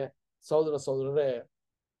ನೋಡ್ಬೇಕಾದ್ರೆ ಸಹೋದರ ಸಹೋದರರೇ,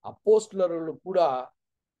 ಅಪೋಸ್ಟಲರು ಕೂಡ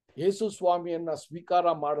ಯೇಸು ಸ್ವಾಮಿಯನ್ನ ಸ್ವೀಕಾರ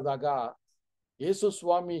ಮಾಡಿದಾಗ ಯೇಸು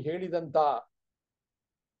ಸ್ವಾಮಿ ಹೇಳಿದಂತ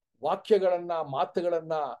ವಾಕ್ಯಗಳನ್ನ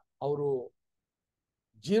ಮಾತುಗಳನ್ನ ಅವರು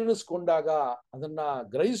ಜೀರ್ಣಿಸ್ಕೊಂಡಾಗ, ಅದನ್ನ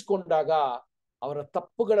ಗ್ರಹಿಸ್ಕೊಂಡಾಗ, ಅವರ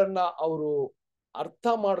ತಪ್ಪುಗಳನ್ನ ಅವರು ಅರ್ಥ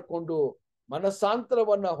ಮಾಡಿಕೊಂಡು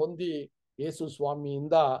ಮನಸ್ಸಾಂತರವನ್ನ ಹೊಂದಿ ಯೇಸು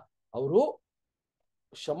ಸ್ವಾಮಿಯಿಂದ ಅವರು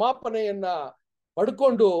ಕ್ಷಮಾಪಣೆಯನ್ನ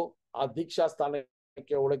ಪಡ್ಕೊಂಡು ಆ ದೀಕ್ಷಾ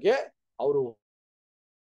ಸ್ಥಾನಕ್ಕೆ ಒಳಗೆ ಅವರು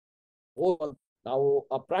ನಾವು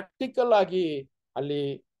ಪ್ರಾಕ್ಟಿಕಲ್ ಆಗಿ ಅಲ್ಲಿ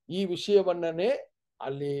ಈ ವಿಷಯವನ್ನೇ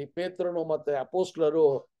ಅಲ್ಲಿ ಪೇತ್ರನು ಮತ್ತೆ ಅಪೋಸ್ಟಲರು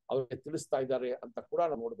ಅವ್ರಿಗೆ ತಿಳಿಸ್ತಾ ಇದ್ದಾರೆ ಅಂತ ಕೂಡ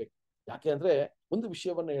ನಾವು ನೋಡ್ಬೇಕು. ಯಾಕೆ ಅಂದ್ರೆ ಒಂದು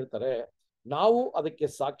ವಿಷಯವನ್ನ ಹೇಳ್ತಾರೆ, ನಾವು ಅದಕ್ಕೆ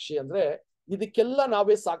ಸಾಕ್ಷಿ ಅಂದ್ರೆ ಇದಕ್ಕೆಲ್ಲ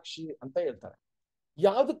ನಾವೇ ಸಾಕ್ಷಿ ಅಂತ ಹೇಳ್ತಾರೆ.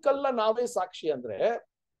 ಯಾವ್ದಕ್ಕೆಲ್ಲ ನಾವೇ ಸಾಕ್ಷಿ ಅಂದ್ರೆ,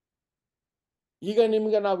 ಈಗ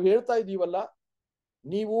ನಿಮ್ಗೆ ನಾವು ಹೇಳ್ತಾ ಇದೀವಲ್ಲ,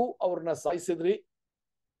 ನೀವು ಅವ್ರನ್ನ ಸಾಯಿಸಿದ್ರಿ,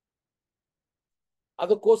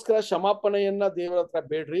 ಅದಕ್ಕೋಸ್ಕರ ಕ್ಷಮಾಪಣೆಯನ್ನ ದೇವರ ಹತ್ರ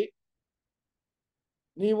ಬೇಡ್ರಿ,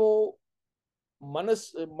 ನೀವು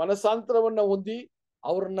ಮನಸ್ಸಾಂತರವನ್ನ ಹೊಂದಿ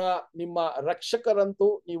ಅವ್ರನ್ನ ನಿಮ್ಮ ರಕ್ಷಕರಂತೂ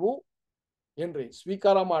ನೀವು ಏನ್ರಿ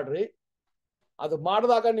ಸ್ವೀಕಾರ ಮಾಡ್ರಿ. ಅದು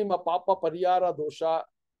ಮಾಡಿದಾಗ ನಿಮ್ಮ ಪಾಪ ಪರಿಹಾರ ದೋಷ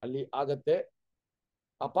ಅಲ್ಲಿ ಆಗತ್ತೆ.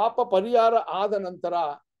 ಆ ಪಾಪ ಪರಿಹಾರ ಆದ ನಂತರ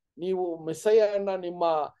ನೀವು ಮೆಸ್ಸಯ್ಯನ ನಿಮ್ಮ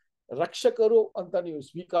ರಕ್ಷಕರು ಅಂತ ನೀವು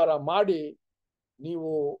ಸ್ವೀಕಾರ ಮಾಡಿ,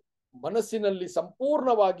 ನೀವು ಮನಸ್ಸಿನಲ್ಲಿ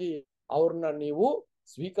ಸಂಪೂರ್ಣವಾಗಿ ಅವ್ರನ್ನ ನೀವು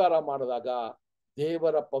ಸ್ವೀಕಾರ ಮಾಡಿದಾಗ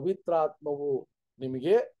ದೇವರ ಪವಿತ್ರಾತ್ಮವು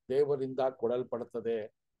ನಿಮಗೆ ದೇವರಿಂದ ಕೊಡಲ್ಪಡುತ್ತದೆ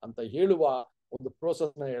ಅಂತ ಹೇಳುವ ಒಂದು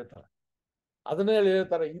ಪ್ರೋಸೆಸ್ ನ ಹೇಳ್ತಾರೆ. ಅದನ್ನೇ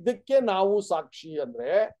ಹೇಳ್ತಾರೆ, ಇದಕ್ಕೆ ನಾವು ಸಾಕ್ಷಿ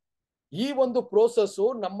ಅಂದ್ರೆ ಈ ಒಂದು ಪ್ರೋಸೆಸ್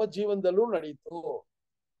ನಮ್ಮ ಜೀವನದಲ್ಲೂ ನಡೀತು.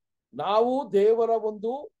 ನಾವು ದೇವರ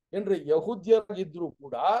ಒಂದು ಏನ್ರಿ ಯಹೂದ್ಯರಾಗಿದ್ರು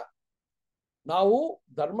ಕೂಡ ನಾವು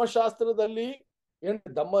ಧರ್ಮಶಾಸ್ತ್ರದಲ್ಲಿ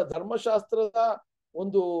ಧರ್ಮಶಾಸ್ತ್ರದ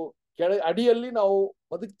ಒಂದು ಅಡಿಯಲ್ಲಿ ನಾವು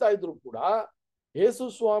ಬದುಕ್ತಾ ಇದ್ರು ಕೂಡ ಯೇಸು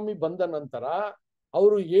ಸ್ವಾಮಿ ಬಂದ ನಂತರ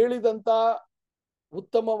ಅವರು ಹೇಳಿದಂತ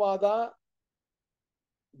ಉತ್ತಮವಾದ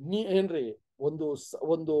ಏನ್ರಿ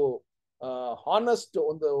ಒಂದು ಹಾನೆಸ್ಟ್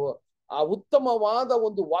ಒಂದು ಆ ಉತ್ತಮವಾದ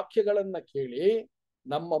ಒಂದು ವಾಕ್ಯಗಳನ್ನ ಕೇಳಿ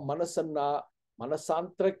ನಮ್ಮ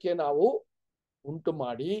ಮನಸ್ಸಾಂತರಕ್ಕೆ ನಾವು ಉಂಟು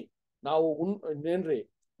ಮಾಡಿ, ನಾವು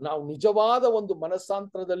ನಾವು ನಿಜವಾದ ಒಂದು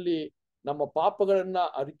ಮನಸ್ಸಾಂತರದಲ್ಲಿ ನಮ್ಮ ಪಾಪಗಳನ್ನ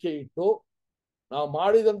ಅರಿಕೆ ಇಟ್ಟು, ನಾವು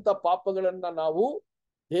ಮಾಡಿದಂತ ಪಾಪಗಳನ್ನ ನಾವು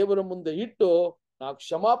ದೇವರ ಮುಂದೆ ಇಟ್ಟು ನಾವು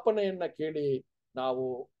ಕ್ಷಮಾಪಣೆಯನ್ನ ಕೇಳಿ ನಾವು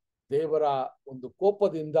ದೇವರ ಒಂದು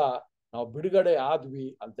ಕೋಪದಿಂದ ನಾವು ಬಿಡುಗಡೆ ಆದ್ವಿ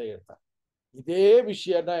ಅಂತ ಹೇಳ್ತಾರೆ. ಇದೇ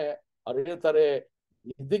ವಿಷಯನ ಅವ್ರು ಹೇಳ್ತಾರೆ,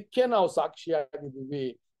 ಇದಕ್ಕೆ ನಾವು ಸಾಕ್ಷಿಯಾಗಿದ್ದೀವಿ.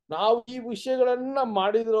 ನಾವು ಈ ವಿಷಯಗಳನ್ನ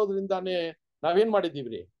ಮಾಡಿದಿರೋದ್ರಿಂದಾನೇ ನಾವೇನ್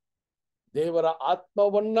ಮಾಡಿದೀವ್ರಿ, ದೇವರ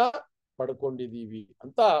ಆತ್ಮವನ್ನ ಪಡ್ಕೊಂಡಿದೀವಿ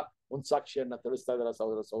ಅಂತ ಒಂದು ಸಾಕ್ಷಿಯನ್ನ ತಿಳಿಸ್ತಾ ಇದಾರೆ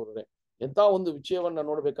ಸಹೋದರ ಸಹೋದರರೇ. ಎಂತ ಒಂದು ವಿಷಯವನ್ನ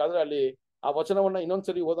ನೋಡ್ಬೇಕಾದ್ರೆ ಅಲ್ಲಿ ಆ ವಚನವನ್ನ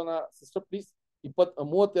ಇನ್ನೊಂದ್ಸರಿ ಓದೋಣ ಸಿಸ್ಟರ್ ಪ್ಲೀಸ್.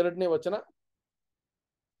 32ನೇ ವಚನ.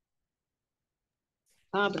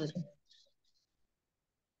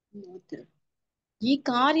 ಈ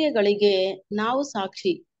ಕಾರ್ಯಗಳಿಗೆ ನಾವು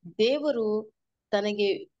ಸಾಕ್ಷಿ, ದೇವರು ತನಗೆ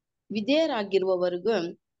ವಿಧೇಯರಾಗಿರುವವರೆಗೂ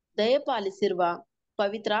ದಯಪಾಲಿಸಿರುವ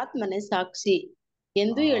ಪವಿತ್ರಾತ್ಮನೇ ಸಾಕ್ಷಿ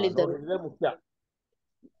ಎಂದು ಹೇಳಿದರು. ಮುಖ್ಯ,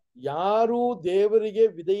 ಯಾರು ದೇವರಿಗೆ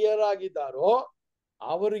ವಿಧೇಯರಾಗಿದ್ದಾರೋ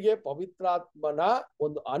ಅವರಿಗೆ ಪವಿತ್ರಾತ್ಮನ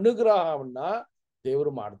ಒಂದು ಅನುಗ್ರಹವನ್ನ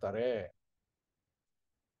ದೇವರು ಮಾಡ್ತಾರೆ.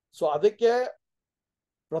 ಸೊ ಅದಕ್ಕೆ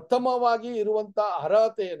ಪ್ರಥಮವಾಗಿ ಇರುವಂತ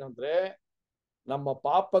ಅರ್ಹತೆ ಏನಂದ್ರೆ, ನಮ್ಮ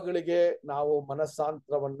ಪಾಪಗಳಿಗೆ ನಾವು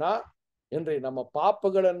ಮನಸ್ಸಾಂತರವನ್ನ ನಮ್ಮ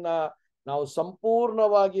ಪಾಪಗಳನ್ನ ನಾವು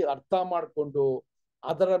ಸಂಪೂರ್ಣವಾಗಿ ಅರ್ಥ ಮಾಡಿಕೊಂಡು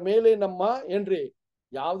ಅದರ ಮೇಲೆ ನಮ್ಮ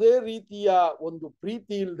ಯಾವುದೇ ರೀತಿಯ ಒಂದು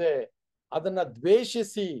ಪ್ರೀತಿ ಇಲ್ಲದೆ ಅದನ್ನ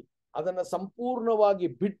ದ್ವೇಷಿಸಿ ಅದನ್ನ ಸಂಪೂರ್ಣವಾಗಿ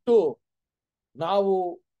ಬಿಟ್ಟು ನಾವು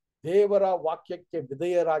ದೇವರ ವಾಕ್ಯಕ್ಕೆ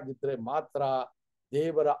ವಿಧೇಯರಾಗಿದ್ರೆ ಮಾತ್ರ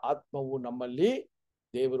ದೇವರ ಆತ್ಮವು ನಮ್ಮಲ್ಲಿ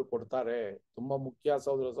ದೇವರು ಕೊಡ್ತಾರೆ. ತುಂಬಾ ಮುಖ್ಯ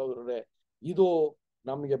ಸಹೋದರ ಸಹೋದರರೇ. ಇದು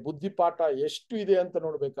ನಮಗೆ ಬುದ್ಧಿಪಾಠ ಎಷ್ಟು ಇದೆ ಅಂತ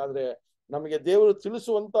ನೋಡ್ಬೇಕಾದ್ರೆ ನಮಗೆ ದೇವರು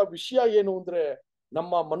ತಿಳಿಸುವಂತ ವಿಷಯ ಏನು ಅಂದ್ರೆ,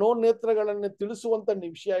 ನಮ್ಮ ಮನೋನೇತ್ರಗಳನ್ನ ತಿಳಿಸುವಂತ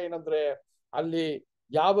ವಿಷಯ ಏನಂದ್ರೆ, ಅಲ್ಲಿ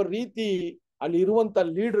ಯಾವ ರೀತಿ ಅಲ್ಲಿ ಇರುವಂತ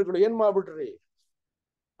ಲೀಡರ್ಗಳು ಏನ್ ಮಾಡ್ಬಿಟ್ರಿ,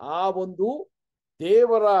 ಆ ಒಂದು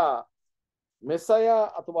ದೇವರ ಮೆಸ್ಸಯ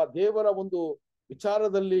ಅಥವಾ ದೇವರ ಒಂದು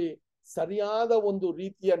ವಿಚಾರದಲ್ಲಿ ಸರಿಯಾದ ಒಂದು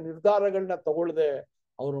ರೀತಿಯ ನಿರ್ಧಾರಗಳನ್ನ ತಗೊಳ್ಳದೆ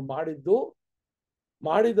ಅವರು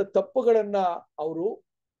ಮಾಡಿದ ತಪ್ಪುಗಳನ್ನ ಅವರು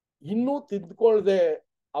ಇನ್ನೂ ತಿದ್ದುಕೊಳ್ಳದೆ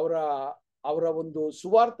ಅವರ ಒಂದು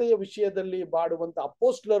ಸುವಾರ್ತೆಯ ವಿಷಯದಲ್ಲಿ ಮಾಡುವಂತ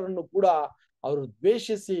ಅಪೋಸ್ಟಲರನ್ನು ಕೂಡ ಅವರು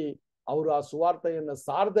ದ್ವೇಷಿಸಿ ಅವರು ಆ ಸುವಾರ್ತೆಯನ್ನ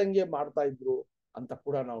ಸಾರದಂಗೆ ಮಾಡ್ತಾ ಇದ್ರು ಅಂತ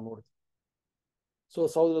ಕೂಡ ನಾವು ನೋಡ್ತೀವಿ. ಸೊ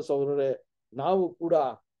ಸಹೋದರ ಸಹೋದರರೇ,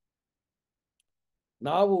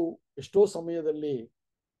 ನಾವು ಎಷ್ಟೋ ಸಮಯದಲ್ಲಿ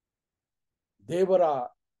ದೇವರ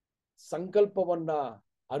ಸಂಕಲ್ಪವನ್ನ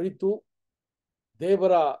ಅರಿತು,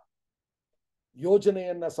 ದೇವರ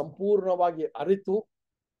ಯೋಜನೆಯನ್ನ ಸಂಪೂರ್ಣವಾಗಿ ಅರಿತು,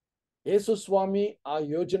 ಯೇಸು ಸ್ವಾಮಿ ಆ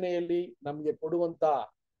ಯೋಜನೆಯಲ್ಲಿ ನಮಗೆ ಕೊಡುವಂತ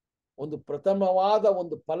ಒಂದು ಪ್ರಥಮವಾದ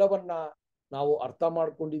ಒಂದು ಫಲವನ್ನ ನಾವು ಅರ್ಥ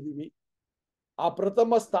ಮಾಡ್ಕೊಂಡಿದೀವಿ. ಆ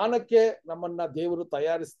ಪ್ರಥಮ ಸ್ಥಾನಕ್ಕೆ ನಮ್ಮನ್ನ ದೇವರು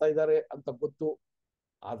ತಯಾರಿಸ್ತಾ ಇದ್ದಾರೆ ಅಂತ ಗೊತ್ತು.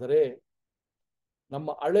 ಆದರೆ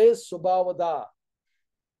ನಮ್ಮ ಹಳೆ ಸ್ವಭಾವದ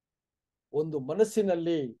ಒಂದು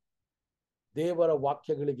ಮನಸ್ಸಿನಲ್ಲಿ ದೇವರ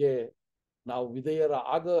ವಾಕ್ಯಗಳಿಗೆ ನಾವು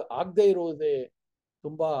ಆಗದೇ ಇರುವುದೇ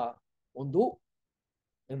ತುಂಬಾ ಒಂದು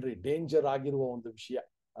ಡೇಂಜರ್ ಆಗಿರುವ ಒಂದು ವಿಷಯ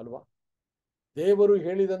ಅಲ್ವಾ? ದೇವರು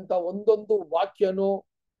ಹೇಳಿದಂತ ಒಂದೊಂದು ವಾಕ್ಯನೂ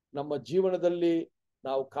ನಮ್ಮ ಜೀವನದಲ್ಲಿ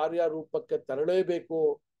ನಾವು ಕಾರ್ಯರೂಪಕ್ಕೆ ತರಲೇಬೇಕು.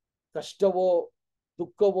 ಕಷ್ಟವೋ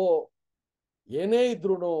ದುಃಖವೋ ಏನೇ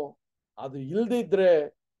ಇದ್ರೂ ಅದು ಇಲ್ದಿದ್ರೆ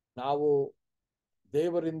ನಾವು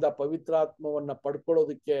ದೇವರಿಂದ ಪವಿತ್ರಾತ್ಮವನ್ನ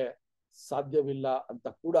ಪಡ್ಕೊಳ್ಳೋದಕ್ಕೆ ಸಾಧ್ಯವಿಲ್ಲ ಅಂತ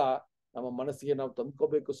ಕೂಡ ನಮ್ಮ ಮನಸ್ಸಿಗೆ ನಾವು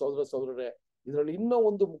ತಂದ್ಕೋಬೇಕು ಸಹೋದರರೇ. ಇದರಲ್ಲಿ ಇನ್ನೂ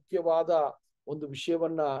ಒಂದು ಮುಖ್ಯವಾದ ಒಂದು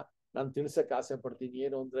ವಿಷಯವನ್ನ ನಾನು ತಿಳಿಸಕ್ಕೆ ಆಸೆ ಪಡ್ತೀನಿ.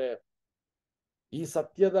 ಏನು ಅಂದ್ರೆ, ಈ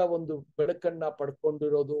ಸತ್ಯದ ಒಂದು ಬೆಳಕನ್ನ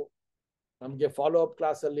ಪಡ್ಕೊಂಡಿರೋದು ನಮ್ಗೆ ಫಾಲೋ ಅಪ್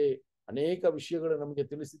ಕ್ಲಾಸ್ ಅಲ್ಲಿ ಅನೇಕ ವಿಷಯಗಳು ನಮಗೆ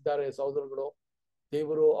ತಿಳಿಸಿದ್ದಾರೆ ಸಹೋದರಗಳು.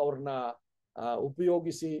 ದೇವರು ಅವ್ರನ್ನ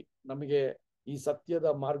ಉಪಯೋಗಿಸಿ ನಮಗೆ ಈ ಸತ್ಯದ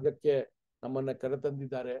ಮಾರ್ಗಕ್ಕೆ ನಮ್ಮನ್ನ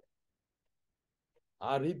ಕರೆತಂದಿದ್ದಾರೆ.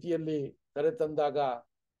 ಆ ರೀತಿಯಲ್ಲಿ ಕರೆತಂದಾಗ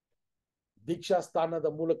ದೀಕ್ಷಾ ಸ್ಥಾನದ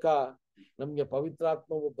ಮೂಲಕ ನಮ್ಗೆ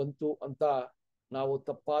ಪವಿತ್ರಾತ್ಮವು ಬಂತು ಅಂತ ನಾವು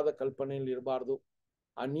ತಪ್ಪಾದ ಕಲ್ಪನೆಯಲ್ಲಿ ಇರಬಾರ್ದು.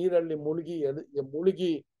 ಆ ನೀರಲ್ಲಿ ಮುಳುಗಿ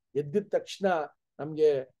ಎದ್ದಿದ ತಕ್ಷಣ ನಮ್ಗೆ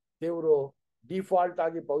ದೇವರು ಡಿಫಾಲ್ಟ್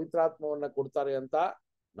ಆಗಿ ಪವಿತ್ರಾತ್ಮವನ್ನ ಕೊಡ್ತಾರೆ ಅಂತ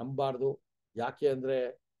ನಂಬಾರ್ದು. ಯಾಕೆ ಅಂದ್ರೆ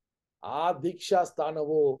ಆ ದೀಕ್ಷಾ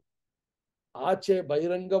ಸ್ಥಾನವು ಆಚೆ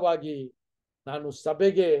ಬಹಿರಂಗವಾಗಿ ನಾನು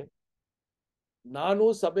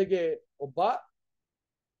ಸಭೆಗೆ ಒಬ್ಬ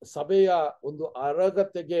ಸಭೆಯ ಒಂದು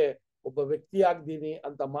ಅರ್ಹತೆಗೆ ಒಬ್ಬ ವ್ಯಕ್ತಿ ಆಗಿದ್ದೀನಿ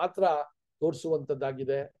ಅಂತ ಮಾತ್ರ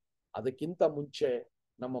ತೋರಿಸುವಂತದ್ದಾಗಿದೆ. ಅದಕ್ಕಿಂತ ಮುಂಚೆ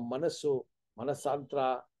ನಮ್ಮ ಮನಸ್ಸಾಂತರ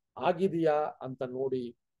ಆಗಿದೆಯಾ ಅಂತ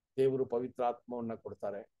ನೋಡಿ ದೇವರು ಪವಿತ್ರಾತ್ಮವನ್ನ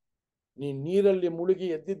ಕೊಡ್ತಾರೆ. ನೀರಲ್ಲಿ ಮುಳುಗಿ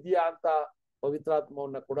ಎದ್ದಿದ್ಯಾ ಅಂತ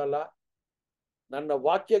ಪವಿತ್ರಾತ್ಮವನ್ನ ಕೊಡಲ್ಲ. ನನ್ನ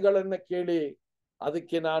ವಾಕ್ಯಗಳನ್ನ ಕೇಳಿ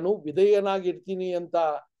ಅದಕ್ಕೆ ನಾನು ವಿಧೇಯನಾಗಿರ್ತೀನಿ ಅಂತ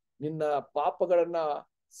ನಿನ್ನ ಪಾಪಗಳನ್ನ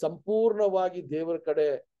ಸಂಪೂರ್ಣವಾಗಿ ದೇವರ ಕಡೆ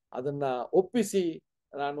ಅದನ್ನ ಒಪ್ಪಿಸಿ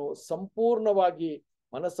ನಾನು ಸಂಪೂರ್ಣವಾಗಿ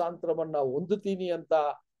ಮನಸ್ಸಾಂತರವನ್ನ ಹೊಂದುತ್ತೀನಿ ಅಂತ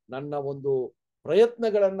ನನ್ನ ಒಂದು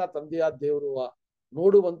ಪ್ರಯತ್ನಗಳನ್ನ ತಂದೆಯಾದ ದೇವರು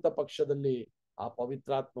ನೋಡುವಂತ ಪಕ್ಷದಲ್ಲಿ ಆ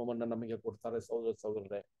ಪವಿತ್ರಾತ್ಮವನ್ನ ನಮಗೆ ಕೊಡ್ತಾರೆ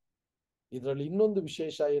ಸಹೋದರರೇ. ಇದರಲ್ಲಿ ಇನ್ನೊಂದು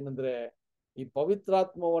ವಿಶೇಷ ಏನಂದ್ರೆ, ಈ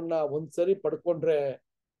ಪವಿತ್ರಾತ್ಮವನ್ನ ಒಂದ್ಸರಿ ಪಡ್ಕೊಂಡ್ರೆ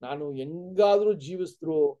ನಾನು ಹೆಂಗಾದ್ರೂ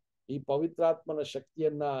ಜೀವಿಸಿದ್ರು ಈ ಪವಿತ್ರಾತ್ಮನ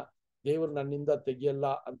ಶಕ್ತಿಯನ್ನ ದೇವರು ನನ್ನಿಂದ ತೆಗೆಯಲ್ಲ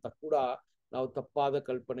ಅಂತ ಕೂಡ ನಾವು ತಪ್ಪಾದ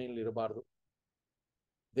ಕಲ್ಪನೆಯಲ್ಲಿ ಇರಬಾರ್ದು.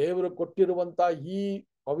 ದೇವರು ಕೊಟ್ಟಿರುವಂತ ಈ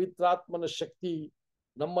ಪವಿತ್ರಾತ್ಮನ ಶಕ್ತಿ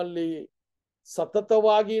ನಮ್ಮಲ್ಲಿ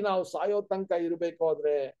ಸತತವಾಗಿ ನಾವು ಸಾಯೋ ತನಕ ಇರಬೇಕು.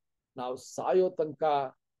 ಆದ್ರೆ ನಾವು ಸಾಯೋ ತನಕ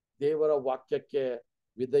ದೇವರ ವಾಕ್ಯಕ್ಕೆ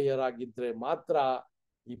ವಿಧೇಯರಾಗಿದ್ರೆ ಮಾತ್ರ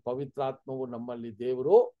ಈ ಪವಿತ್ರಾತ್ಮವು ನಮ್ಮಲ್ಲಿ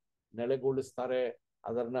ದೇವರು ನೆಲೆಗೊಳಿಸ್ತಾರೆ,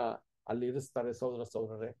 ಅದನ್ನ ಅಲ್ಲಿ ಇರಿಸ್ತಾರೆ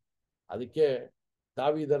ಸಹೋದರರೇ. ಅದಕ್ಕೆ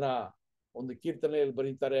ದಾವೀದನ ಒಂದು ಕೀರ್ತನೆಯಲ್ಲಿ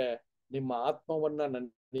ಬರೀತಾರೆ, ನಿಮ್ಮ ಆತ್ಮವನ್ನ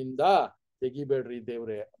ನನ್ನಿಂದ ತೆಗಿಬೇಡ್ರಿ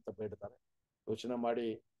ದೇವ್ರೆ ಅಂತ ಬೇಡ್ತಾರೆ. ಯೋಚನೆ ಮಾಡಿ,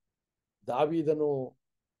 ದಾವೀದನು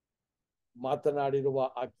ಮಾತನಾಡಿರುವ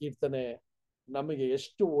ಆ ಕೀರ್ತನೆ ನಮಗೆ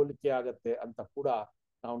ಎಷ್ಟು ಹೋಲಿಕೆ ಆಗತ್ತೆ ಅಂತ ಕೂಡ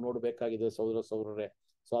ನಾವು ನೋಡ್ಬೇಕಾಗಿದೆ ಸಹೋದರರೇ.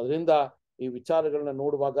 ಸೊ ಅದರಿಂದ ಈ ವಿಚಾರಗಳನ್ನ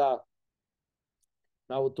ನೋಡುವಾಗ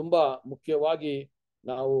ನಾವು ತುಂಬಾ ಮುಖ್ಯವಾಗಿ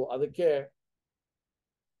ನಾವು ಅದಕ್ಕೆ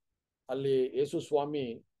ಅಲ್ಲಿ ಯೇಸು ಸ್ವಾಮಿ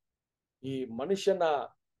ಈ ಮನುಷ್ಯನ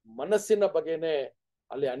ಮನಸ್ಸಿನ ಬಗ್ಗೆನೆ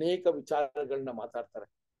ಅಲ್ಲಿ ಅನೇಕ ವಿಚಾರಗಳನ್ನ ಮಾತಾಡ್ತಾರೆ.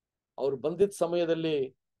 ಅವ್ರು ಬಂದಿದ್ದ ಸಮಯದಲ್ಲಿ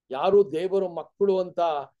ಯಾರು ದೇವರ ಮಕ್ಕಳು ಅಂತ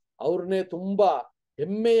ಅವ್ರನ್ನೇ ತುಂಬಾ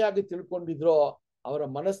ಹೆಮ್ಮೆಯಾಗಿ ತಿಳ್ಕೊಂಡಿದ್ರೋ ಅವರ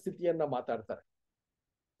ಮನಸ್ಥಿತಿಯನ್ನ ಮಾತಾಡ್ತಾರೆ.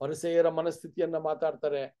 ಫರಿಸೇಯರ ಮನಸ್ಥಿತಿಯನ್ನ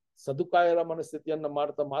ಮಾತಾಡ್ತಾರೆ, ಸದುಕಾಯರ ಮನಸ್ಥಿತಿಯನ್ನ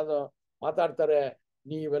ಮಾತಾಡ್ತಾರೆ.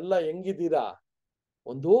 ನೀವೆಲ್ಲ ಹೆಂಗಿದ್ದೀರಾ,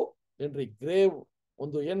 ಒಂದು ಗ್ರೇವ್,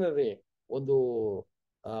 ಒಂದು ಒಂದು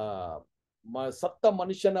ಸತ್ತ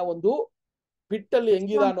ಮನುಷ್ಯನ ಒಂದು ಪಿಟ್ಟಲ್ಲಿ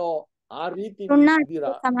ಹೆಂಗಿದಾನೋ ಆ ರೀತಿ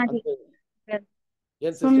ಇದ್ದೀರಾ ಅಂತ,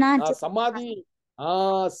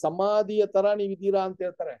 ಸಮಾಧಿಯ ತರ ನೀವಿದ್ದೀರಾ ಅಂತ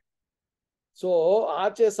ಹೇಳ್ತಾರೆ. ಸೊ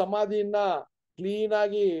ಆಚೆ ಸಮಾಧಿಯನ್ನ ಕ್ಲೀನ್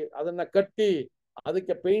ಆಗಿ ಅದನ್ನ ಕಟ್ಟಿ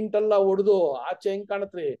ಅದಕ್ಕೆ ಪೇಂಟ್ ಎಲ್ಲ ಹೊಡೆದು ಆಚೆ ಹೆಂಗ್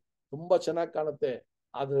ಕಾಣತ್ರಿ, ತುಂಬಾ ಚೆನ್ನಾಗಿ ಕಾಣುತ್ತೆ.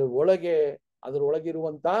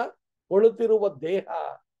 ಅದ್ರೊಳಗಿರುವಂತ ಕೊಳುತ್ತಿರುವ ದೇಹ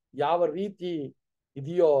ಯಾವ ರೀತಿ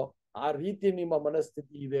ಇದೆಯೋ ಆ ರೀತಿ ನಿಮ್ಮ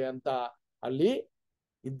ಮನಸ್ಥಿತಿ ಇದೆ ಅಂತ ಅಲ್ಲಿ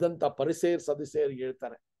ಇದ್ದಂತ ಪರಿಸೇರ್ ಸದಸ್ಯರಿಗೆ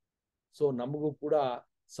ಹೇಳ್ತಾರೆ. ಸೊ ನಮಗೂ ಕೂಡ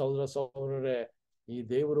ಸಹೋದರರೇ, ಈ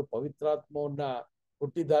ದೇವರು ಪವಿತ್ರಾತ್ಮವನ್ನ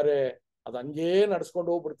ಕೊಟ್ಟಿದ್ದಾರೆ, ಅದ್ ಹಂಗೇ ನಡ್ಸ್ಕೊಂಡು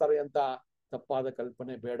ಹೋಗ್ಬಿಡ್ತಾರೆ ಅಂತ ತಪ್ಪಾದ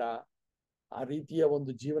ಕಲ್ಪನೆ ಬೇಡ, ಆ ರೀತಿಯ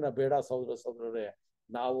ಒಂದು ಜೀವನ ಬೇಡ ಸಹೋದರ ಸಹೋದರರೇ.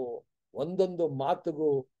 ನಾವು ಒಂದೊಂದು ಮಾತುಗೂ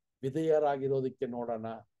ವಿಧೇಯರಾಗಿರೋದಕ್ಕೆ ನೋಡೋಣ.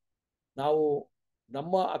 ನಾವು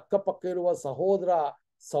ನಮ್ಮ ಅಕ್ಕಪಕ್ಕ ಇರುವ ಸಹೋದರ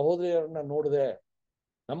ಸಹೋದರಿಯರನ್ನ ನೋಡದೆ,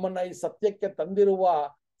 ನಮ್ಮನ್ನ ಈ ಸತ್ಯಕ್ಕೆ ತಂದಿರುವ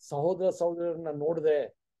ಸಹೋದರ ಸಹೋದರರನ್ನ ನೋಡದೆ,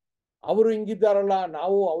 ಅವರು ಹಿಂಗಿದ್ದಾರಲ್ಲ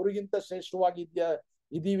ನಾವು ಅವ್ರಿಗಿಂತ ಶ್ರೇಷ್ಠವಾಗಿ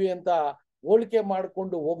ಇದೀವಿ ಅಂತ ಹೋಲಿಕೆ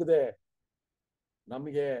ಮಾಡಿಕೊಂಡು ಹೋಗದೆ,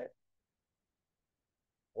 ನಮಗೆ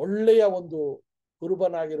ಒಳ್ಳೆಯ ಒಂದು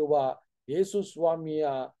ಕುರುಬನಾಗಿರುವ ಯೇಸು ಸ್ವಾಮಿಯ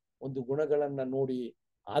ಒಂದು ಗುಣಗಳನ್ನ ನೋಡಿ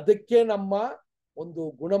ಅದಕ್ಕೆ ನಮ್ಮ ಒಂದು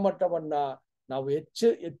ಗುಣಮಟ್ಟವನ್ನ ನಾವು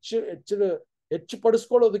ಹೆಚ್ಚು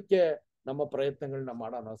ಪಡಿಸ್ಕೊಳ್ಳೋದಕ್ಕೆ ನಮ್ಮ ಪ್ರಯತ್ನಗಳನ್ನ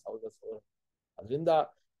ಮಾಡೋಣ ಸಹೋದರ ಸಹೋದರ. ಅದರಿಂದ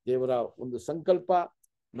ದೇವರ ಒಂದು ಸಂಕಲ್ಪ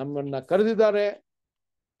ನಮ್ಮನ್ನ ಕರೆದಿದ್ದಾರೆ.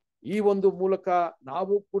 ಈ ಒಂದು ಮೂಲಕ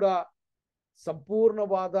ನಾವು ಕೂಡ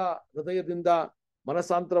ಸಂಪೂರ್ಣವಾದ ಹೃದಯದಿಂದ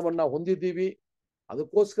ಮನಸಾಂತರವನ್ನ ಹೊಂದಿದ್ದೀವಿ.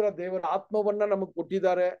 ಅದಕ್ಕೋಸ್ಕರ ದೇವರ ಆತ್ಮವನ್ನ ನಮಗೆ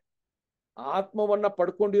ಕೊಟ್ಟಿದ್ದಾರೆ. ಆ ಆತ್ಮವನ್ನ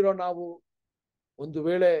ಪಡ್ಕೊಂಡಿರೋ ನಾವು ಒಂದು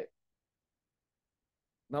ವೇಳೆ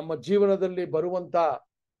ನಮ್ಮ ಜೀವನದಲ್ಲಿ ಬರುವಂತ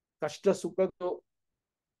ಕಷ್ಟ ಸುಖಗಳು,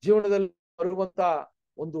 ಜೀವನದಲ್ಲಿ ಬರುವಂತ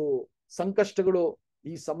ಒಂದು ಸಂಕಷ್ಟಗಳು,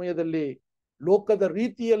 ಈ ಸಮಯದಲ್ಲಿ ಲೋಕದ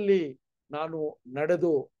ರೀತಿಯಲ್ಲಿ ನಾನು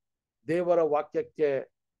ನಡೆದು ದೇವರ ವಾಕ್ಯಕ್ಕೆ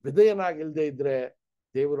ವಿಧೇಯನಾಗಿಲ್ದೇ ಇದ್ರೆ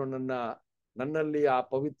ದೇವರು ನನ್ನಲ್ಲಿ ಆ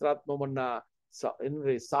ಪವಿತ್ರಾತ್ಮವನ್ನ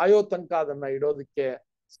ಸಾಯೋ ತನಕ ಅದನ್ನ ಇಡೋದಕ್ಕೆ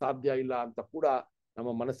ಸಾಧ್ಯ ಇಲ್ಲ ಅಂತ ಕೂಡ ನಮ್ಮ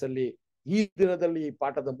ಮನಸ್ಸಲ್ಲಿ ಈ ದಿನದಲ್ಲಿ ಈ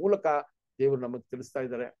ಪಾಠದ ಮೂಲಕ ದೇವರು ನಮಗೆ ತಿಳಿಸ್ತಾ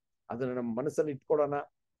ಇದ್ದಾರೆ. ಅದನ್ನ ನಮ್ಮ ಮನಸ್ಸಲ್ಲಿ ಇಟ್ಕೊಳ್ಳೋಣ.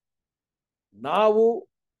 ನಾವು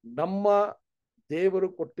ನಮ್ಮ ದೇವರು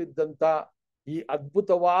ಕೊಟ್ಟಿದ್ದಂತ ಈ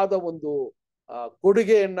ಅದ್ಭುತವಾದ ಒಂದು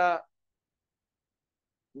ಕೊಡುಗೆಯನ್ನ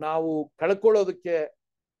ನಾವು ಕಳ್ಕೊಳ್ಳೋದಕ್ಕೆ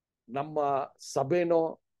ನಮ್ಮ ಸಭೆನೋ,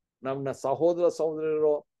 ನನ್ನ ಸಹೋದರ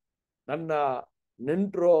ಸಹೋದರರೋ, ನನ್ನ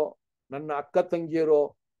ನೆಂಟರೋ, ನನ್ನ ಅಕ್ಕ ತಂಗಿಯರೋ,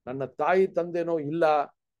 ನನ್ನ ತಾಯಿ ತಂದೆನೋ ಇಲ್ಲ,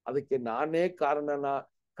 ಅದಕ್ಕೆ ನಾನೇ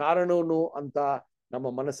ಕಾರಣನು ಅಂತ ನಮ್ಮ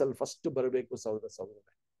ಮನಸ್ಸಲ್ಲಿ ಫಸ್ಟ್ ಬರಬೇಕು ಸಹೋದರ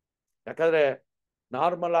ಸಹೋದರರೇ. ಯಾಕಂದ್ರೆ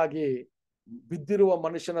ನಾರ್ಮಲ್ ಆಗಿ ಬಿದ್ದಿರುವ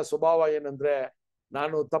ಮನುಷ್ಯನ ಸ್ವಭಾವ ಏನಂದ್ರೆ,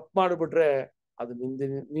 ನಾನು ತಪ್ಪು ಮಾಡಿಬಿಟ್ರೆ ಅದು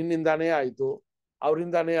ನಿನ್ನಿಂದಾನೇ ಆಯ್ತು,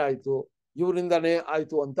 ಅವರಿಂದಾನೇ ಆಯ್ತು, ಇವರಿಂದಾನೇ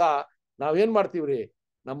ಆಯ್ತು ಅಂತ ನಾವೇನ್ ಮಾಡ್ತೀವ್ರಿ,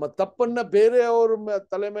 ನಮ್ಮ ತಪ್ಪನ್ನ ಬೇರೆಯವ್ರ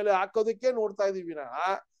ತಲೆ ಮೇಲೆ ಹಾಕೋದಕ್ಕೆ ನೋಡ್ತಾ ಇದೀವಿ.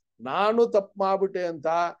 ನಾನು ತಪ್ಪು ಮಾಡ್ಬಿಟ್ಟೆ ಅಂತ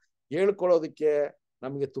ಹೇಳ್ಕೊಳ್ಳೋದಕ್ಕೆ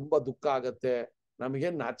ನಮಗೆ ತುಂಬಾ ದುಃಖ ಆಗತ್ತೆ, ನಮಗೆ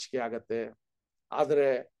ನಾಚಿಕೆ ಆಗತ್ತೆ. ಆದರೆ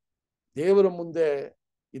ದೇವರ ಮುಂದೆ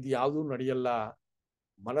ಇದು ಯಾವುದೂ ನಡೆಯಲ್ಲ.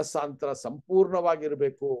 ಮನಸ್ಸಾಂತರ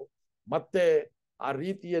ಸಂಪೂರ್ಣವಾಗಿರ್ಬೇಕು. ಮತ್ತೆ ಆ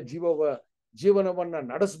ರೀತಿಯ ಜೀವನವನ್ನ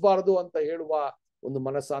ನಡೆಸಬಾರದು ಅಂತ ಹೇಳುವ ಒಂದು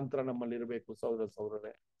ಮನಸ್ಸಾಂತರ ನಮ್ಮಲ್ಲಿ ಇರಬೇಕು ಸಹೋದರ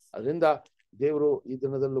ಸಹೋದರರೇ. ಅದರಿಂದ ದೇವರು ಈ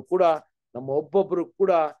ದಿನದಲ್ಲೂ ಕೂಡ ನಮ್ಮ ಒಬ್ಬೊಬ್ಬರು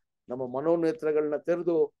ಕೂಡ ನಮ್ಮ ಮನೋನೇತ್ರಗಳನ್ನ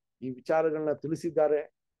ತೆರೆದು ಈ ವಿಚಾರಗಳನ್ನ ತಿಳಿಸಿದ್ದಾರೆ.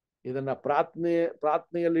 ಇದನ್ನ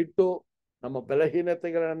ಪ್ರಾರ್ಥನೆಯಲ್ಲಿಟ್ಟು ನಮ್ಮ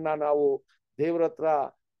ಬಲಹೀನತೆಗಳನ್ನ ನಾವು ದೇವರ ಹತ್ರ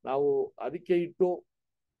ನಾವು ಅರಿಕೆ ಇಟ್ಟು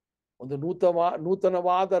ಒಂದು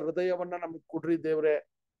ನೂತನವಾದ ಹೃದಯವನ್ನ ನಮಗೆ ಕೊಡ್ರಿ ದೇವ್ರೆ.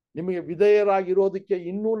 ನಿಮಗೆ ವಿಧೇಯರಾಗಿರೋದಕ್ಕೆ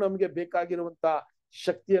ಇನ್ನೂ ನಮಗೆ ಬೇಕಾಗಿರುವಂತ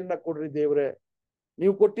ಶಕ್ತಿಯನ್ನ ಕೊಡ್ರಿ ದೇವ್ರೆ.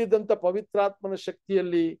 ನೀವು ಕೊಟ್ಟಿದ್ದಂತ ಪವಿತ್ರಾತ್ಮನ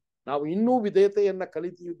ಶಕ್ತಿಯಲ್ಲಿ ನಾವು ಇನ್ನೂ ವಿಧೇಯತೆಯನ್ನ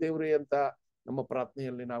ಕಲಿತೀವಿ ದೇವ್ರೆ ಅಂತ ನಮ್ಮ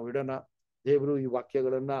ಪ್ರಾರ್ಥನೆಯಲ್ಲಿ ನಾವು ಇಡೋಣ. ದೇವರು ಈ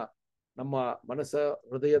ವಾಕ್ಯಗಳನ್ನ ನಮ್ಮ ಮನಸ್ಸ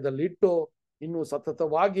ಹೃದಯದಲ್ಲಿಟ್ಟು ಇನ್ನೂ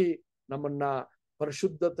ಸತತವಾಗಿ ನಮ್ಮನ್ನ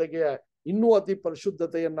ಪರಿಶುದ್ಧತೆಗೆ, ಇನ್ನೂ ಅತಿ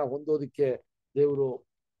ಪರಿಶುದ್ಧತೆಯನ್ನ ಹೊಂದೋದಿಕ್ಕೆ ದೇವರು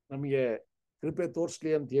ನಮಗೆ ಕೃಪೆ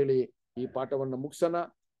ತೋರಿಸ್ಲಿ ಅಂತ ಹೇಳಿ ಈ ಪಾಠವನ್ನ ಮುಗಿಸೋಣ.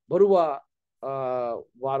 ಬರುವ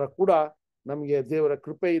ವಾರ ಕೂಡ ನಮಗೆ ದೇವರ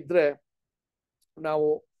ಕೃಪೆ ಇದ್ರೆ ನಾವು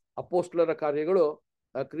ಅಪೋಸ್ಟಲರ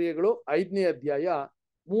ಕ್ರಿಯೆಗಳು 5ನೇ ಅಧ್ಯಾಯ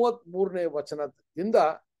 33ನೇ ವಚನದಿಂದ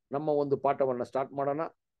ನಮ್ಮ ಒಂದು ಪಾಠವನ್ನ ಸ್ಟಾರ್ಟ್ ಮಾಡೋಣ.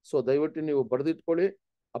 ಸೊ ದಯವಿಟ್ಟು ನೀವು ಬರೆದಿಟ್ಕೊಳ್ಳಿ.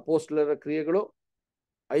 ಅಪೋಸ್ಟಲರ ಕ್ರಿಯೆಗಳು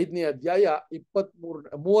 5ನೇ ಅಧ್ಯಾಯ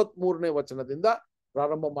 33ನೇ ವಚನದಿಂದ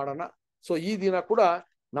ಪ್ರಾರಂಭ ಮಾಡೋಣ. ಸೊ ಈ ದಿನ ಕೂಡ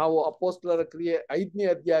ನಾವು ಅಪೋಸ್ಟಲರ ಕ್ರಿಯೆ 5ನೇ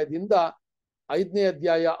ಅಧ್ಯಾಯದಿಂದ 5ನೇ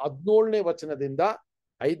ಅಧ್ಯಾಯ 17ನೇ ವಚನದಿಂದ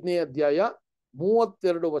 5ನೇ ಅಧ್ಯಾಯ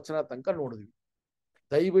 32 ವಚನ ತನಕ ನೋಡಿದ್ವಿ.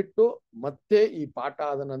 ದಯವಿಟ್ಟು ಮತ್ತೆ ಈ ಪಾಠ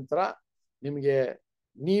ಆದ ನಂತರ ನಿಮಗೆ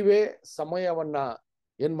ನೀವೇ ಸಮಯವನ್ನ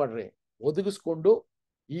ಏನ್ ಮಾಡ್ರಿ, ಒದಗಿಸ್ಕೊಂಡು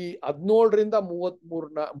ಈ 17ರಿಂದ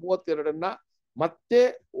 32 ಮತ್ತೆ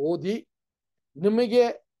ಓದಿ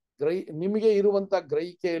ನಿಮಗೆ ಇರುವಂತ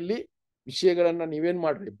ಗ್ರಹಿಕೆಯಲ್ಲಿ ವಿಷಯಗಳನ್ನ ನೀವೇನ್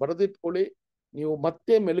ಮಾಡ್ರಿ, ಬರೆದಿಟ್ಕೊಳ್ಳಿ. ನೀವು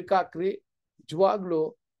ಮತ್ತೆ ಮೆಲುಕಾಕ್ರಿ. ನಿಜವಾಗ್ಲು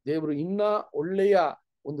ದೇವರು ಇನ್ನ ಒಳ್ಳೆಯ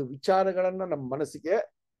ಒಂದು ವಿಚಾರಗಳನ್ನ ನಮ್ಮ ಮನಸ್ಸಿಗೆ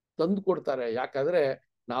ತಂದು ಕೊಡ್ತಾರೆ. ಯಾಕಂದ್ರೆ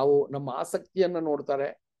ನಾವು ನಮ್ಮ ಆಸಕ್ತಿಯನ್ನ ನೋಡ್ತಾರೆ.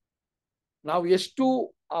 ನಾವು ಎಷ್ಟು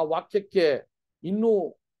ಆ ವಾಕ್ಯಕ್ಕೆ ಇನ್ನೂ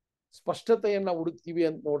ಸ್ಪಷ್ಟತೆಯನ್ನ ಹುಡುಕ್ತೀವಿ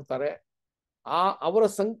ಅಂತ ನೋಡ್ತಾರೆ. ಅವರ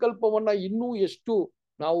ಸಂಕಲ್ಪವನ್ನ ಇನ್ನೂ ಎಷ್ಟು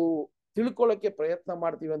ನಾವು ತಿಳ್ಕೊಳ್ಳಕ್ಕೆ ಪ್ರಯತ್ನ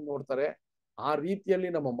ಮಾಡ್ತೀವಿ ಅಂತ ನೋಡ್ತಾರೆ. ಆ ರೀತಿಯಲ್ಲಿ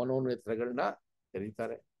ನಮ್ಮ ಮನೋನೇತ್ರಗಳನ್ನ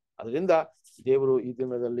ತೆರೀತಾರೆ. ಅದರಿಂದ ದೇವರು ಈ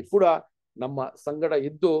ದಿನದಲ್ಲಿ ಕೂಡ ನಮ್ಮ ಸಂಗಡ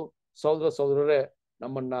ಇದ್ದು ಸಹೋದರ ಸಹೋದರರೇ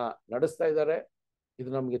ನಮ್ಮನ್ನ ನಡೆಸ್ತಾ ಇದ್ದಾರೆ. ಇದು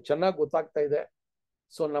ನಮ್ಗೆ ಚೆನ್ನಾಗಿ ಗೊತ್ತಾಗ್ತಾ ಇದೆ.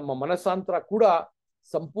 ಸೊ ನಮ್ಮ ಮನಸ್ಸಾಂತರ ಕೂಡ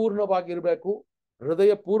ಸಂಪೂರ್ಣವಾಗಿರ್ಬೇಕು,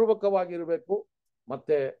 ಹೃದಯ ಪೂರ್ವಕವಾಗಿರ್ಬೇಕು.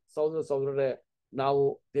 ಮತ್ತೆ ಸಹೋದರ ಸಹೋದರರೇ, ನಾವು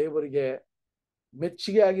ದೇವರಿಗೆ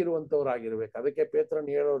ಮೆಚ್ಚುಗೆ ಆಗಿರುವಂತವರಾಗಿರ್ಬೇಕು. ಅದಕ್ಕೆ ಪೇತ್ರನ್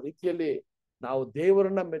ಹೇಳೋ ರೀತಿಯಲ್ಲಿ ನಾವು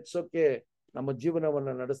ದೇವರನ್ನ ಮೆಚ್ಚೋಕೆ ನಮ್ಮ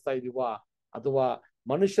ಜೀವನವನ್ನ ನಡೆಸ್ತಾ ಇದೀವ, ಅಥವಾ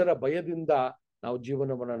ಮನುಷ್ಯರ ಭಯದಿಂದ ನಾವು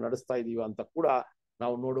ಜೀವನವನ್ನ ನಡೆಸ್ತಾ ಇದೀವ ಅಂತ ಕೂಡ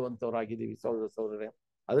ನಾವು ನೋಡುವಂತವರಾಗಿದ್ದೀವಿ ಸಹೋದರ ಸಹೋದರರೇ.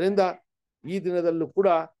 ಅದರಿಂದ ಈ ದಿನದಲ್ಲೂ ಕೂಡ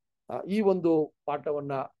ಈ ಒಂದು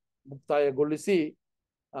ಪಾಠವನ್ನ ಮುಕ್ತಾಯಗೊಳಿಸಿ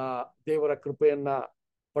ದೇವರ ಕೃಪೆಯನ್ನ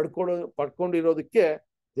ಪಡ್ಕೊಂಡಿರೋದಕ್ಕೆ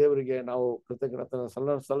ದೇವರಿಗೆ ನಾವು ಕೃತಜ್ಞತೆ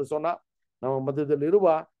ಸಲ್ಲಿಸೋಣ. ನಮ್ಮ ಮಧ್ಯದಲ್ಲಿರುವ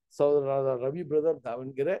ಸಹೋದರರಾದ ರವಿ ಬ್ರದರ್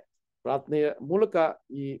ದಾವಣಗೆರೆ ಪ್ರಾರ್ಥನೆಯ ಮೂಲಕ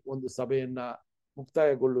ಈ ಒಂದು ಸಭೆಯನ್ನ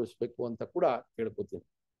ಮುಕ್ತಾಯಗೊಳಿಸಬೇಕು ಅಂತ ಕೂಡ ಕೇಳ್ಕೊತೀನಿ.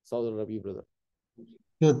 ಸಹೋದರ ರವಿ ಬ್ರದರ್.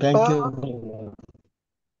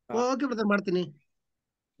 ಓಕೆ ಬ್ರದರ್, ಮಾಡ್ತೀನಿ.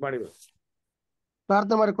 ಮಾಡಿ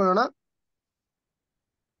ಪ್ರಾರ್ಥನೆ ಮಾಡಿಕೊಳ್ಳೋಣ.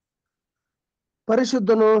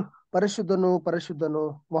 ಪರಿಶುದ್ಧನು ಪರಿಶುದ್ಧನು ಪರಿಶುದ್ಧನು,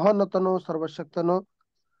 ಮಹೋನ್ನತನು, ಸರ್ವಶಕ್ತನು,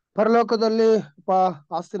 ಪರಲೋಕದಲ್ಲಿ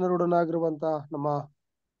ಆಸ್ತಿನರುಡನಾಗಿರುವಂತ ನಮ್ಮ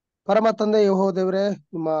ಪರಮ ತಂದೆ ಯೆಹೋವ ದೇವರೇ,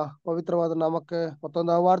 ನಿಮ್ಮ ಪವಿತ್ರವಾದ ನಾಮಕ್ಕೆ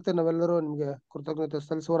ಮತ್ತೊಂದು ಆವಾರ್ತೆ ನಾವೆಲ್ಲರೂ ನಿಮ್ಗೆ ಕೃತಜ್ಞತೆ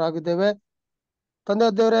ಸಲ್ಲಿಸುವರಾಗಿದ್ದೇವೆ. ತಂದೆ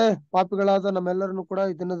ದೇವರೇ, ಪಾಪಿಗಳಾದ ನಮ್ಮೆಲ್ಲರನ್ನು ಕೂಡ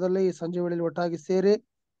ಈ ದಿನದಲ್ಲಿ ಈ ಸಂಜೆ ವೇಳೆಯಲ್ಲಿ ಒಟ್ಟಾಗಿ ಸೇರಿ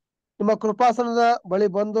ನಿಮ್ಮ ಕೃಪಾಸನದ ಬಳಿ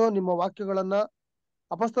ಬಂದು ನಿಮ್ಮ ವಾಕ್ಯಗಳನ್ನ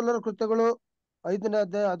ಅಪೊಸ್ತಲರ ಕೃತ್ಯಗಳು 5ನೇ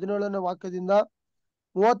ಅಧ್ಯಾಯ 17ನೇ ವಾಕ್ಯದಿಂದ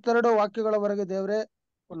 32 ವಾಕ್ಯಗಳವರೆಗೆ ದೇವರೇ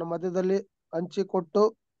ನಮ್ಮ ಮಧ್ಯದಲ್ಲಿ ಹಂಚಿಕೊಟ್ಟು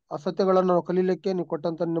ಆ ಸತ್ಯಗಳನ್ನು ನಾವು ಕಲೀಲಿಕ್ಕೆ ನೀವು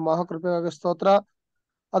ಕೊಟ್ಟಂತ ನಿಮ್ಮ ಮಹಾಕೃಪೆಗಾಗಿ ಸ್ತೋತ್ರ.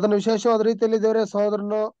 ಅದನ್ನು ವಿಶೇಷವಾದ ರೀತಿಯಲ್ಲಿ ದೇವರೇ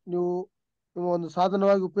ಸಹೋದರನು ನೀವು ಒಂದು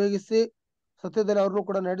ಸಾಧನವಾಗಿ ಉಪಯೋಗಿಸಿ ಸತ್ಯದಲ್ಲಿ ಅವ್ರನ್ನು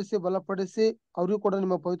ಕೂಡ ನಡೆಸಿ ಬಲಪಡಿಸಿ ಅವ್ರಿಗೂ ಕೂಡ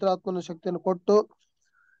ನಿಮ್ಮ ಪವಿತ್ರಾತ್ಮನ ಶಕ್ತಿಯನ್ನು ಕೊಟ್ಟು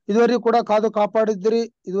ಇದುವರೆಗೂ ಕೂಡ ಕಾದು ಕಾಪಾಡಿದ್ದೀರಿ.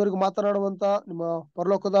 ಇದುವರೆಗೂ ಮಾತನಾಡುವಂತ ನಿಮ್ಮ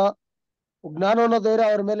ಪರಲೋಕದ ಜ್ಞಾನವನ್ನು ದೇವರೇ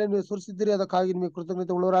ಅವರ ಮೇಲೆ ನೀವು ಸುರಿಸಿದ್ದೀರಿ. ಅದಕ್ಕಾಗಿ ನಿಮಗೆ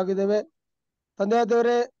ಕೃತಜ್ಞತೆ ಉಳ್ಳವರಾಗಿದ್ದೇವೆ. ತಂದೆಯ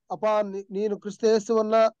ದೇವರೇ, ಅಪ್ಪ ನೀನು ಕ್ರಿಸ್ತ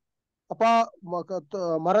ಯೇಸುವನ್ನ ಅಪ್ಪ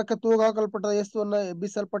ಮರಕ್ಕೆ ತೂಗಾಕಲ್ಪಟ್ಟ ಯೇಸುವನ್ನ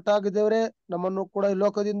ಎಬ್ಬಿಸಲ್ಪಟ್ಟಾಗಿದ್ದೇವರೇ, ನಮ್ಮನ್ನು ಕೂಡ ಈ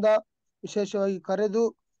ಲೋಕದಿಂದ ವಿಶೇಷವಾಗಿ ಕರೆದು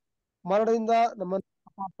ಮರಣದಿಂದ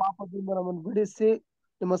ನಮ್ಮನ್ನು ಪಾಪದಿಂದ ನಮ್ಮನ್ನು ಬಿಡಿಸಿ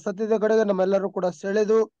ನಿಮ್ಮ ಸತ್ಯದ ಕಡೆಗೆ ನಮ್ಮೆಲ್ಲರೂ ಕೂಡ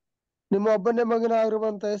ಸೆಳೆದು ನಿಮ್ಮ ಒಬ್ಬನೇ ಮಗನ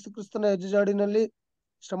ಆಗಿರುವಂತಹ ಯೇಸು ಕ್ರಿಸ್ತನ ಹೆಜ್ಜೆಜಾಡಿನಲ್ಲಿ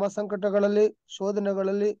ಶ್ರಮ ಸಂಕಟಗಳಲ್ಲಿ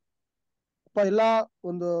ಶೋಧನೆಗಳಲ್ಲಿ ಅಪ್ಪ ಎಲ್ಲಾ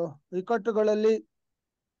ಒಂದು ಇಕ್ಕಟ್ಟುಗಳಲ್ಲಿ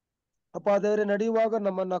ಅಪ್ಪ ದೇವರೇ ನಡೆಯುವಾಗ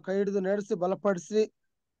ನಮ್ಮನ್ನ ಕೈ ಹಿಡಿದು ನಡೆಸಿ ಬಲಪಡಿಸಿ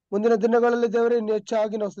ಮುಂದಿನ ದಿನಗಳಲ್ಲಿ ದೇವರೇ ಇನ್ನು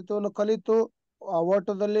ಹೆಚ್ಚಾಗಿ ನಾವು ಸತ್ಯವನ್ನು ಕಲಿತು ಆ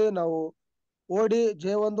ಓಟದಲ್ಲಿ ನಾವು ಓಡಿ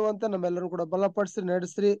ಜಯ ಹೊಂದುವಂತೆ ನಮ್ಮೆಲ್ಲರೂ ಕೂಡ ಬಲಪಡಿಸಿ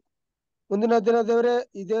ನಡೆಸ್ರಿ. ಮುಂದಿನ ದಿನ ದೇವರೇ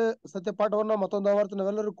ಇದೇ ಸತ್ಯ ಪಾಠವನ್ನ ಮತ್ತೊಂದು ಆವರ್ತ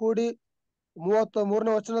ನಾವೆಲ್ಲರೂ ಕೂಡಿ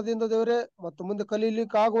 33ನೇ ವಚನದಿಂದ ದೇವರೇ ಮತ್ತು ಮುಂದೆ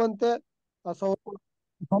ಕಲೀಲಿಕ್ಕೆ ಆಗುವಂತೆ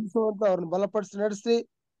ಕಲಿಸುವಂತೆ ಅವ್ರನ್ನ ಬಲಪಡಿಸಿ ನಡೆಸಿ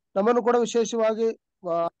ನಮ್ಮನ್ನು ಕೂಡ ವಿಶೇಷವಾಗಿ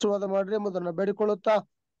ಆಶೀರ್ವಾದ ಮಾಡ್ರಿ ಎಂಬುದನ್ನ ಬೇಡಿಕೊಳ್ಳುತ್ತಾ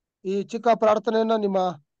ಈ ಚಿಕ್ಕ ಪ್ರಾರ್ಥನೆಯನ್ನ ನಿಮ್ಮ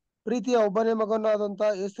ಪ್ರೀತಿಯ ಒಬ್ಬನೇ ಮಗನಾದಂತ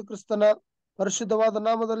ಯೇಸು ಕ್ರಿಸ್ತನ ಪರಿಶುದ್ಧವಾದ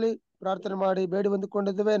ನಾಮದಲ್ಲಿ ಪ್ರಾರ್ಥನೆ ಮಾಡಿ ಬೇಡಿ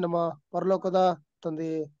ಹೊಂದಿಕೊಂಡಿದ್ದೇವೆ ನಮ್ಮ ಪರಲೋಕದ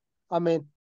ತಂದೆಯೇ, ಆಮೇನ್.